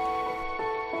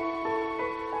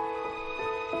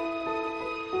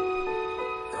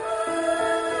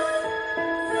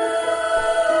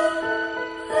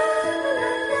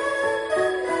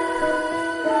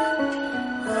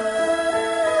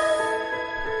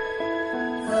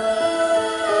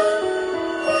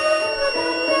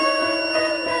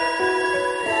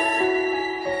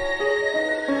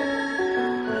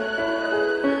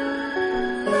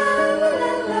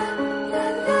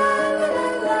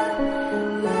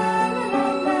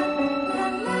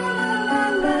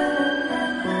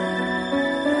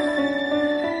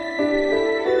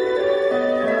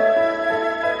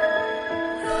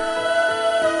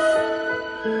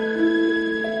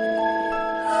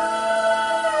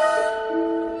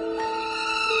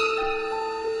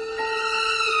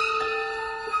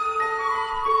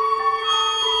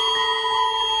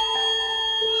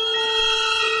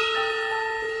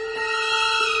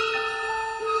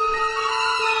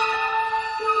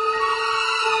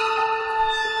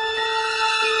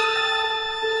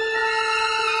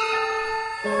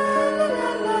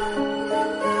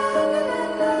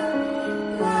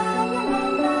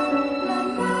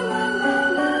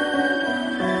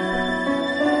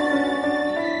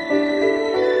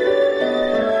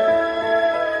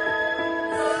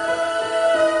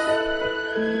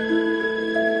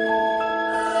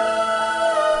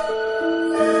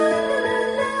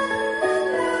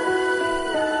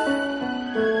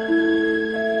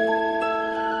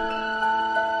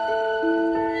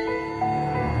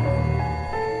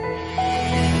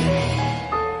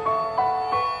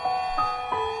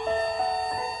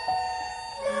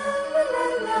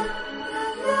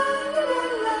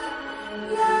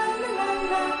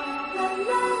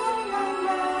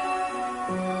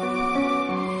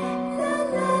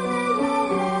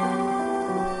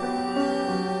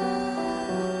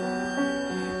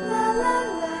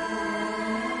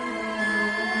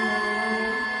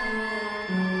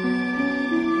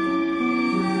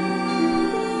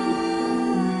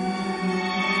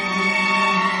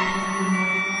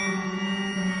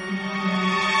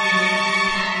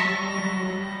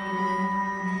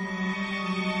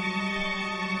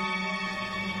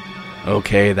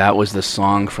 Okay, that was the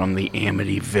song from the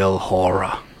Amityville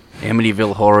Horror.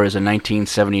 Amityville Horror is a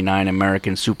 1979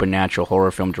 American supernatural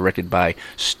horror film directed by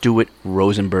Stuart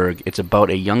Rosenberg. It's about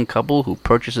a young couple who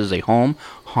purchases a home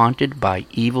haunted by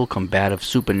evil combative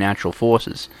supernatural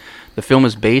forces. The film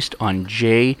is based on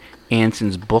Jay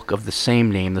Anson's book of the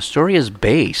same name. The story is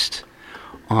based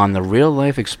on the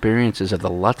real-life experiences of the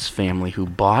Lutz family who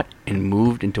bought and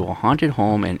moved into a haunted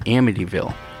home in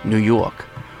Amityville, New York.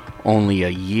 Only a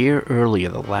year earlier,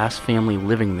 the last family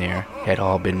living there had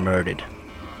all been murdered.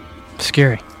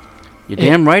 Scary. You're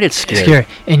damn right it's scary. It's scary.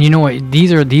 And you know what?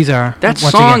 These are that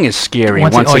song is scary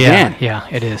once again. Yeah,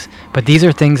 it is. But these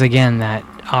are things again that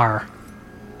are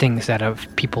things that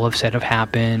people have said have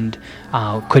happened,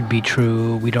 could be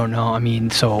true. We don't know. I mean,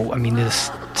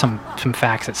 there's some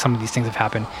facts that some of these things have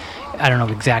happened. I don't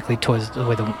know exactly towards the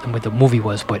way the movie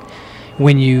was, but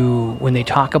when they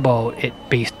talk about it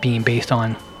being based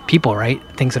on people, right?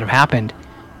 Things that have happened,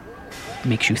 it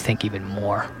makes you think even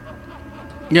more.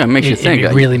 Yeah, it makes you think.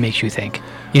 It really makes you think.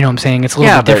 You know what I'm saying? It's a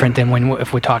little bit different than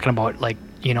if we're talking about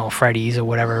Freddy's or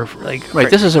whatever. Right,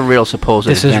 this is a real supposed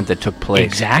event that took place.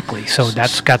 Exactly. So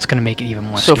that's going to make it even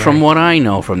more So scary. from what I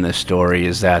know from this story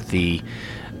is that the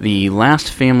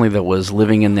last family that was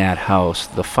living in that house,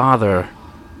 the father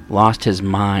lost his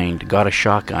mind, got a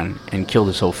shotgun, and killed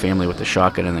his whole family with the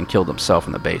shotgun, and then killed himself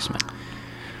in the basement.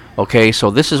 Okay, so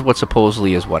this is what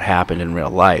supposedly is what happened in real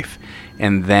life.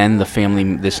 And then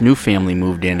this new family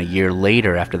moved in a year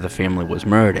later after the family was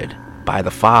murdered. by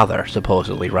the father,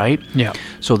 supposedly, right? Yeah.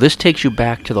 So this takes you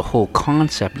back to the whole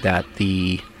concept that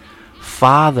the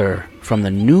father from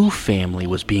the new family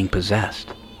was being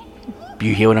possessed.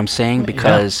 You hear what I'm saying?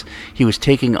 Because he was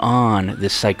taking on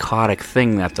this psychotic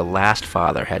thing that the last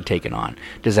father had taken on.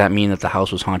 Does that mean that the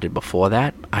house was haunted before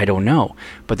that? I don't know.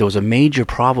 But there was a major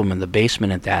problem in the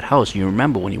basement at that house. You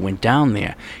remember when he went down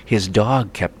there, his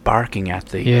dog kept barking at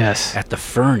the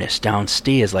furnace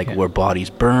downstairs, like where bodies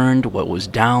burned, what was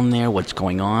down there, what's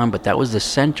going on. But that was the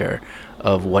center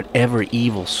of whatever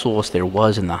evil source there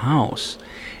was in the house.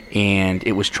 And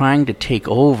it was trying to take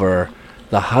over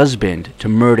the husband to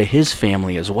murder his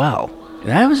family as well.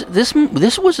 That was this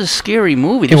was a scary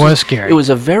movie. It was scary. It was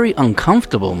a very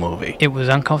uncomfortable movie. It was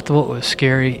uncomfortable. It was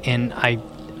scary, and I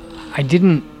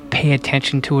didn't pay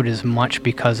attention to it as much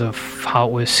because of how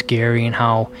it was scary and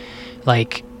how,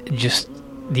 like, just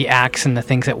the acts and the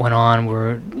things that went on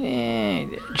were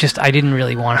just I didn't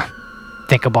really want to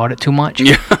think about it too much.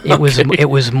 Yeah, It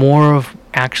was more of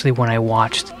actually when I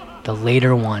watched the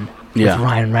later one. With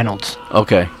Ryan Reynolds.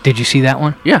 Okay. Did you see that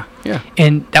one? Yeah.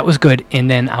 And that was good.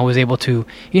 And then I was able to,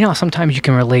 sometimes you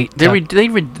can relate. They've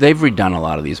redone a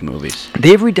lot of these movies.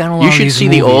 They've redone a lot of these movies. You should see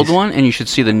the old one, and you should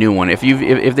see the new one.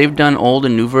 If they've done old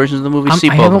and new versions of the movie, see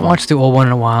both of them. I haven't watched the old one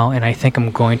in a while, and I think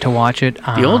I'm going to watch it.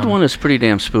 The old one is pretty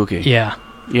damn spooky. Yeah.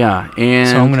 Yeah, and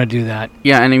so I'm going to do that.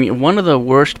 Yeah, and I mean, one of the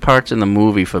worst parts in the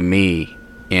movie for me,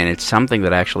 and it's something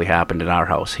that actually happened in our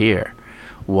house here,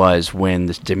 was when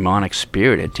this demonic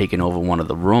spirit had taken over one of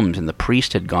the rooms, and the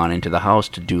priest had gone into the house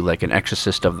to do like an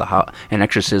exorcism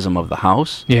of the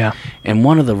house. Yeah. And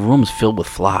one of the rooms filled with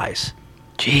flies.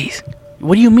 Jeez.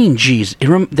 What do you mean, jeez?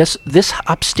 This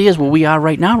upstairs where we are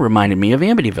right now reminded me of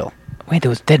Amityville. Wait, there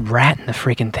was a dead rat in the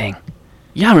freaking thing.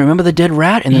 Yeah, remember the dead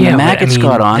rat? And then the maggots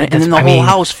got on it, and then the whole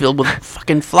house filled with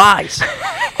fucking flies.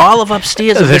 All of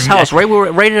upstairs of this house, right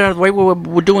where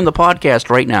we're doing the podcast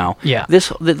right now. Yeah.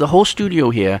 The whole studio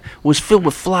here was filled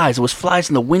with flies. There was flies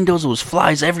in the windows. There was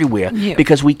flies everywhere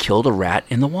because we killed a rat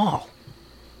in the wall.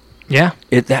 Yeah.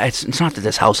 It's not that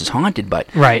this house is haunted, but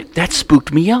that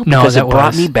spooked me out because it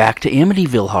brought me back to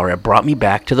Amityville horror. It brought me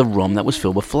back to the room that was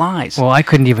filled with flies. Well, I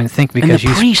couldn't even think because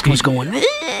and the priest was going.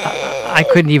 I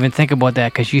couldn't even think about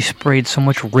that because you sprayed so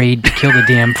much Raid to kill the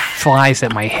damn flies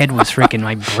that my head was freaking.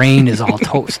 My brain is all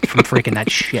toast from freaking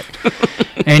that shit.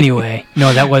 Anyway,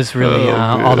 no, that was really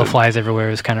all the flies everywhere.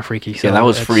 It was kind of freaky. So yeah, that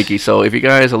was freaky. So if you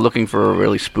guys are looking for a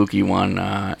really spooky one,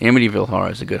 Amityville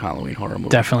Horror is a good Halloween horror movie.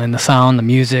 Definitely, and the sound, the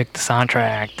music, the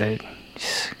soundtrack, it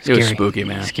was spooky,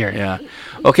 man. Scary. Yeah.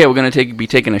 Okay, we're gonna be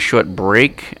taking a short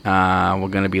break. We're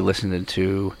gonna be listening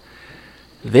to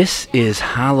This Is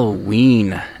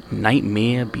Halloween,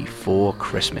 Nightmare Before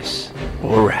Christmas.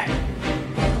 All right.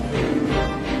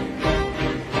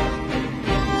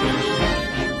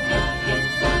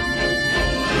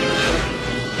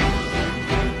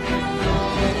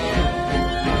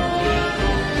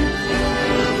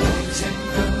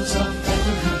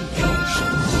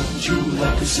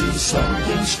 See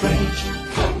something strange.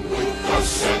 Come with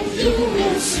us and you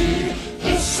will see.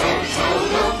 It's our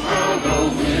town of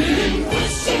Halloween.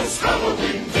 This is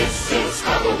Halloween. This is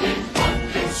Halloween.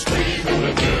 Pumpkins scream in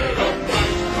the dead of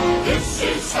night. This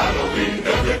is Halloween.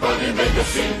 Everybody make a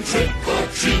scene. Trick or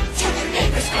treat. Tell your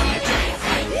neighbors gonna die of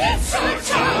fright. It's our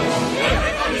town.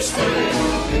 Everybody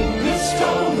scream in this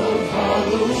town of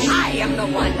Halloween. I am the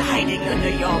one hiding under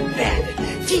your bed.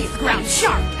 Teeth ground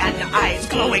sharp and eyes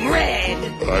glowing red.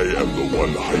 I am the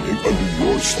one hiding under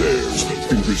your stairs.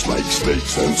 Fingers like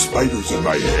snakes and spiders in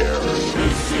my hair.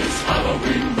 This is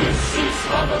Halloween. This is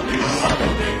Halloween.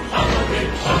 Halloween.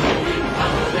 Halloween. Halloween.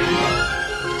 Halloween.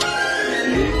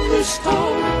 In this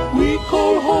town we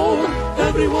call home.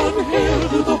 Everyone hail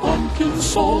to the pumpkin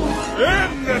song.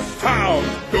 In this town,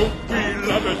 don't we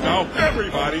love it now?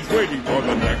 Everybody's waiting for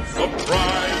the next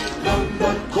surprise. Down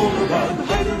that corner,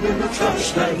 hiding in the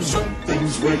trash can.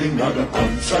 Something's waiting out of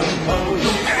punch and pound.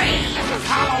 Hooray! This is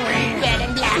Halloween. Red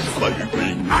and black. Flying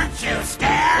green. Aren't you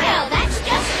scared? Well, that's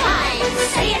just fine.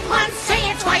 Say it once, say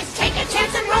it twice. Take a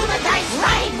chance and roll the dice.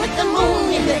 Ride with the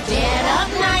moon in the dead of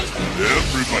night.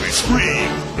 Everybody scream!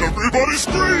 Everybody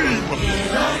scream! In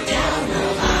our town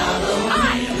of Halloween.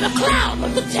 I am the clown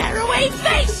with the tearaway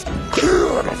face.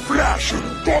 Clear in a flash and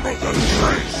bubble than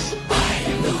trace. I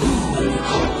am the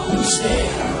who stare.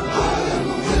 I am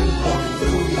the wind blowing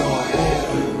through your hair.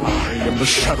 I am the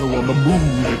shadow on the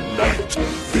moon at night,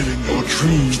 filling your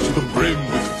dreams to the brim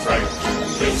with fright.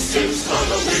 This is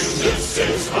Halloween. This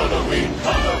is Halloween.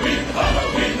 Halloween.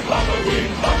 Halloween. Halloween.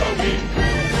 Halloween.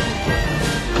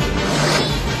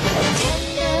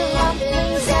 Tender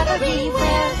rumblings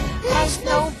everywhere. There's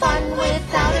no fun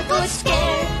without a good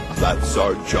scare. that's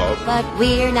our job. But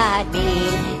we're not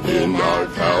mean In our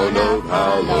town of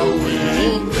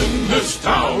Halloween. In this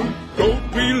town, Don't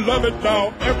we love it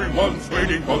now? Everyone's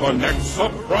waiting for the next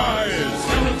surprise.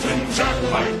 Skeleton Jack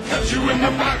might catch you in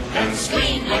the back and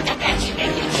scream like a banshee,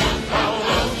 make you jump out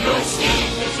of your skin.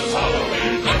 This is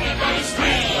Halloween, everybody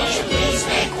scream. Please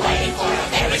make way for a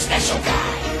very special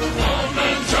guy. Old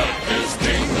Man Jack is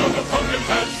king of the pumpkin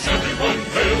patch. Everyone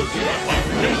hail to the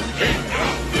pumpkin king.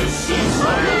 This is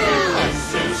Halloween, this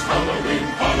is Halloween,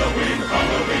 Halloween,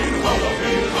 Halloween,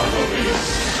 Halloween, Halloween.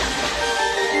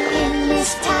 In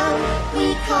this town we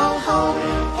call home,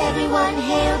 everyone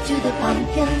hail to the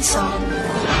pumpkin song.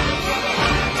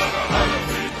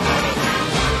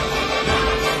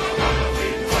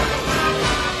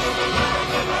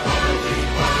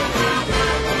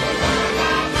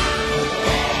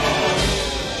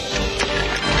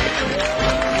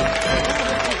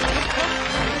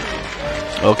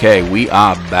 Okay, we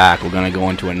are back. We're going to go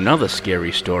into another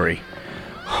scary story.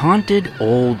 Haunted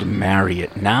Old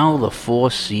Marriott, now the Four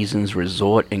Seasons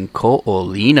Resort in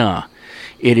Ko'olina.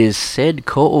 It is said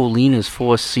Ko'olina's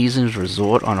Four Seasons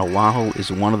Resort on Oahu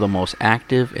is one of the most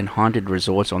active and haunted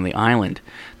resorts on the island.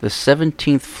 The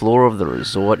 17th floor of the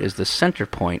resort is the center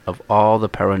point of all the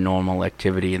paranormal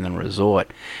activity in the resort,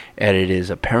 and it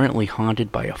is apparently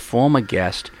haunted by a former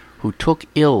guest who took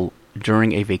ill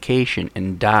during a vacation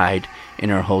and died in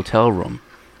her hotel room.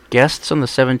 Guests on the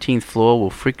 17th floor will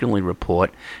frequently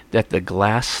report that the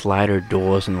glass slider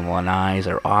doors in the lanais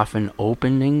are often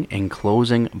opening and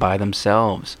closing by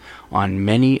themselves on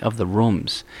many of the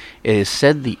rooms. It is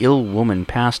said the ill woman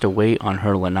passed away on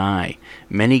her lanai.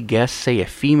 Many guests say a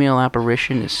female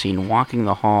apparition is seen walking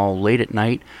the hall late at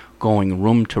night, going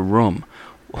room to room.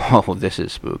 Oh, this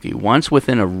is spooky. Once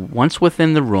within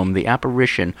the room, the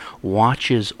apparition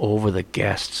watches over the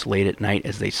guests late at night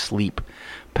as they sleep,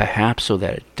 perhaps so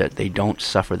that they don't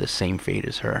suffer the same fate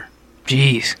as her.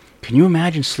 Jeez. Can you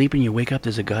imagine sleeping, you wake up,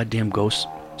 there's a goddamn ghost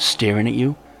staring at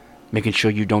you, making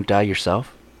sure you don't die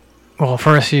yourself? Well,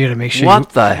 first you got to make sure.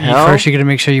 What the hell? First you got to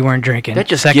make sure you weren't drinking. That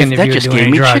just Second, if you were doing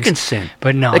gave me drugs. chicken skin.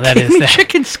 But no, that gave me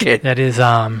chicken skin. That is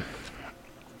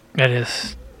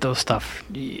those stuff.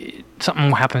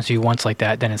 Something happens to you once like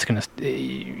that, then it's gonna.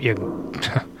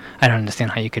 I don't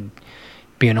understand how you could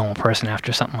be a normal person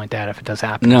after something like that if it does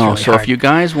happen. No, really so hard. if you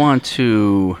guys want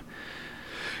to,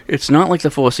 it's not like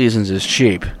the Four Seasons is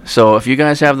cheap. So if you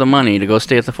guys have the money to go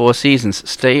stay at the Four Seasons,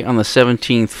 stay on the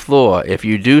 17th floor. If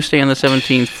you do stay on the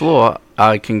 17th floor,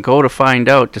 I can go to find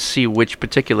out to see which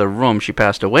particular room she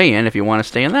passed away in if you want to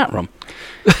stay in that room.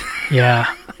 Yeah.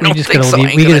 I don't think so.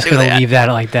 We just gotta leave that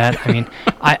like that. I mean,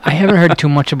 I haven't heard too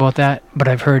much about that, but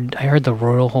I heard the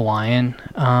Royal Hawaiian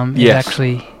Yes.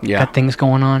 actually Yeah. got things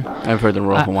going on. I've heard the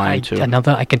Royal Hawaiian too.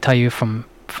 Another I can tell you from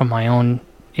my own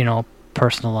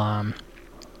personal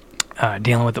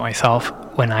dealing with it myself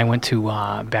when I went to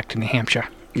back to New Hampshire.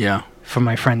 Yeah. For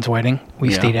my friend's wedding, we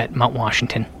Yeah. stayed at Mount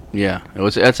Washington. Yeah,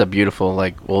 that's a beautiful,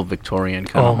 like, old Victorian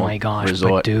kind of Oh my gosh, but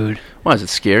resort. dude. What, is it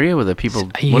scary with the people?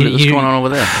 What's You- going on over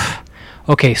there?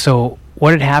 Okay, so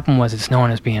what had happened was it's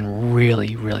known as being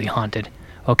really, really haunted.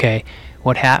 Okay,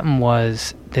 what happened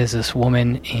was there's this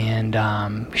woman and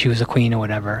she was a queen or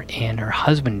whatever, and her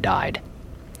husband died.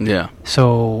 Yeah.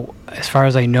 So as far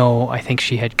as I know, I think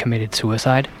she had committed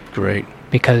suicide. Great.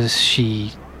 Because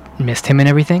she missed him and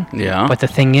everything. Yeah. But the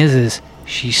thing is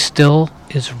she still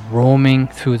is roaming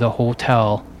through the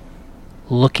hotel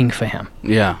looking for him.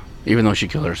 Yeah, even though she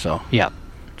killed herself. Yeah.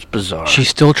 It's bizarre. She's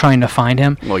still trying to find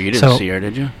him. Well, you didn't see her,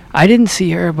 did you? I didn't see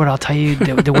her, but I'll tell you,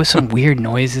 there was some weird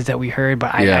noises that we heard,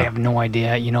 but I Yeah. have no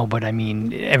idea, but I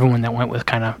mean, everyone that went was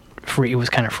kind of free. It was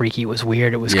kind of freaky. It was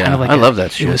weird. It was Yeah, kind of like I love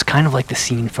that shit. It was kind of like the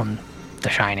scene from The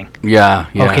Shining. Yeah,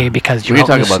 yeah. Okay, because we you're can out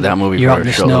talk in the about snow- that movie you're for out in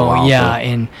a the show. in a snow, while, yeah,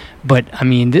 too. but I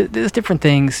mean, there's different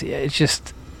things. It's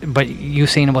just, but you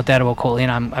saying about that about Colleen,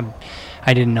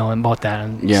 I didn't know about that.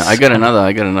 And Yeah, I got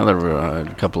another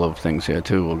couple of things here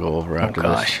too. We'll go over after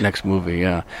this gosh. next movie.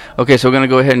 Yeah. Okay, so we're gonna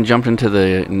go ahead and jump into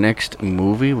the next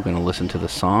movie. We're gonna listen to the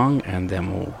song, and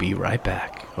then we'll be right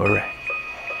back. All right.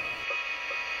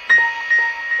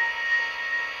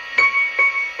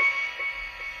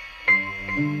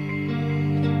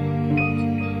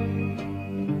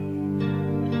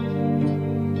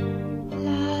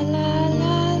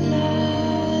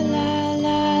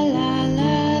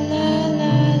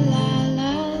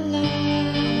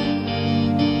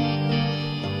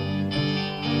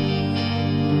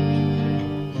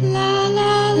 La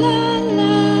la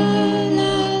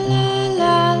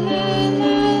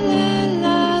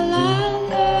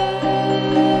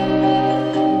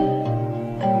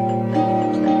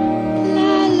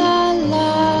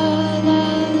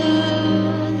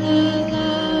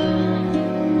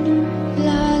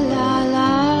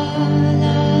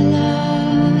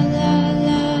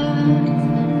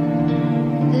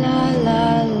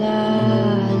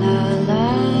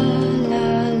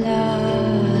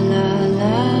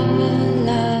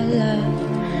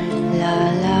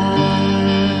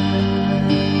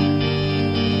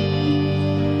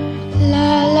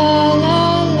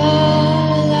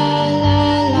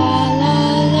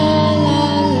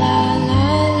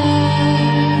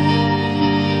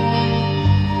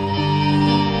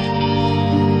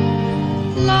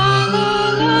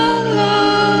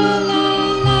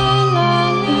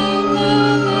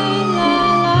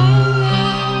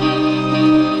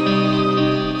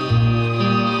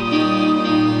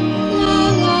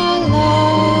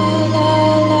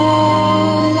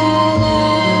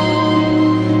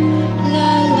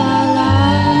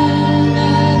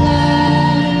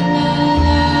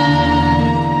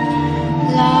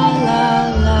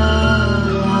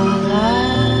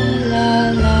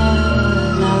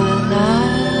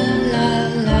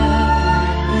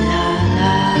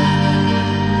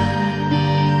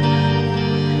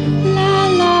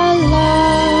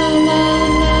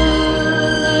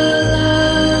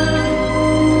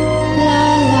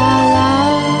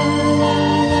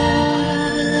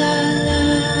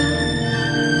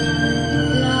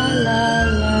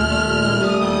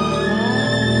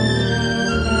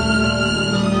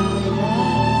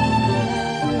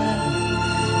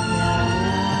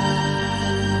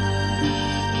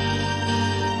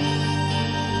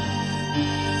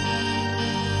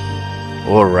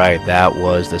All right, that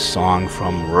was the song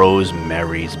from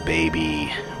Rosemary's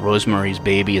Baby. Rosemary's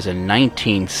Baby is a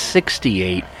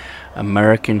 1968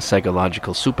 American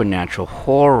psychological supernatural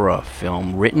horror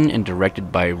film written and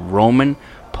directed by Roman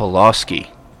Polanski.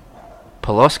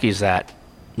 Polanski's that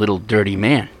little dirty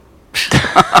man.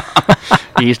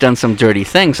 He's done some dirty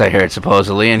things, I heard,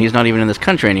 supposedly, and he's not even in this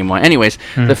country anymore. Anyways,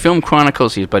 the film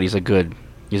chronicles, but he's a good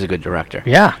director.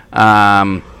 Yeah.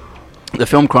 The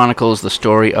film chronicles the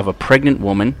story of a pregnant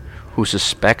woman who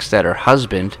suspects that her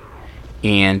husband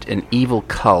and an evil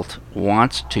cult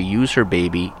wants to use her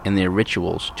baby in their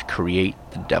rituals to create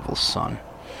the devil's son.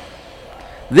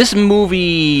 This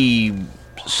movie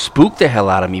spooked the hell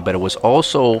out of me, but it was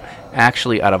also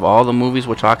actually, out of all the movies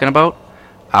we're talking about,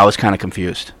 I was kind of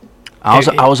confused.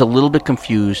 I was a little bit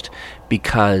confused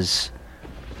because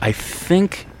I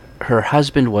think her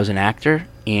husband was an actor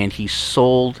and he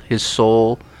sold his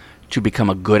soul to become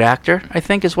a good actor, I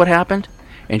think is what happened.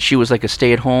 And she was like a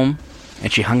stay-at-home,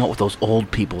 and she hung out with those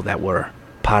old people that were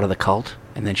part of the cult.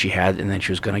 And then she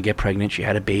was going to get pregnant. She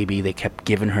had a baby. They kept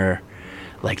giving her,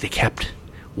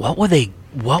 what were they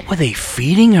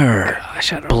feeding her?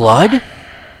 Gosh, I don't Blood? know.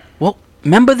 Well,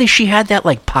 remember that she had that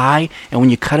like pie, and when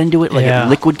you cut into it, Yeah.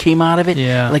 liquid came out of it,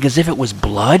 like as if it was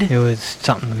blood. It was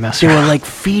something to mess They around. were like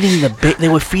feeding they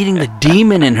were feeding the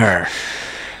demon in her,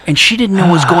 and she didn't know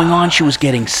what was going on. She was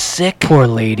getting sick. Poor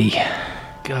lady.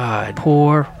 God.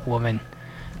 Poor woman.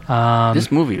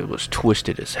 This movie was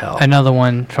twisted as hell. Another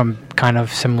one from kind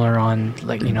of similar on,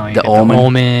 like, you The got Omen. The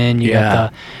Omen, you Yeah.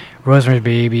 got the Rosemary's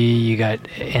Baby, you got,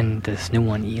 and this new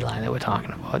one, Eli, that we're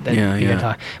talking about. That Yeah, you yeah. gotta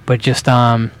talk- but just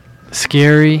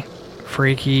scary,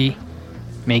 freaky,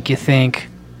 make you think.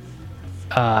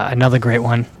 Another great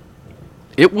one.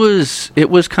 It was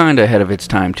kind of ahead of its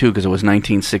time too, because it was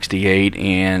 1968,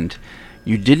 and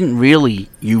you didn't really,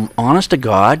 honest to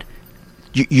God,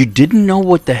 you didn't know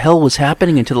what the hell was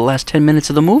happening until the last 10 minutes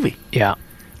of the movie. Yeah.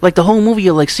 Like the whole movie,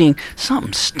 you're like seeing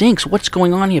something stinks. What's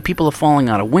going on here? People are falling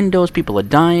out of windows. People are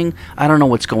dying. I don't know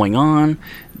what's going on,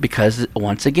 because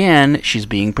once again, she's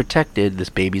being protected. This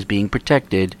baby's being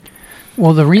protected.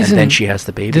 Well, the reason... And then she has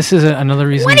the baby. This is another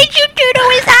reason... What did you do to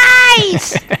his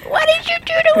eyes? What did you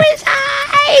do to his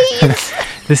eyes?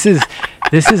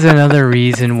 This is another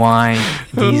reason why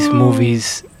these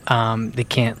movies, they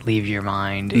can't leave your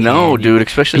mind. No, And dude,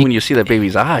 especially when you see that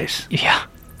baby's eyes. Yeah.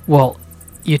 Well,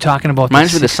 you're talking about...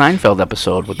 Reminds me of the Seinfeld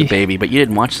episode with the baby, but you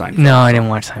didn't watch Seinfeld. No, I didn't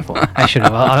watch Seinfeld. I should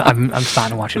have. I'm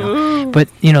starting to watch it now. But,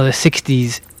 the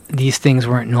 60s, these things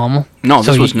weren't normal. No,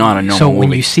 this was not a normal So when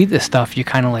movie. you see this stuff, you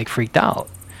kind of like freaked out.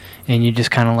 And you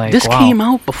just kind of like, This wow. came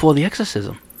out before The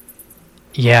Exorcism.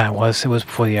 Yeah, it was. It was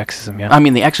before The Exorcism, yeah. I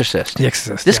mean, The Exorcist. The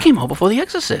Exorcist, This yeah. came out before The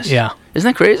Exorcist. Yeah. Isn't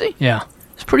that crazy? Yeah.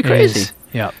 It's pretty It crazy. is,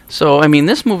 yeah. So, I mean,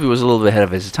 this movie was a little bit ahead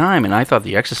of its time, and I thought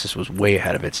The Exorcist was way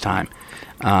ahead of its time.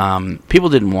 People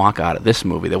didn't walk out of this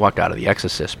movie. They walked out of The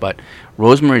Exorcist, but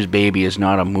Rosemary's Baby is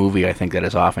not a movie I think that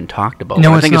is often talked about.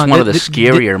 No, I think it's one of the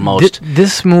scarier, most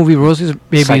This movie, Rosemary's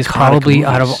Baby, is psychotic probably,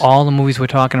 out of movies. all the movies we're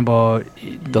talking about,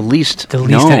 the least that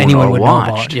known anyone or would watched.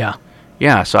 know about.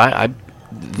 Yeah. Yeah, so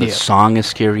the Yeah. song is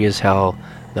scary as hell.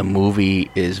 The movie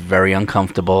is very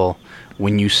uncomfortable.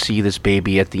 When you see this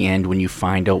baby at the end, when you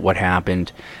find out what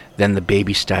happened, then the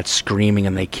baby starts screaming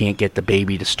and they can't get the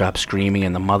baby to stop screaming,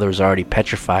 and the mother is already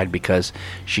petrified because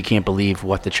she can't believe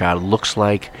what the child looks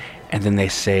like. And then they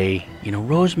say,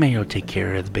 Rosemary will take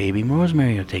care of the baby.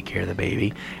 Rosemary will take care of the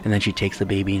baby. And then she takes the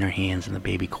baby in her hands and the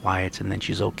baby quiets, and then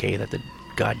she's okay that the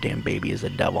goddamn baby is a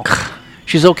devil.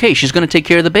 She's okay. She's going to take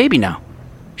care of the baby now.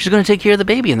 She's going to take care of the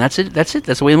baby, and that's it. That's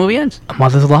the way the movie ends. A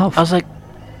mother's love. I was like,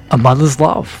 a mother's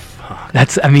love.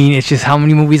 It's just how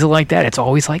many movies are like that. It's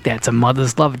always like that. It's a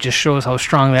mother's love. It just shows how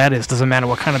strong that is. Doesn't matter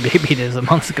what kind of baby it is. A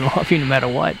mother's going to love you no matter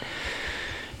what.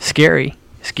 Scary.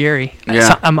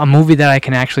 Yeah. A movie that I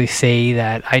can actually say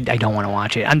that I don't want to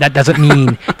watch it. And that doesn't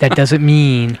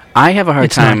mean I have a hard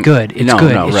it's time. not good. It's No,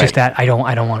 good. no, It's right. just that I don't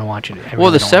want to watch it. I Well,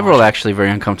 really there's don't several watch actually very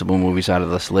uncomfortable movies out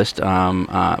of this list.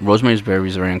 Rosemary's Baby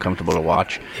is very uncomfortable to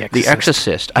watch. The The Exorcist.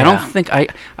 Exorcist. I don't think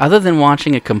other than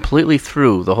watching it completely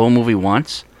through the whole movie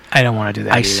once. I don't want to do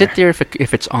that. I either. sit there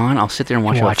if it's on. I'll sit there and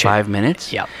watch about Watch it. 5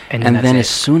 minutes. Yep. And And that's then it. as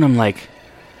soon I'm like,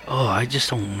 oh, I just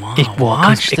don't want to It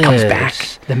watch this. comes back.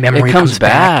 The memory it comes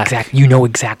back. Exactly. You know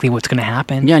exactly what's going to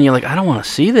happen. Yeah, and you're like, I don't want to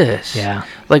see this. Yeah.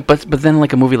 Like, but then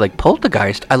like a movie like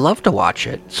Poltergeist, I love to watch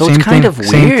it. So Same it's kind thing, of weird.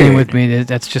 Same thing with me.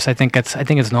 That's just I think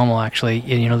it's normal actually.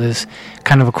 There's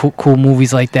kind of a cool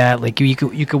movies like that. Like you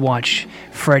could watch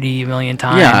Freddy a million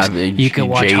times. Yeah, you could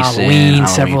watch Jason, Halloween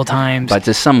several times. But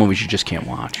there's some movies you just can't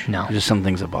watch. No. There's just some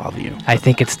things that bother you. I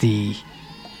think it's the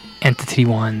entity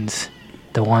ones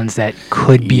the ones that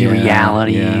could be Yeah,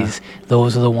 realities.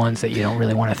 Those are the ones that you don't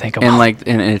really want to think about.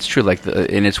 And it's true,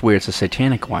 and it's weird. It's the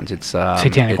satanic ones. It's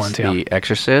Satanic ones, yeah. The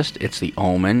Exorcist. It's the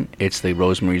Omen. It's the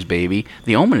Rosemary's Baby.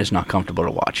 The Omen is not comfortable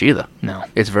to watch either. No,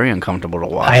 it's very uncomfortable to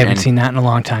watch. I haven't seen that in a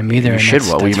long time either. You and should.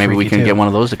 that's Maybe we freaky can too. get one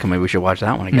of those to come. Maybe we should watch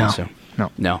that one again No. soon.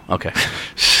 No. Okay.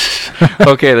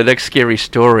 Okay, the next scary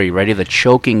story. Ready? The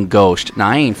choking ghost. Now,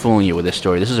 I ain't fooling you with this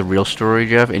story. This is a real story,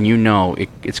 Jeff, and you know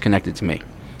it's connected to me.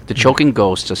 The choking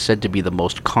ghosts are said to be the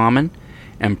most common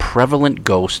and prevalent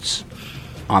ghosts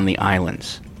on the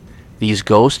islands. These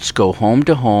ghosts go home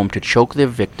to choke their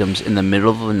victims in the middle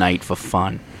of the night for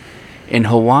fun. In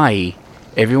Hawaii,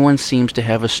 everyone seems to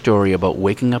have a story about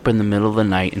waking up in the middle of the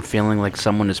night and feeling like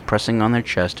someone is pressing on their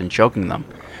chest and choking them.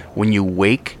 When you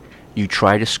wake, you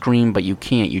try to scream, but you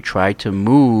can't. You try to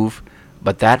move,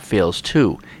 but that fails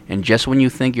too. And just when you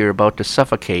think you're about to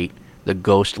suffocate, the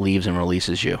ghost leaves and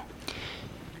releases you.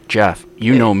 Jeff,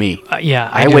 you know me. Yeah,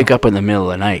 I wake up in the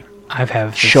middle of the night.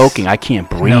 Choking. I can't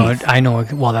breathe. No, I know.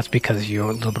 Well, that's because you're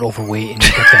a little bit overweight and you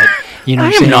get that. You know, I what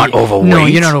I'm am saying? not overweight. No,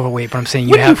 you're not overweight. But I'm saying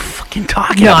What you are have. you fucking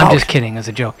talking no, about? I'm just kidding as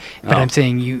a joke. But Oh. I'm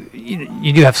saying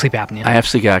you do have sleep apnea. I have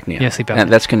sleep apnea. Yeah, sleep apnea. And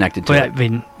that's connected to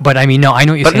it. But I mean, no, I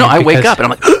know what you're But saying. no, I wake because up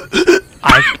and I'm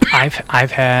like,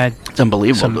 I've had. It's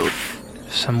unbelievable, dude.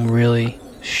 Some really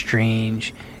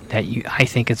strange. I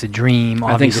think it's a dream.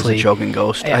 I think it's a Obviously, choking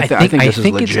ghost. I think this is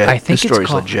legit. This story's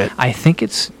legit. I think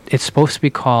it's supposed to be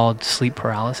called sleep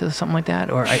paralysis, something like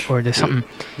that, or there's something.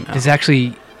 No. There's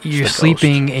actually you're It's the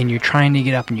sleeping and you're trying to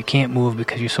get up and you can't move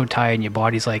because you're so tired and your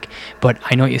body's like. But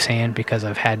I know what you're saying because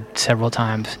I've had several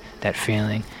times that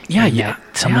feeling. Yeah, and yeah.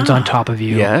 that someone's Yeah. on top of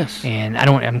you. Yes. And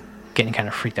I'm getting kind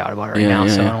of freaked out about it right Yeah, now, yeah,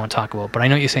 so yeah. I don't want to talk about it. But I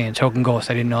know what you're saying, choking ghost.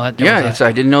 I didn't know that. Yeah,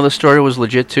 I didn't know the story was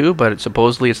legit too, but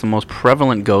supposedly it's the most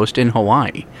prevalent ghost in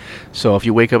Hawaii. So if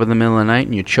you wake up in the middle of the night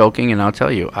and you're choking, and I'll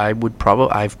tell you, I would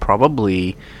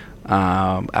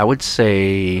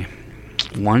say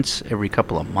once every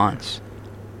couple of months,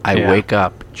 I Yeah. wake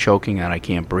up choking and I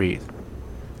can't breathe.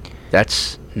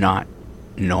 That's not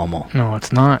normal. No,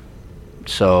 it's not.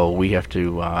 So we have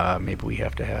to maybe we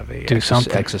have to have a Do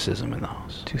something. exorcism in the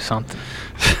house. Do something.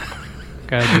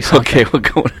 Gotta do something.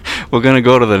 Okay, we're gonna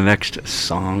go to the next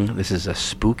song. This is a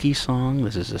spooky song.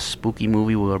 This is a spooky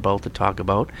movie we're about to talk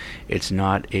about. It's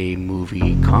not a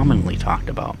movie commonly talked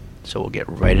about. So we'll get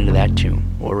right into that tune.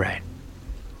 All right.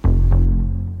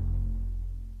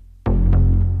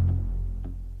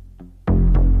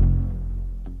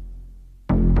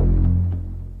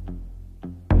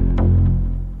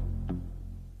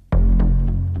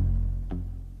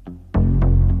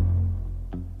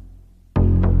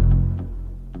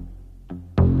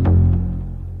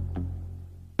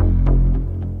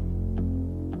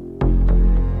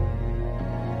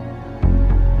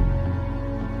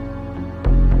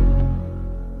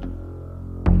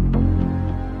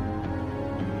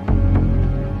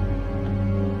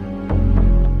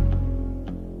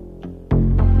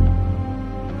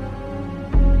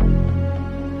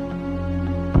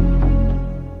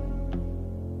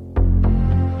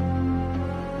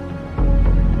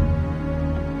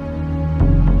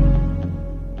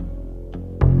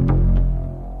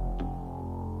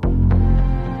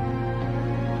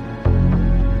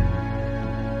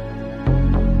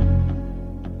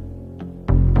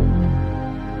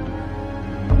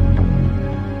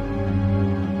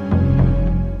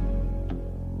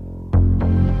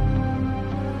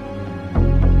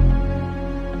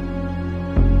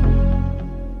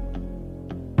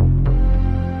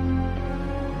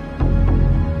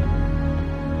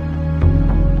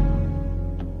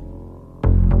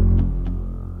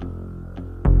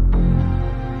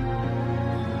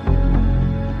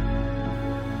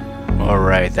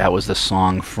 Alright, that was the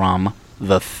song from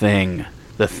The Thing.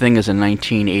 The Thing is a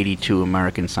 1982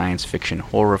 American science fiction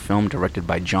horror film directed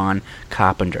by John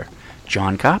Carpenter.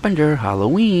 John Carpenter,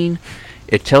 Halloween.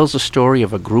 It tells the story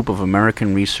of a group of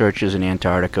American researchers in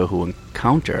Antarctica who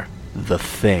encounter The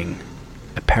Thing,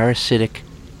 a parasitic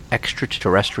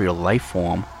extraterrestrial life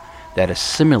form that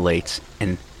assimilates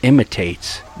and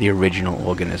imitates the original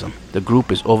organism. The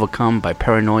group is overcome by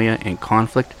paranoia and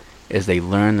conflict as they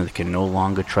learn that they can no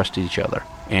longer trust each other.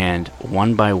 And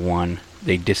one by one,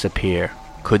 they disappear.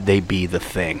 Could they be The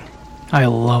Thing? I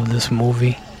love this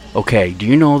movie. Okay, do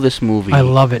you know this movie I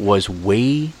love it. was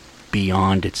way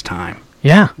beyond its time?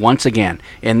 Yeah. Once again.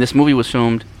 And this movie was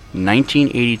filmed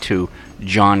 1982,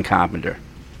 John Carpenter.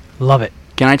 Love it.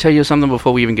 Can I tell you something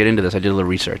before we even get into this? I did a little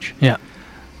research. Yeah.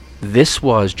 This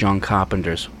was John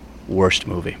Carpenter's worst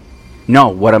movie. No,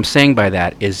 what I'm saying by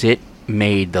that is it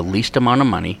made the least amount of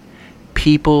money.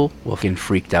 People were getting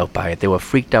freaked out by it. They were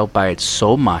freaked out by it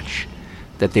so much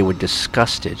that they were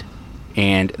disgusted,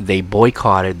 and they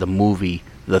boycotted the movie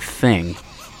The Thing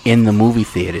in the movie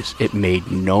theaters. It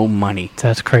made no money.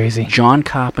 That's crazy. John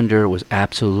Carpenter was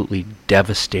absolutely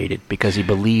devastated because he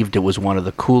believed it was one of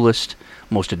the coolest,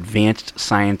 most advanced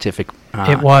scientific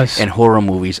It was. and horror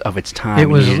movies of its time. It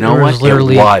was, And you know it what? was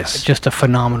literally It was. just a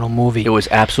phenomenal movie. It was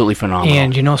absolutely phenomenal.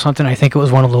 And you know something? I think it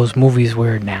was one of those movies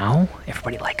where now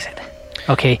everybody likes it.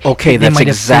 Okay. Okay, they that's might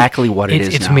have exactly what it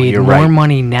is It's now. made You're more right.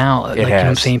 money now. It You know what I'm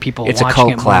has. saying? People It's a watching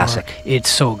cult it more. classic. It's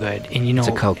so good. And you know, It's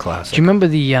a cult classic. Do you remember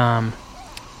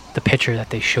the picture that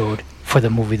they showed for the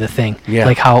movie The Thing? Yeah.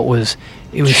 Like how it was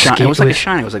scary. It was like a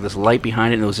shine. It was like this light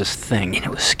behind it, and it was this thing. And it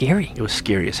was scary. It was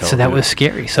scary as hell. So that dude. was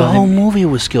scary. So the whole then- movie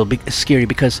was scary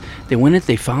because they went in,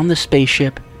 they found the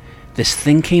spaceship, this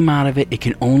thing came out of it, it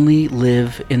can only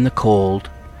live in the cold,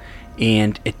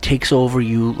 and it takes over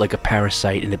you like a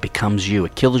parasite, and it becomes you.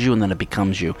 It kills you, and then it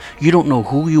becomes you. You don't know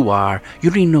who you are. You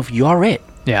don't even know if you're it.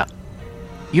 Yeah.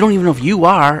 You don't even know if you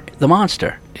are the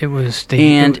monster. It was...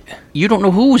 And you don't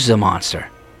know who's the monster.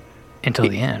 Until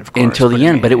the end, of course. Until the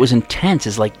end, but it was intense.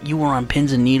 It's like you were on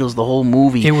pins and needles the whole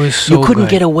movie. It was so You couldn't good.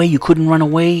 get away. You couldn't run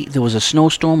away. There was a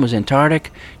snowstorm. It was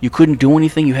Antarctic. You couldn't do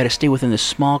anything. You had to stay within this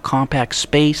small, compact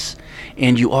space.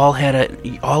 And you all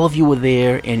all of you were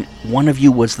there, and one of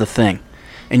you was the thing,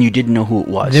 and you didn't know who it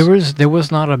was. There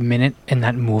was not a minute in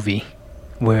that movie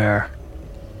where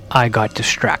I got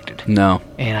distracted. No.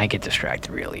 And I get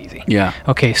distracted real easy. Yeah.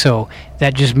 Okay, so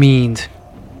that just means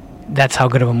that's how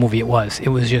good of a movie it was. It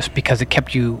was just because it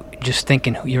kept you just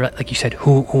thinking, like you said,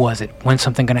 who was it? When's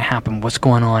something going to happen? What's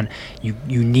going on? You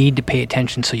need to pay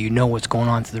attention so you know what's going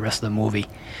on through the rest of the movie.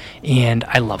 And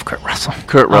I love Kurt Russell.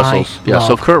 Kurt Russell's. Yeah,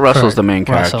 so Kurt Russell's the main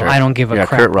Russell. character. I don't give a yeah,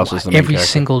 crap. Kurt Russell's the main Every character.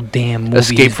 single damn movie.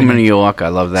 Escape he's from been New in. York. I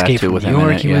love that Escape too from with New him in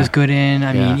York, it. he yeah. was good in.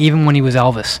 I Yeah. mean, even when he was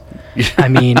Elvis. I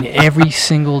mean, every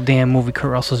single damn movie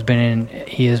Kurt Russell's been in,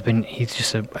 he's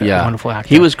just a wonderful actor.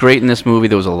 He was great in this movie.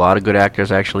 There was a lot of good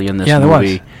actors actually in this Yeah, there was.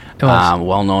 movie. There was.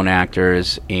 Well-known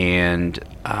actors, and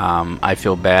I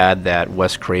feel bad that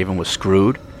Wes Craven was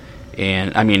screwed.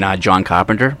 And I mean, John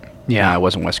Carpenter. Yeah. It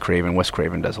wasn't Wes Craven. Wes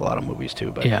Craven does a lot of movies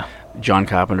too, but Yeah. John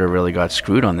Carpenter really got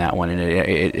screwed on that one. And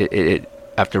it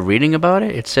after reading about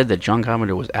it, it said that John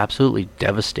Carpenter was absolutely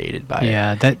devastated by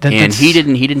Yeah, it. that- and that's- he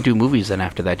didn't do movies then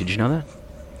after that. Did you know that?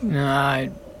 No,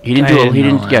 He didn't I do. didn't He know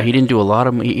didn't. Yeah, that. he didn't do a lot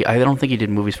of. I don't think he did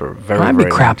movies for a very, I'd very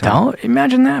be long crapped time. out.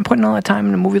 Imagine that, putting all that time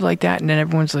in a movie like that, and then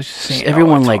everyone's just saying,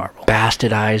 Everyone it's like horrible.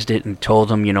 bastardized it and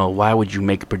told him, why would you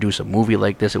produce a movie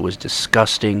like this? It was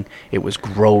disgusting. It was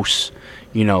gross.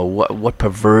 What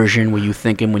perversion were you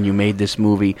thinking when you made this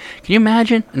movie? Can you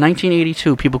imagine? In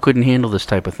 1982, people couldn't handle this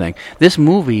type of thing. This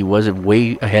movie was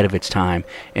way ahead of its time,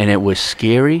 and it was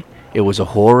scary. It was a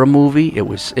horror movie. It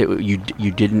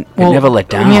never let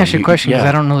down. Let me ask you a question, because yeah.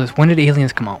 I don't know this. When did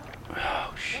Aliens come out?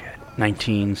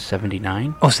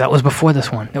 1979. Oh, so that was before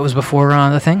this one. That was before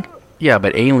The Thing? Yeah,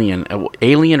 but Alien or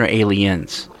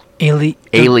Aliens?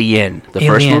 Alien, the first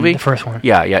Alien, movie? the first one.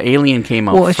 Yeah, Alien came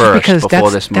out Well, it's just first because before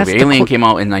that's- this that's movie. the Alien clo- came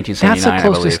out in 1979, That's the I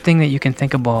closest believe. thing that you can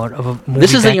think about of a movie.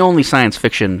 This is that, the only science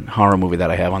fiction horror movie that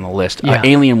I have on the list. Yeah.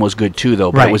 Alien was good too,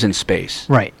 though, but Right. it was in space.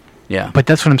 Right. Yeah. But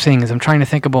that's what I'm saying, is I'm trying to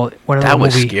think about what other That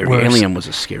was movie scary. was- Alien was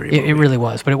a scary movie. It really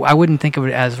was, but I wouldn't think of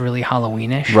it as really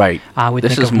Halloweenish. Right. I would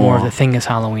This think is of more more- The Thing as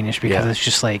Halloweenish, because Yeah. it's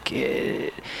just like...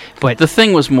 but The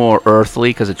Thing was more earthly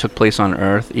because it took place on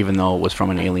Earth, even though it was from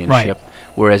an alien Right. ship.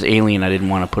 Whereas Alien, I didn't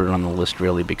want to put it on the list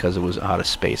really because it was out of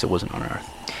space. It wasn't on Earth.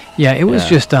 Yeah, it was Yeah.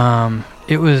 just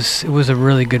it was a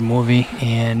really good movie,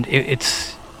 and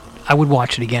it's I would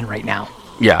watch it again right now.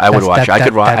 Yeah, I would That's- watch. that- I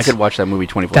that's- could watch that movie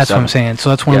 24/7. That's what I'm saying. So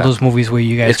that's one of those movies where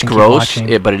you guys It's can gross, keep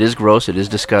watching. but it is gross. It is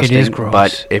disgusting. It is gross.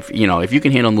 But if you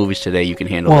can handle movies today, you can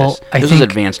handle Well, this. I This think, is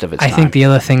advanced of its I time. think the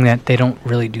other thing that they don't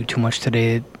really do too much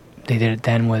today, they did it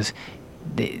then, was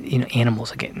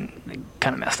animals are getting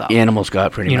kind of messed up. Animals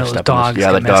got pretty messed those up. in this- dogs yeah,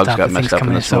 get the messed dogs up got and messed things up come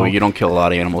in in, this so movie. You don't kill a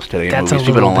lot of animals today in That's a movies.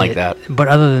 People don't little like that. bit. But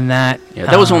other than that... Yeah,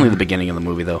 that was only the beginning of the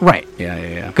movie, though. Right.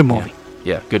 Yeah. Good movie.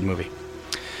 Yeah, good movie.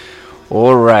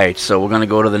 All right, so we're going to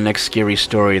go to the next scary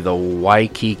story, the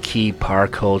Waikiki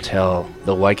Park Hotel.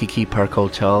 The Waikiki Park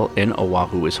Hotel in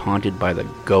Oahu is haunted by the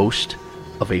ghost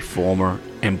of a former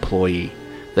employee.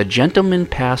 The gentleman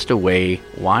passed away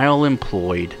while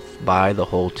employed by the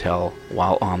hotel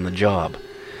while on the job.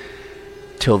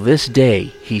 Till this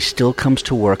day, he still comes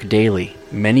to work daily.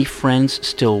 Many friends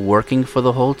still working for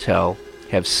the hotel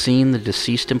have seen the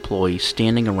deceased employee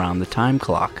standing around the time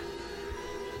clock.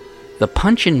 The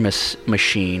punch-in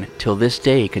machine till this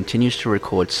day continues to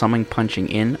record someone punching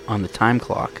in on the time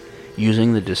clock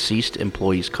using the deceased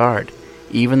employee's card,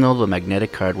 even though the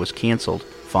magnetic card was canceled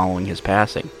following his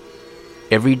passing.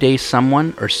 Every day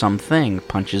someone or something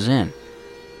punches in,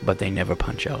 but they never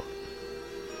punch out.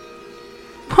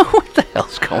 What the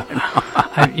hell's going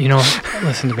on?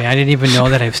 Listen to me. I didn't even know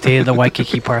that I've stayed at the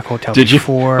Waikiki Park Hotel Did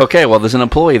before. you? Okay, well, there's an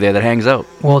employee there that hangs out.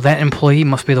 Well, that employee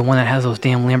must be the one that has those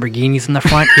damn Lamborghinis in the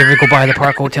front. You ever go by the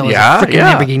Park Hotel? There's a freaking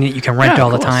Lamborghini that you can rent all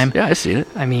the time. Yeah, I've seen it.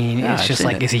 I mean, it's just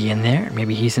like, is he in there?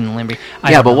 Maybe he's in the Lamborghini.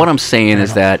 Yeah, but what I'm saying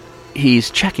is that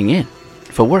he's checking in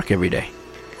for work every day.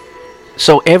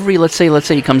 So let's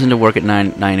say he comes into work at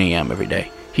 9 a.m. every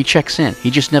day. He checks in.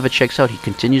 He just never checks out. He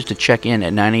continues to check in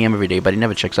at 9 a.m. every day, but he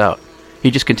never checks out.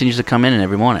 He just continues to come in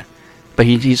every morning. But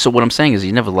so what I'm saying is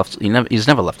he's never left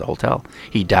the hotel.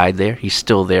 He died there. He's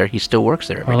still there. He still works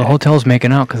there every day. The hotel's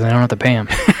making out because I don't have to pay him.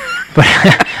 But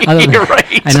You're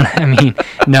right.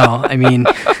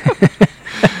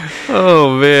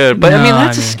 Oh man! But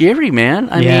that's scary, man.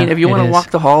 I mean, if you want to walk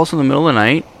the halls in the middle of the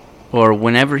night, or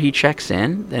whenever he checks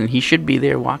in, then he should be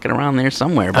there walking around there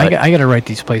somewhere. But I got to write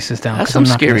these places down. That's some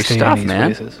scary stuff,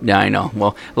 man. Places. Yeah, I know.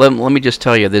 Well, let me just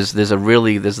tell you, there's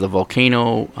the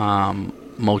Volcano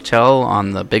Motel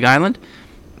on the Big Island.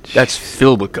 That's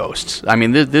filled with ghosts. I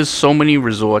mean, there's so many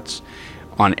resorts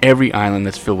on every island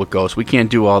that's filled with ghosts. We can't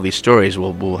do all these stories.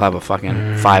 We'll have a fucking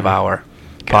 5-hour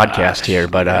podcast here.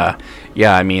 But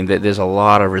I mean, there's a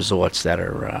lot of resorts that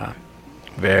are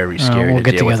very scary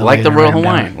to deal with, like the Royal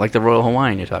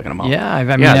Hawaiian you're talking about. Yeah, I've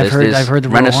heard the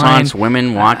Renaissance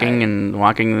women walking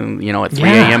at 3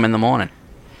 a.m. in the morning.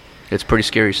 It's pretty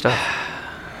scary stuff.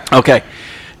 Okay,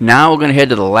 now we're going to head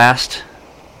to the last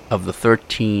of the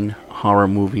 13 horror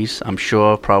movies. I'm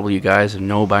sure probably you guys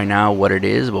know by now what it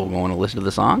is, but we're going to listen to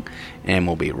the song, and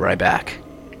we'll be right back.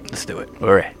 Let's do it.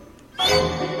 All right.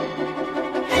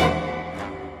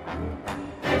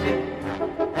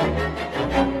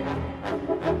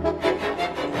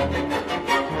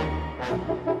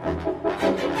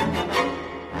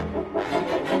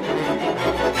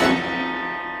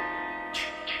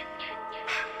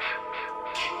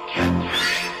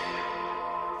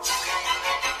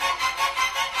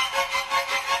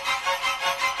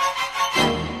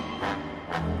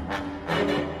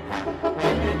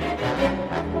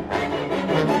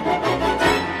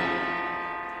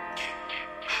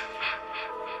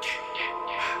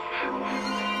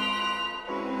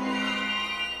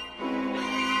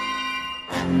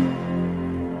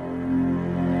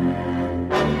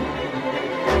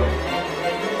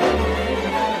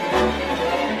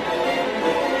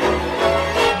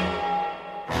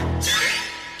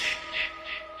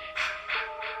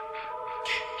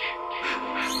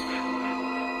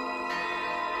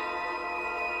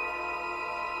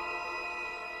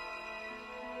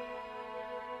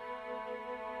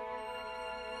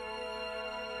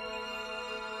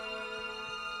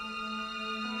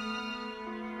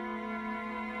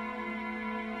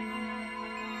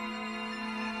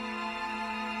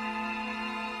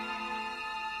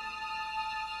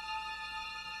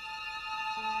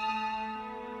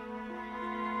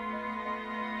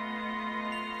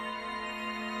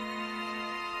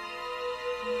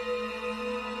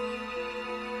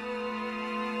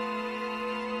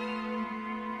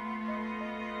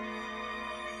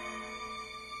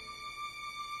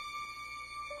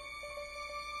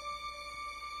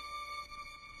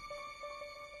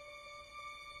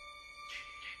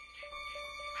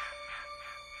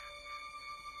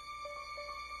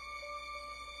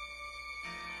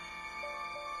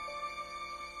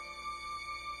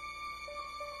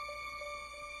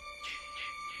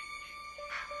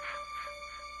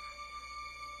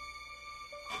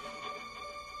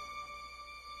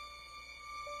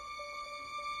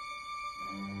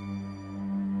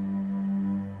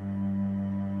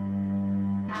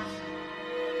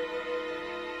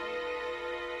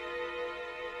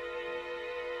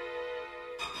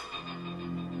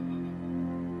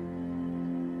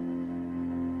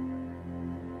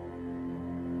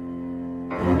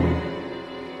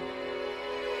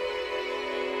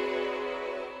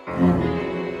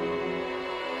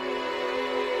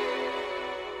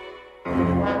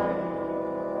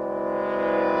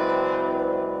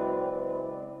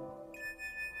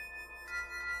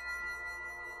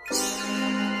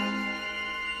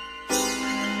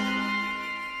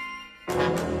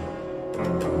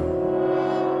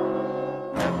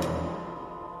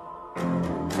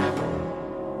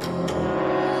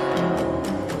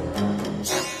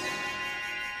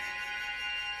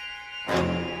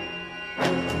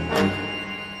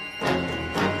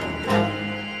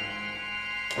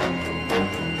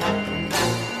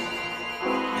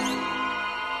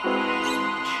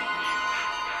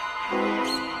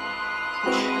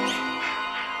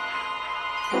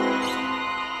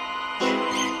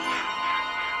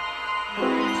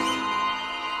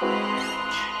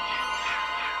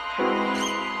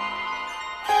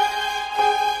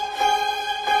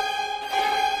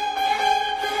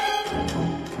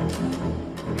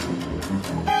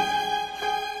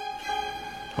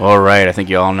 All right, I think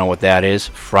you all know what that is.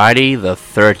 Friday the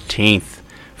 13th.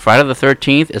 Friday the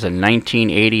 13th is a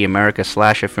 1980 American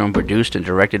slasher film produced and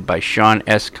directed by Sean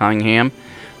S. Cunningham.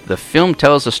 The film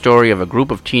tells the story of a group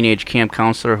of teenage camp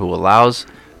counselors who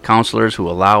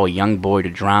allow a young boy to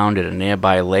drown at a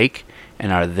nearby lake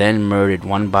and are then murdered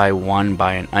one by one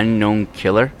by an unknown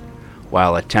killer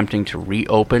while attempting to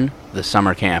reopen the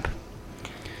summer camp.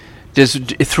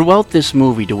 Throughout this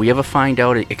movie, do we ever find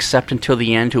out, except until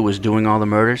the end, who was doing all the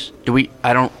murders?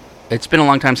 It's been a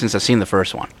long time since I've seen the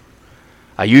first one.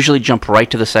 I usually jump right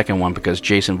to the second one because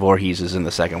Jason Voorhees is in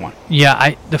the second one.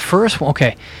 Yeah, the first one,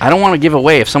 okay. I don't want to give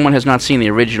away if someone has not seen the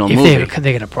original movie.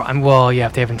 They get a problem. Well, yeah,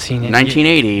 if they haven't seen it.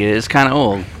 1980 is kind of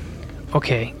old.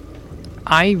 Okay.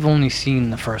 I've only seen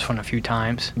the first one a few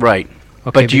times. Right.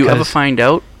 Okay, but do you ever find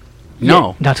out? No.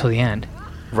 Yeah, not till the end.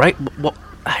 Right? Well,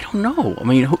 I don't know. I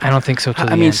mean, I don't think so till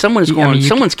the end. I mean, someone's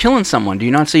killing someone. Do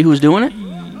you not see who's doing it?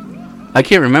 I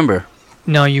can't remember.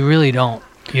 No, you really don't.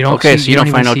 You don't. Okay, so you don't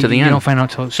find out to the end. You don't find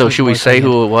out till. So should we say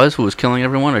who it was, who was killing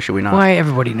everyone, or should we not? Why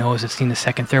everybody knows it's seen the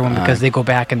second, third one because they go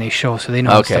back and they show, so they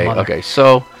know it's the mother. Okay,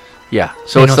 so yeah,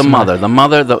 so it's the mother. The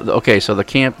mother. Okay, so the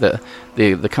camp,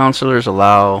 the counselors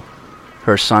allow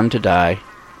her son to die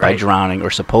by drowning, or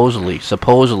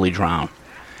supposedly drown,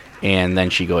 and then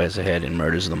she goes ahead and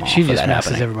murders them all. She for just that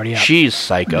messes happening. everybody up. She's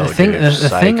psycho. The thing, dude. the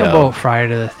Psycho. thing about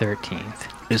Friday the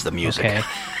 13th is the music. Okay,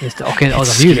 the It's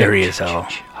music. scary as hell.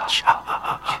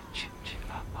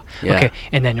 Yeah. Okay,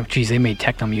 and then, geez, they made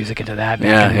techno music into that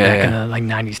back in the like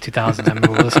 90s, 2000s. I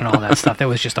remember listening to all that stuff. That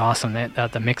was just awesome,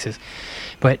 the mixes.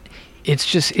 But it's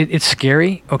just, it's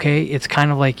scary, okay? It's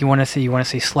kind of like you want to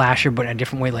say slasher, but in a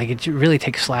different way. Like, it really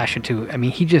takes slasher, too. I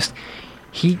mean,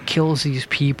 he kills these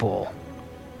people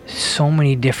so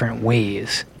many different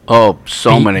ways. Oh,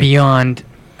 so many. Beyond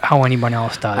how anyone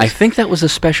else does. I think that was a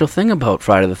special thing about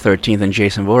Friday the 13th and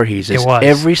Jason Voorhees. It was.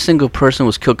 Every single person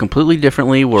was killed completely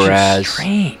differently, whereas... Just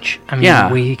strange. I mean,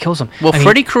 the way he kills them. Well,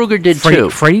 Freddy Krueger did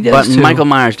too. Freddy does but too. Michael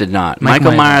Myers did not.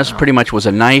 Michael Myers pretty much was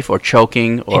a knife or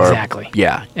choking or... Exactly.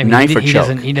 Yeah, I mean, knife or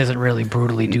choke. He doesn't really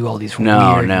brutally do all these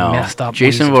weird, No. messed up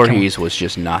Jason ways of Voorhees was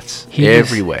just nuts. killing.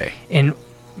 Every way. And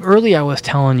early I was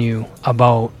telling you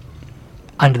about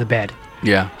Under the Bed.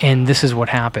 Yeah. And this is what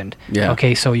happened. Yeah.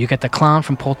 Okay, so you get the clown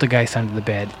from Poltergeist under the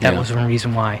bed. That was one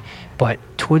reason why. But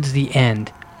towards the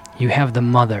end, you have the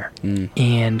mother.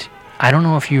 And I don't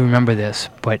know if you remember this,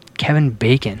 but Kevin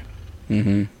Bacon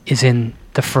is in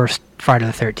the first Friday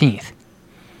the 13th.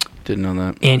 Didn't know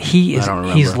that. And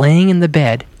he's laying in the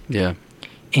bed. Yeah.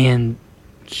 And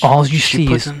all you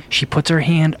see is she puts her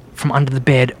hand from under the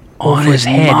bed over his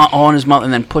head. On his mouth,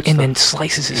 and then then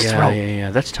slices his throat.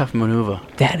 Yeah. That's a tough maneuver.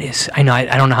 That is, I know. I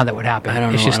don't know how that would happen. I don't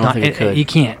know. It's just I don't think it could. You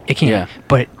can't. It can't. Yeah.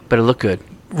 But it looked good.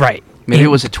 Right. Maybe it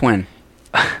was a twin.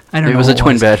 I don't know. It was a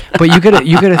twin bed. But you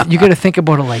gotta think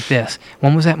about it like this.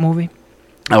 When was that movie?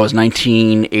 That was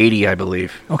 1980, I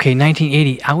believe. Okay,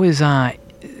 1980. I was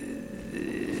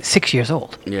 6 years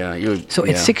old. Yeah,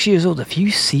 at 6 years old, if you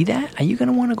see that, are you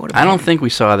gonna want to go to bed? I don't think we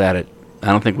saw that I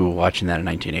don't think we were watching that in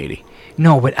 1980.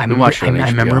 No, but I remember, I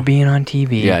remember being on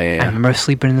TV. Yeah. I remember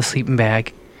sleeping in the sleeping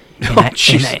bag. And Oh, I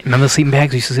remember the sleeping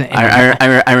bags.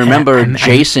 I remember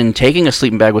Jason taking a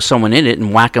sleeping bag with someone in it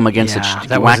and whacking him against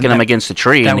the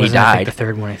tree, and he died. Like the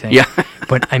third one, I think. Yeah.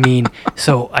 But I mean,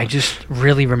 so I just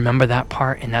really remember that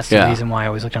part, and that's the reason why I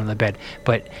always looked under the bed.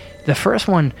 But the first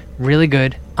one, really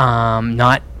good.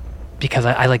 Not because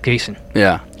I like Jason.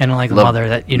 Yeah. I don't like the mother.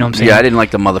 That, you know what I'm saying? Yeah, I didn't like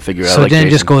the mother figure. So then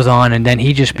it just goes on, and then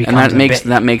he just becomes. And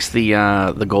that makes the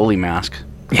goalie mask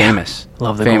famous.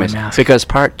 Love the famous goalie mask. Because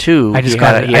part two, he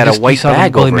had a white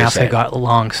bag over his mask head. I got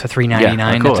long, so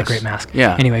 $3.99. That's a great mask.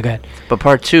 Yeah. Anyway, go ahead. But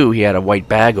part two, he had a white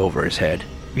bag over his head.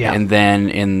 Yeah. And then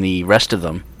in the rest of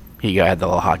them, he had the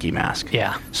little hockey mask.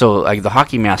 Yeah. So like the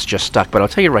hockey mask just stuck. But I'll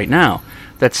tell you right now,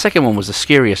 that second one was the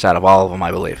scariest out of all of them, I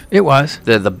believe. It was.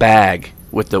 The bag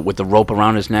with the rope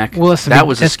around his neck. Well, that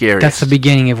was the scariest. That's the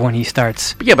beginning of when he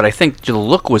starts. But yeah, but I think the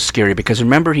look was scary because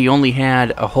remember he only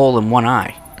had a hole in one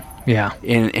eye. Yeah.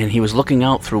 And he was looking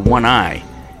out through one eye.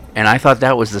 And I thought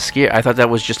that was I thought that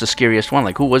was just the scariest one.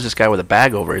 Like, who was this guy with a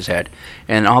bag over his head?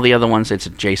 And all the other ones, it's a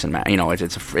Jason mask. You know,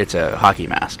 it's a hockey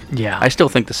mask. Yeah. I still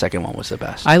think the second one was the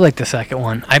best. I like the second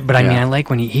one. I mean, I like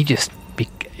when he just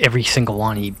every single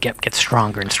one he gets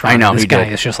stronger and stronger. I know this he guy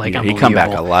did. is just like He come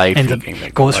back alive.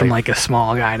 Goes from like a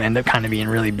small guy to end up kind of being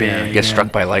really big. Yeah, gets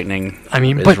struck by lightning. I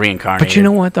mean, is reincarnated. But you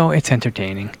know what though? It's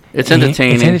entertaining. It's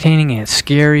entertaining. It's entertaining and it's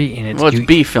scary and it's. Well, it's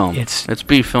B film. It's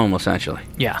B film essentially.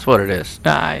 Yeah, that's what it is.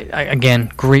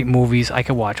 Again, great movies. I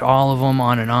could watch all of them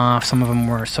on and off. Some of them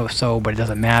were so, but it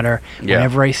doesn't matter. Yeah.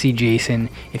 Whenever I see Jason,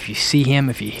 if you see him,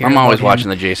 if you hear, I'm always about watching him,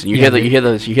 the Jason. You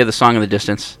hear the song in the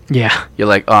distance. Yeah. You're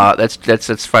like, oh, that's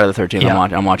Friday the 13th. Yeah.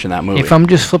 I'm watching that movie. If I'm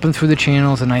just flipping through the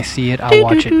channels and I see it, I'll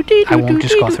watch it. I won't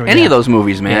just go through any of those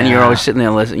movies, man. Yeah. You're always sitting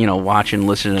there, watching,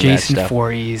 listening to Jason that stuff.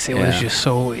 Voorhees. It was just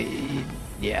so.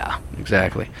 Yeah.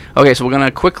 Exactly. Okay, so we're going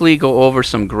to quickly go over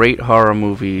some great horror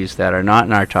movies that are not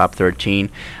in our top 13.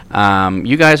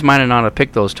 You guys might have not have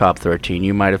picked those top 13.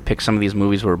 You might have picked some of these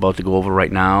movies we're about to go over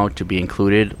right now to be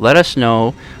included. Let us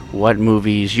know what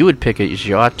movies you would pick as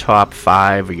your top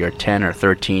 5 or your 10 or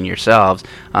 13 yourselves.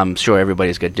 I'm sure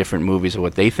everybody's got different movies of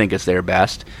what they think is their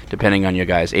best, depending on your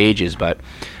guys' ages. But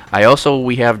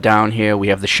we have down here, we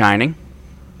have The Shining.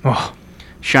 Oh.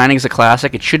 Shining is a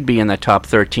classic. It should be in the top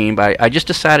 13, but I just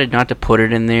decided not to put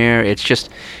it in there. It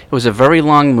was a very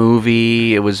long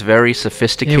movie. It was very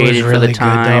sophisticated for the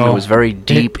time. It was very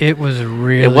deep. It was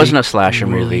really. It wasn't a slasher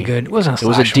movie. Good. It wasn't a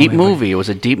slasher movie. It was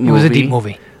a deep movie. It was a deep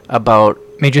movie about.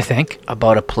 Made you think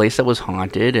about a place that was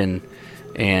haunted, and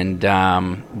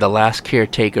the last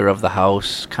caretaker of the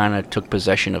house kind of took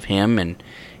possession of him, and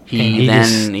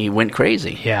he went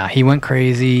crazy. Yeah, he went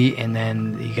crazy, and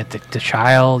then you get the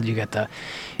child, you get the.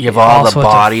 You have all the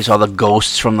bodies, all the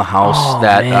ghosts from the house of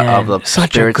the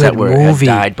spirits that had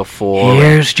died before.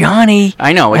 Here's Johnny.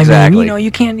 I know exactly. I mean, you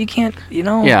can't.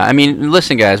 Yeah, I mean,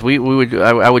 listen, guys,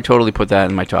 I would totally put that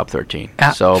in my top 13.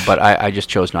 But I just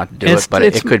chose not to do it. But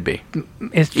it could be.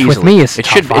 With me, it's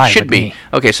top 5. It should be.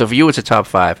 Okay, so for you, it's a top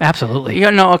 5. Absolutely. Yeah,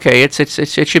 no, okay, it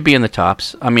should be in the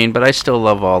tops. I mean, but I still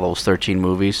love all those 13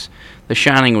 movies. The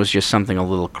Shining was just something a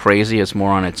little crazy. It's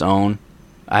more on its own.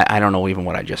 I don't know even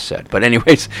what I just said, but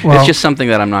anyways, it's just something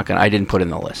that I didn't put in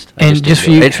the list. And just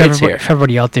for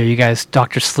everybody out there, you guys,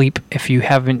 Dr. Sleep. If you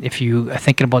are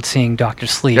thinking about seeing Dr.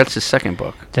 Sleep, that's the second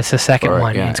book. That's the second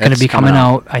one. Yeah, it's going to be coming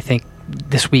out, I think,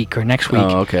 this week or next week.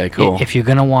 Oh, okay, cool. If you're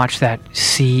going to watch that,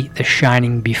 see The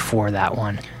Shining before that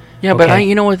one. Yeah, okay? But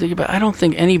you know what? But I don't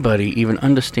think anybody even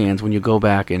understands when you go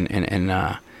back and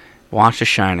watch The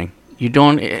Shining. You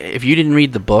don't. If you didn't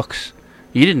read the books.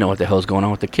 You didn't know what the hell's going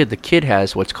on with the kid. The kid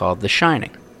has what's called The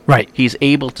Shining. Right. He's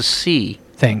able to see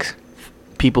things.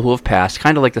 People who have passed,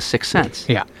 kind of like The Sixth Sense.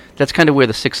 Yeah. That's kind of where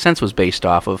The Sixth Sense was based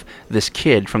off of, this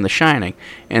kid from The Shining.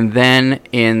 And then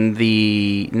in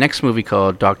the next movie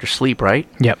called Dr. Sleep, right?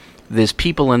 Yep. There's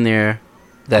people in there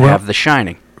that have The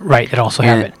Shining. Right, that also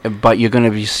have it. But you're going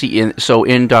to be so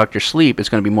in Dr. Sleep, it's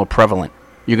going to be more prevalent.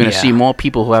 You're going to see more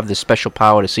people who have this special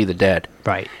power to see the dead.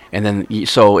 Right. And then,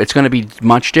 so it's going to be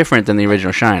much different than the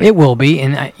original Shining. It will be,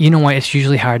 and you know what? It's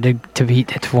usually hard to be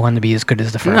as good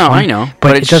as the first one. No, I know.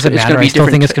 But it doesn't matter. I still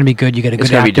think it's going to be good. You get a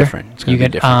good actor. It's going to be different. It's going to be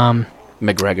different.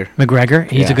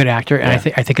 McGregor. He's a good actor, and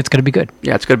I think it's going to be good.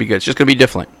 Yeah, it's going to be good. It's just going to be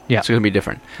different. Yeah. It's going to be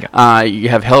different. Yeah. You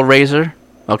have Hellraiser.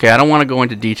 Okay, I don't want to go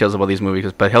into details about these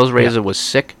movies, but Hellraiser was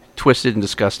sick, twisted, and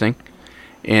disgusting,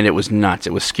 and it was nuts.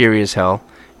 It was scary as hell.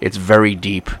 It's very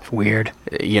deep. It's weird.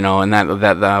 And that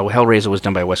Hellraiser was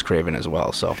done by Wes Craven as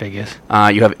well. So figures.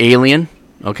 You have Alien.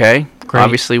 Okay. Great.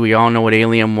 Obviously, we all know what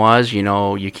Alien was.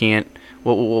 You can't.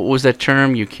 What was that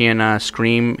term? You can't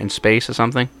scream in space or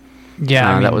something.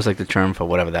 Yeah, that was like the term for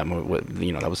whatever that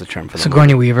movie. That was the term for the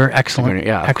Sigourney Weaver, excellent.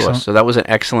 Of course. So that was an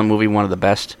excellent movie. One of the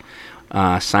best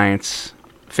science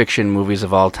fiction movies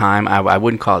of all time. I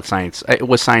wouldn't call it science. It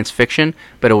was science fiction,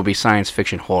 but it would be science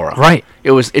fiction horror. Right.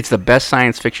 It's the best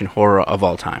science fiction horror of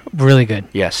all time. Really good.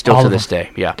 Yeah, still all to this day.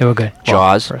 Yeah. They were good.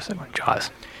 Jaws.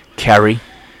 Jaws. Carrie.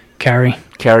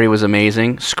 Carrie was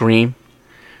amazing. Scream.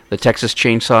 The Texas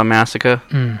Chainsaw Massacre.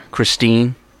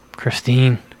 Christine.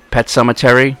 Pet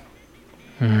Sematary.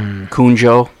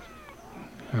 Cujo.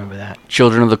 Remember that.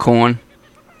 Children of the Corn.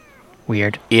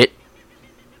 Weird. It.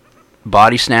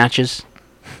 Body Snatches.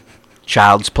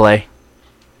 Child's Play.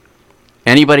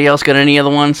 Anybody else got any other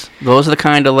ones? Those are the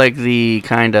kind of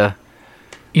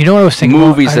you know what I was thinking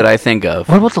movies that I think of.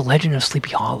 What about The Legend of Sleepy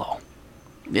Hollow?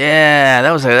 Yeah,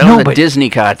 that was a Disney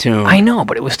cartoon. I know,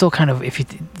 but it was still kind of, if you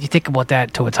think about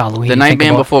that towards Halloween. The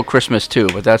Nightmare Before Christmas too,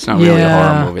 but that's not really a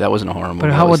horror movie. That wasn't a horror movie.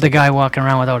 But how would the guy walking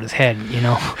around without his head,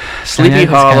 Sleepy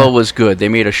Hollow was good. They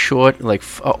made a short,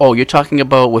 you're talking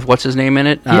about with what's his name in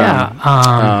it?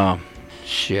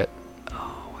 Shit.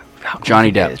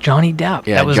 Johnny Depp. Johnny Depp.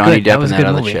 Yeah, that was Johnny good. Depp and that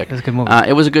other chick. It was a good movie.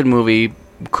 It was a good movie.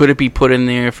 Could it be put in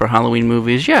there for Halloween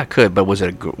movies? Yeah, it could. But was it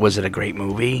a great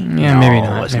movie? Yeah, no, maybe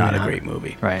not. It was not a great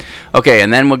movie. Right. Okay,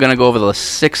 and then we're going to go over the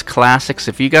 6 classics.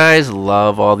 If you guys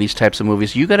love all these types of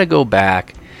movies, you got to go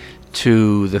back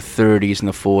to the 30s and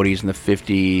the 40s and the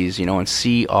 50s, you know, and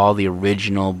see all the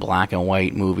original black and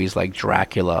white movies like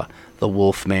Dracula, The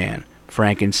Wolfman,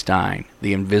 Frankenstein,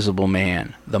 The Invisible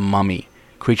Man, The Mummy,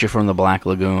 Creature from the Black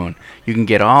Lagoon. You can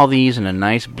get all these in a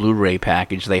nice Blu-ray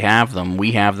package. They have them.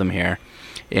 We have them here.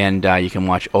 And you can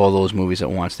watch all those movies at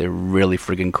once. They're really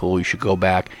friggin' cool. You should go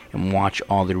back and watch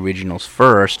all the originals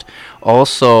first.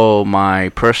 Also, my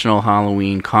personal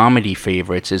Halloween comedy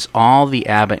favorites is all the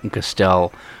Abbott and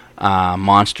Costello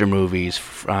monster movies.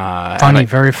 Funny,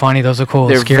 very funny. Those are cool.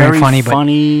 They're Scary very and funny,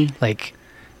 funny. but like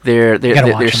they're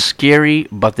watch 'em. scary,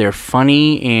 but they're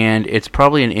funny, and it's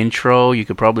probably an intro. You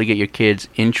could probably get your kids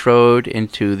introed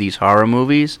into these horror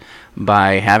movies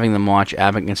by having them watch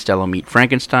Abbott and Costello Meet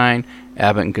Frankenstein,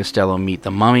 Abbott and Costello Meet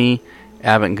the Mummy,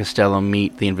 Abbott and Costello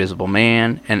Meet the Invisible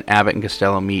Man, and Abbott and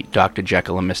Costello Meet Dr.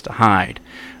 Jekyll and Mr. Hyde.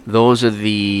 Those are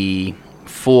the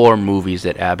 4 movies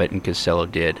that Abbott and Costello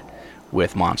did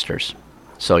with monsters.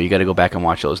 So you got to go back and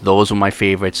watch those. Those were my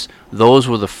favorites. Those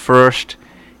were the first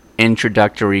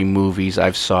introductory movies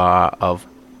I've saw of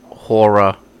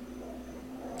horror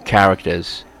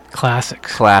characters.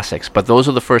 Classics. But those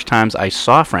are the first times I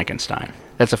saw Frankenstein.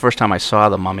 That's the first time I saw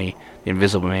The Mummy, The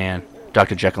Invisible Man,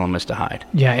 Dr. Jekyll and Mr. Hyde.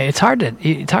 Yeah, it's hard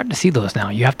to see those now.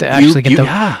 You have to actually get you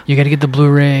got to get the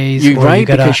Blu-rays. Right,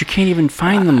 because you can't even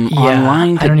find them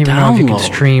online to I don't even know if you can download.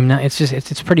 stream now. It's just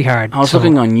it's pretty hard. I was So,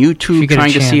 looking on if you YouTube get a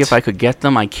trying to see chance- if I could get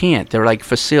them. I can't. They're like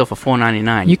for sale for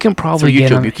 $4.99. You can probably for get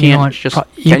YouTube. them. You can't know what, just.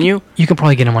 can you? You can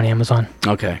probably get them on Amazon.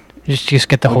 Okay. Just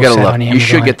get the We'll whole get a set look. on Amazon. You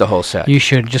should get the whole set. You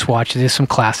should just watch. There's some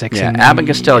classics. Yeah, and, Abbott and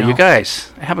Costello. you You know.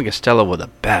 guys, Abbott and Costello were the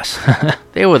best.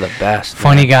 They were the best.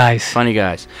 Funny man. guys. Funny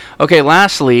guys. Okay,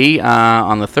 lastly,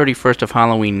 on the 31st of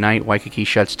Halloween night, Waikiki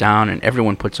shuts down and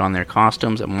everyone puts on their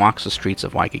costumes and walks the streets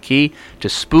of Waikiki to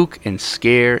spook and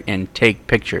scare and take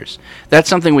pictures. That's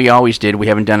something we always did. We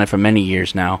haven't done it for many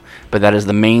years now, but that is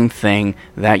the main thing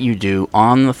that you do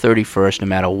on the 31st, no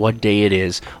matter what day it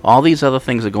is. All these other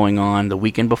things are going on the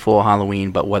weekend before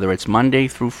Halloween, but whether it's Monday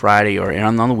through Friday or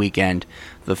on the weekend,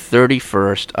 the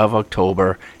 31st of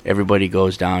October, everybody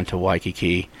goes down to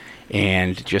Waikiki,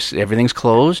 and just everything's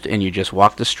closed, and you just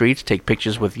walk the streets, take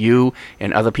pictures with you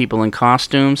and other people in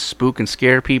costumes, spook and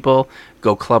scare people,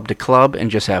 go club to club, and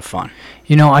just have fun.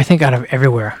 You know, I think out of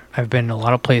everywhere, I've been in a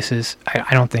lot of places.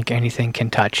 I don't think anything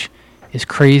can touch as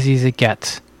crazy as it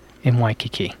gets in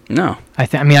Waikiki. No.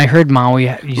 I mean, I heard Maui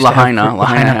used to have-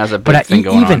 Lahaina has a big but thing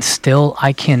going even on. still,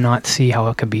 I cannot see how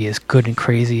it could be as good and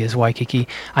crazy as Waikiki.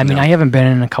 I mean, No. I haven't been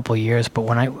in a couple of years, but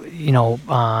when I,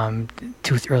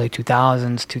 early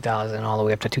 2000s, 2000 all the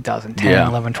way up to 2010, Yeah.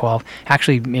 11, 12,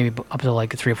 actually maybe up to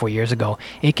like 3 or 4 years ago,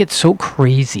 it gets so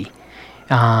crazy.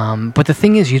 But the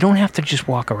thing is, you don't have to just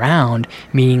walk around,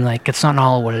 meaning like it's not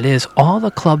all what it is. All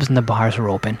the clubs and the bars are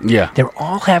open. Yeah. They're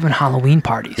all having Halloween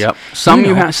parties. Yep. Some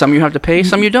you know, have to pay,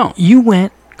 some you don't. You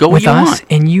went Go what with you us, want.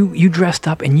 and you dressed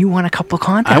up, and you won a couple of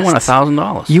contests. I won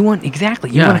 $1,000. You won exactly.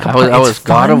 You Yeah, won a couple. I was it's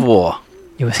God fun. of War.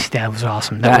 That was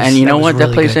awesome. And you know what? That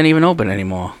really place good. ain't even open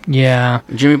anymore. Yeah.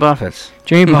 Jimmy Buffett's.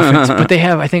 Jimmy Buffett's, but they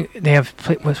have. I think they have.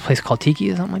 What's a place called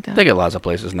Tiki or something like that? They got lots of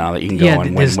places now that you can go Yeah,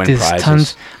 and there's win prizes.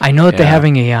 tons. I know that they're Yeah.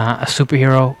 having a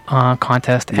superhero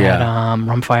contest at Yeah.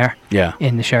 Rumfire. Yeah.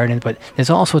 In the Sheridan, but there's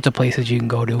all sorts of places you can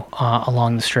go to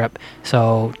along the strip.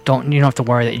 So you don't have to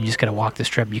worry that you just got to walk the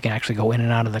strip. You can actually go in and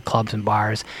out of the clubs and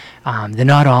bars. They're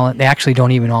not all. They actually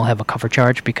don't even all have a cover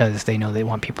charge because they know they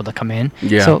want people to come in.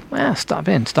 Yeah. So stop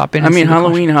in. I and mean, see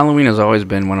the Halloween has always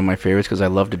been one of my favorites because I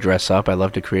love to dress up. I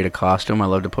love to create a costume. I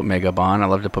love to put makeup on. I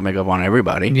love to put makeup on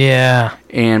everybody. Yeah.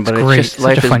 But It's great. it's just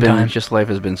Such a fun time. life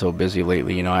has been so busy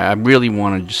lately. You know, I really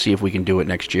want to see if we can do it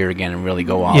next year again and really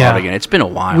go all Yeah. out again. It's been a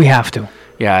while. We have to.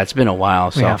 Yeah, it's been a while.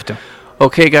 So. We have to.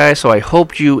 Okay, guys. So I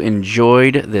hope you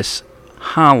enjoyed this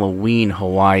Halloween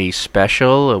Hawaii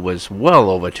special. It was well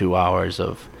over 2 hours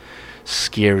of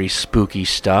scary, spooky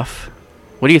stuff.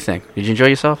 What do you think? Did you enjoy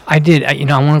yourself? I did. I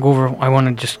want to go over. I want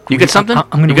to just. You get something? I'm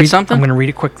going You to get something? I'm going to read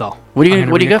it quick though. What do you I'm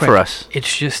gonna What do you read it got for quick.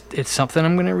 us? It's something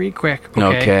I'm going to read quick.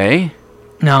 Okay.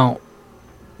 Now,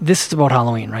 this is about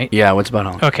Halloween, right? Yeah. What's about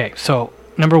Halloween? Okay. So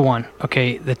number one,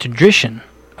 the tradition,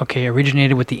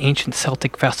 originated with the ancient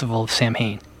Celtic festival of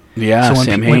Samhain. Yeah, So when,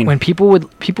 Samhain. when people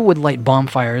would light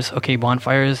bonfires,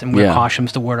 and wear Yeah.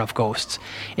 costumes to ward off ghosts.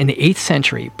 In the 8th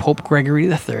century, Pope Gregory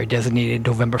III designated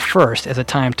November 1st as a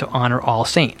time to honor all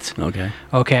saints. Okay.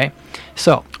 Okay,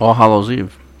 so All Hallows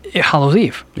Eve. Hallows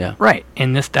Eve. Yeah. Right,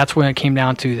 and that's when it came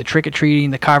down to the trick or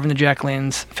treating, the carving the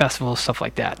jack-o'-lanterns, festivals, stuff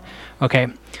like that. Okay,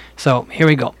 so here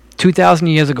we go. 2,000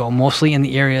 years ago, mostly in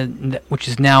the area which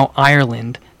is now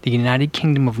Ireland, the United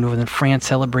Kingdom of Northern France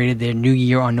celebrated their New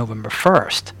Year on November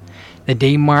 1st. The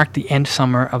day marked the end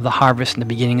summer of the harvest and the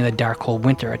beginning of the dark, cold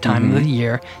winter, a time of the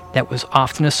year that was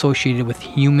often associated with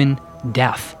human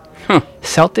death.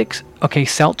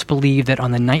 Celts believe that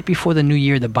on the night before the new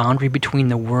year, the boundary between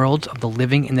the worlds of the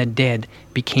living and the dead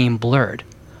became blurred.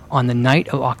 On the night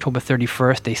of October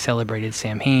 31st, they celebrated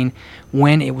Samhain,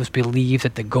 when it was believed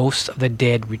that the ghosts of the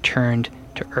dead returned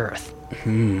to Earth.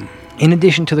 In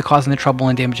addition to the causing the trouble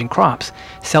and damaging crops,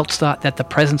 Celts thought that the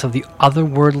presence of the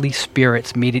otherworldly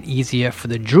spirits made it easier for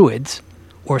the Druids,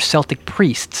 or Celtic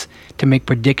priests, to make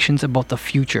predictions about the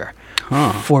future.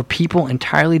 For people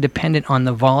entirely dependent on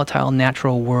the volatile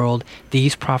natural world,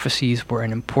 these prophecies were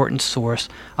an important source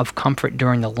of comfort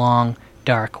during the long,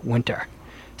 dark winter.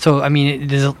 So, I mean,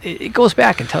 it goes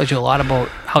back and tells you a lot about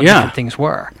how different things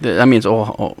were. I mean, it's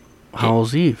all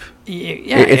Hallow's Eve.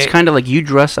 Yeah, it's kind of like you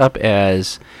dress up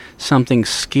as something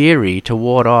scary to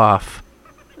ward off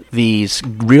these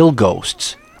real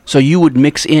ghosts. So you would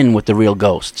mix in with the real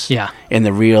ghosts. Yeah. And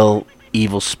the real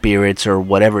evil spirits or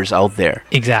whatever's out there.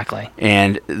 Exactly.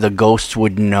 And the ghosts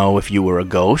would know if you were a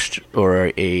ghost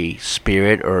or a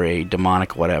spirit or a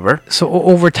demonic whatever. So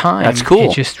over time, that's cool.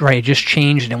 It just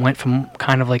changed and it went from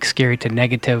kind of like scary to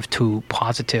negative to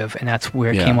positive, and that's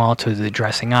where it came all to the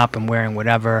dressing up and wearing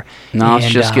whatever. Now let's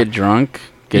just get drunk.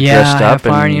 Get dressed up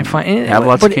and have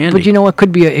lots of candy. But you know what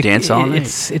could be a dance all night.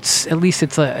 It's at least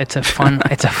it's a fun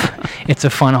it's a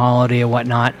fun holiday or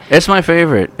whatnot. It's my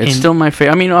favorite. It's still my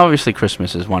favorite. I mean, obviously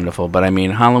Christmas is wonderful, but I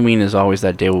mean Halloween is always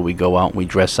that day where we go out and we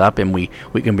dress up and we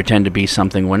can pretend to be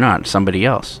something we're not, somebody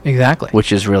else. Exactly.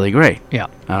 Which is really great. Yeah.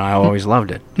 And I always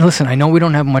loved it. Listen, I know we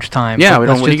don't have much time. Yeah, we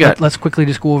don't. What do you got? Let's quickly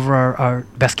just go over our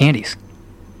best candies.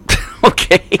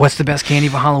 Okay. What's the best candy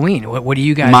for Halloween? What do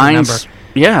you guys remember?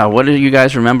 Yeah, what do you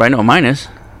guys remember? I know mine is.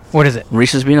 What is it?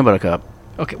 Reese's Peanut Butter Cup.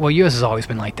 Okay, well, yours has always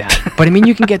been like that. But, I mean,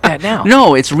 you can get that now.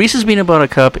 No, it's Reese's Peanut Butter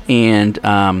Cup and,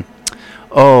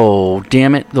 oh,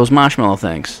 damn it, those marshmallow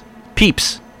things.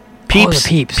 Peeps. Peeps.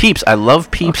 Peeps. I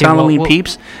love Peeps, Halloween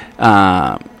Peeps.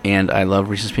 And I love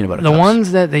Reese's Peanut Butter Cups. The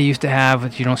ones that they used to have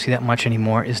that you don't see that much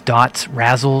anymore is Dots,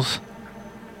 Razzles,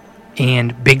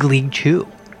 and Big League Chew.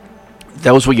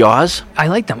 Those were yours? I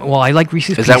like them. Well, I like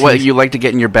Reese's Pieces. Is that what you like to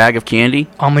get in your bag of candy?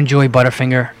 Almond Joy,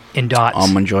 Butterfinger, and Dots.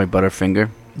 Almond Joy,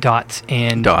 Butterfinger. Dots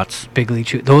and Dots. Big League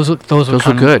Chew. Those were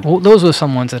good. Well, those were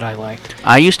some ones that I liked.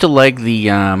 I used to like the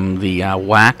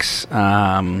wax.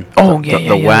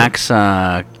 The wax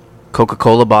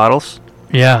Coca-Cola bottles.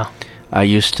 Yeah. I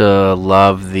used to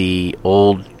love the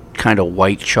old kind of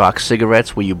white chalk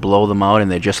cigarettes where you blow them out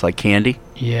and they're just like candy.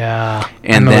 Yeah.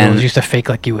 And then those used to fake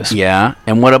like you was. Yeah.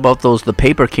 And what about the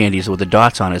paper candies with the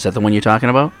dots on it? Is that the one you're talking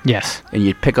about? Yes. And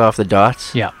you'd pick off the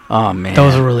dots? Yeah. Oh man.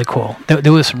 Those are really cool.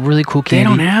 There was some really cool candy. They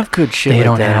don't have good shit like that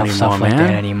anymore, They don't have stuff like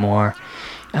that anymore.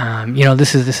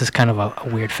 This is kind of a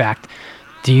weird fact.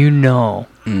 Do you know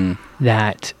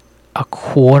that a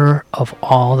quarter of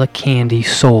all the candy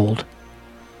sold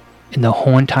in the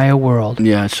whole entire world?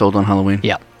 Yeah, it's sold on Halloween.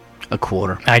 Yeah. A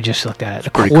quarter. I just looked at it. It's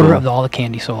a quarter of all the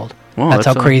candy sold. Well, that's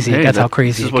how crazy. Hey, that's how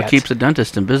crazy. This is what keeps the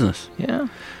dentist in business. Yeah.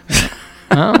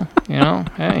 Well,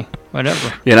 hey,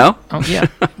 whatever. You know? Oh, yeah.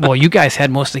 Well, you guys had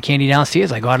most of the candy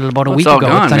downstairs. I got it about a week ago.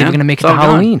 Gone, it's not even going to make it to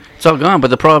Halloween. It's all gone. But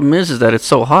the problem is that it's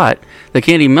so hot, the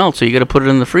candy melts, so you got to put it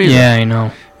in the freezer. Yeah, I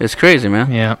know. It's crazy,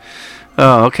 man. Yeah.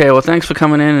 Oh, okay. Well, thanks for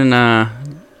coming in and.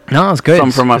 No, it's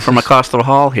good. From across the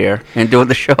hall here and doing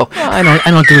the show. Well,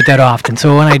 I don't do it that often,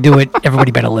 so when I do it,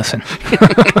 everybody better listen.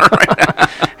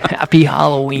 Happy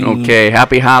Halloween. Okay,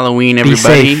 happy Halloween,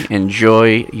 everybody.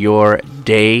 Enjoy your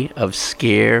day of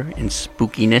scare and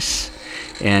spookiness,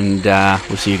 and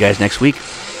we'll see you guys next week.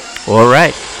 All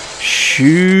right,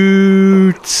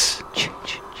 shoots.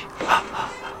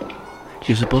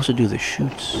 You're supposed to do the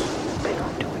shoots. I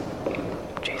don't do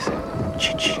it, Jason.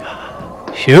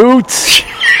 Shoots.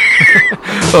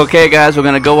 Okay, guys, we're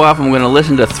going to go off and we're going to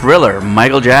listen to Thriller,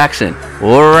 Michael Jackson.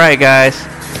 All right, guys.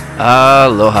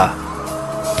 Aloha.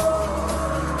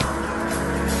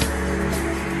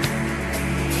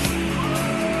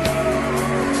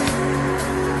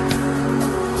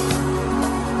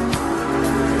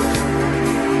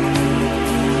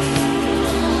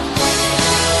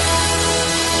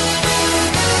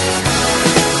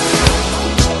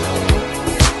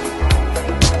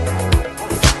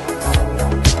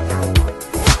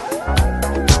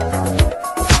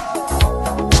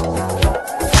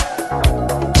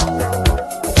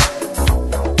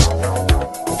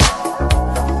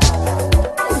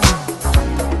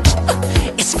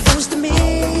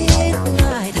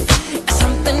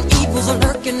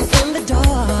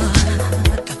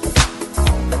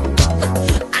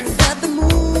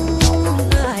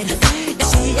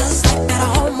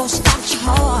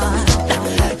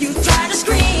 You try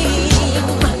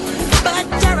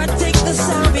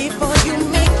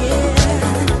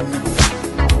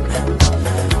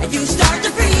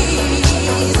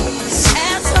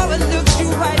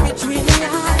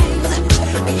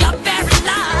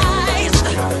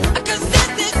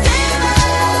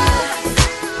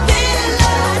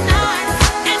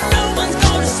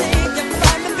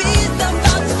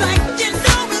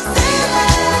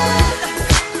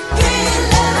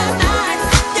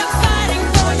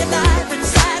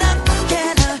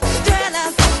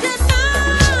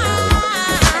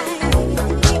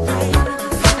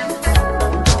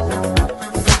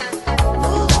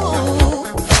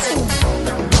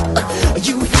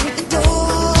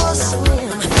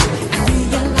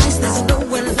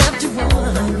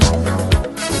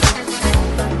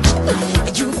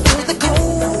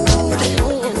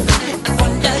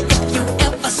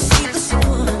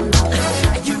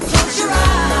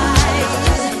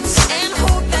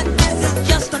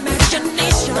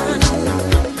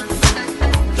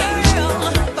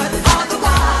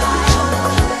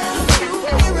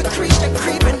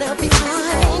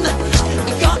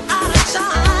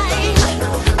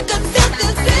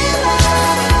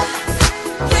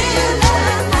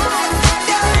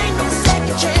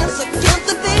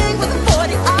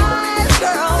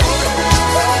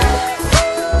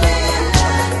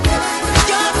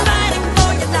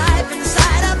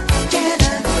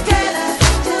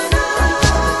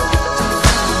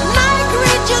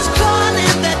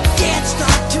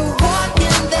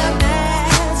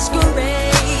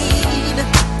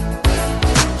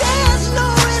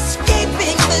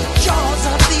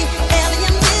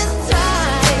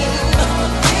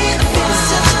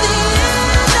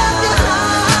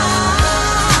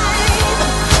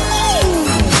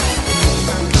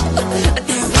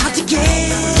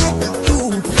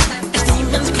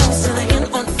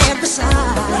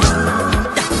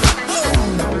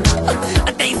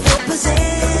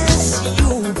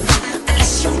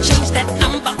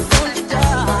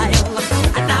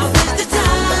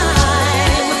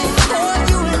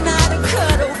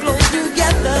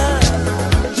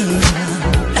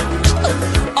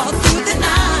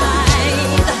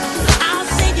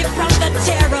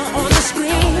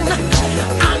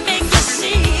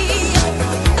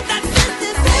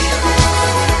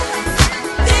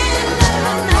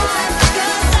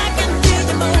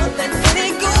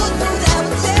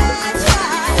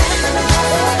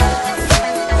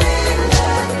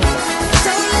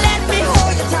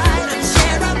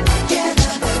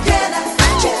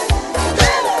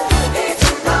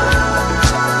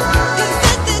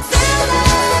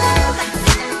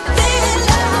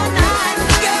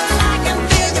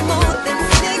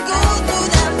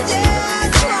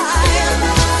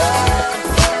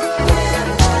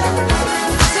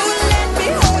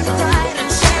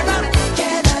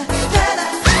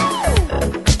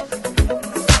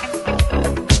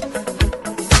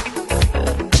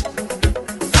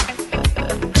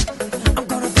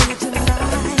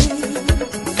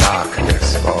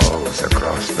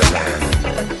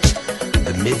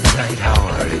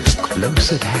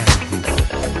close at hand,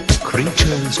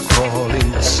 creatures crawl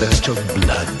in search of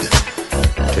blood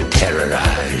to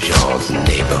terrorize your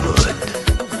neighborhood.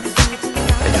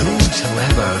 And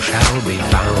whosoever shall be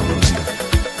found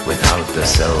without the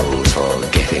soul for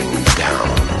getting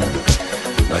down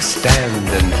must stand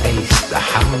and face the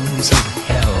hounds of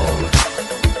hell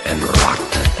and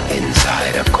rot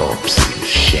inside a corpse's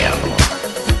shell.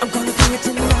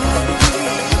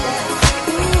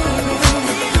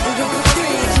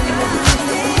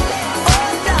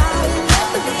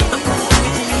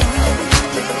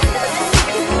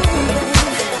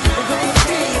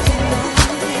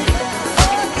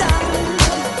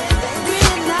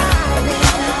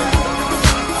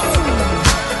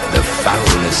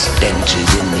 Stench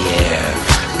is in the air,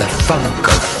 the funk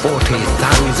of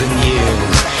 40,000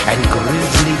 years, and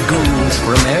grisly ghouls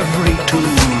from every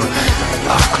tomb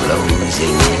are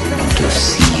closing in to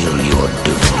seal your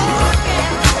doom.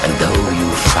 And though you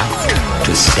fight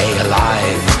to stay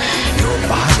alive, your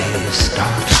body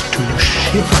starts to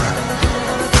shiver,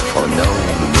 for no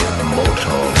mere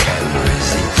mortal can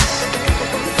resist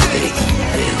the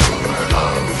evil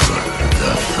of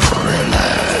the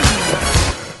thriller.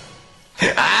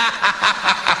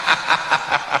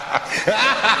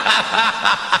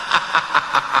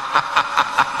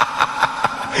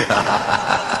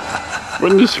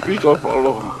 When you speak of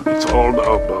aloha, it's all the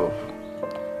above,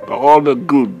 all the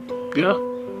good, yeah?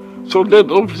 So that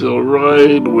offers a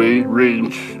wide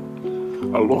range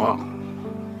aloha.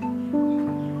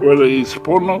 Whether it's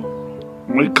pono,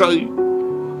 maikai,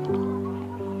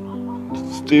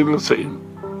 it's still the same.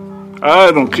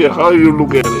 I don't care how you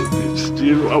look at it, it's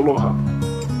still aloha.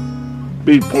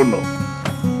 Be pono,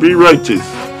 be righteous.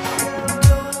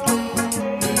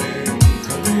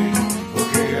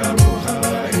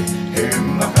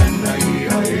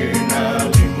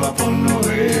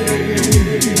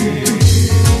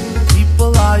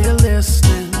 People, are you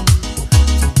listening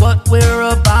to what we're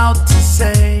about to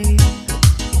say?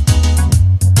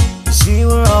 You see,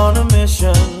 we're on a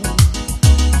mission,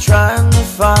 trying to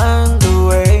find a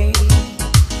way.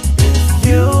 If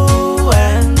you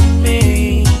and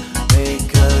me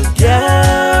make a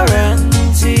guarantee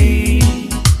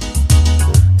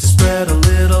to spread a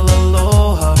little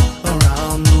aloha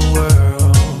around the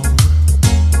world,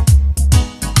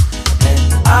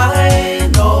 and I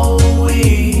know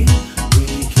we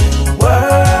can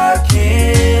work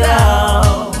it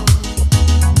out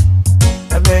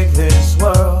and make this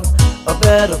world a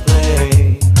better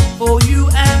place for you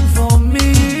and for me.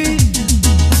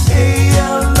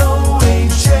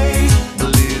 A-L-O-H-A, a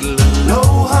little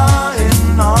aloha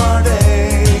in our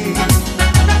day.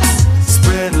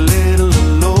 Spread a little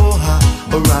aloha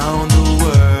around the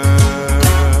world.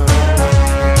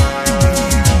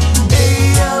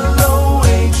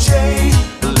 A-L-O-H-A,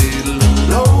 a little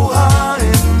aloha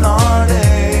in our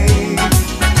day.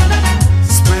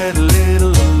 Spread a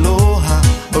little aloha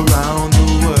around the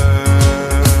world.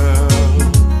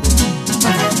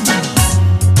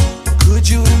 Could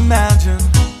you imagine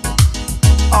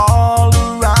all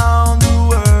around the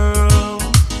world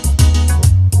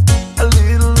a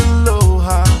little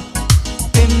aloha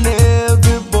in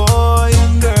every boy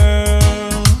and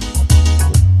girl?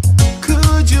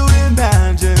 Could you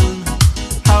imagine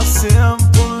how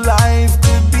simple life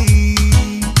could be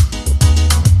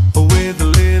with a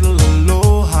little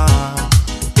aloha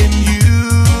in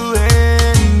you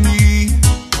and me?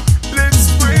 Let's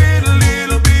spread a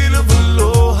little bit of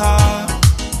aloha,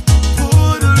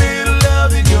 put a little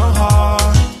love in your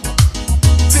heart,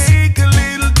 take a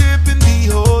little dip in the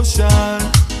ocean.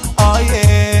 Oh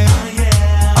yeah,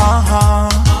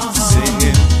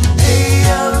 singing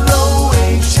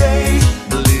A-L-O-H-A,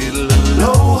 a little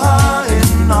aloha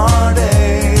in our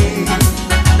day.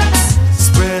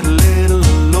 Spread a little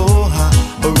aloha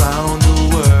around the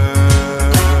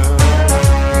world.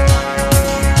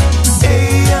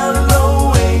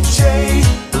 A-L-O-H-A,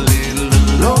 a little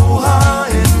aloha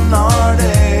in our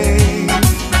day.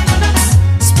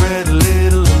 Spread a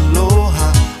little aloha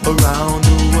around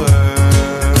the world.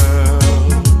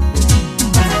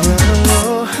 Well,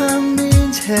 aloha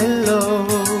means hello,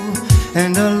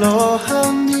 and aloha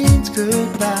means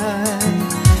goodbye,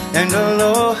 and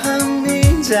aloha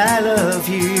means I love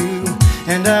you,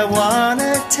 and I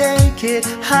wanna take it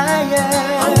higher.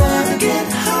 I wanna get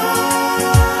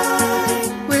high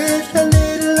with a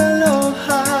little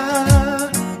aloha.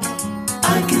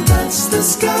 I can touch the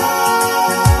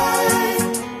sky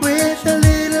with a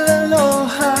little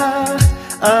aloha,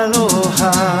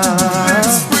 aloha.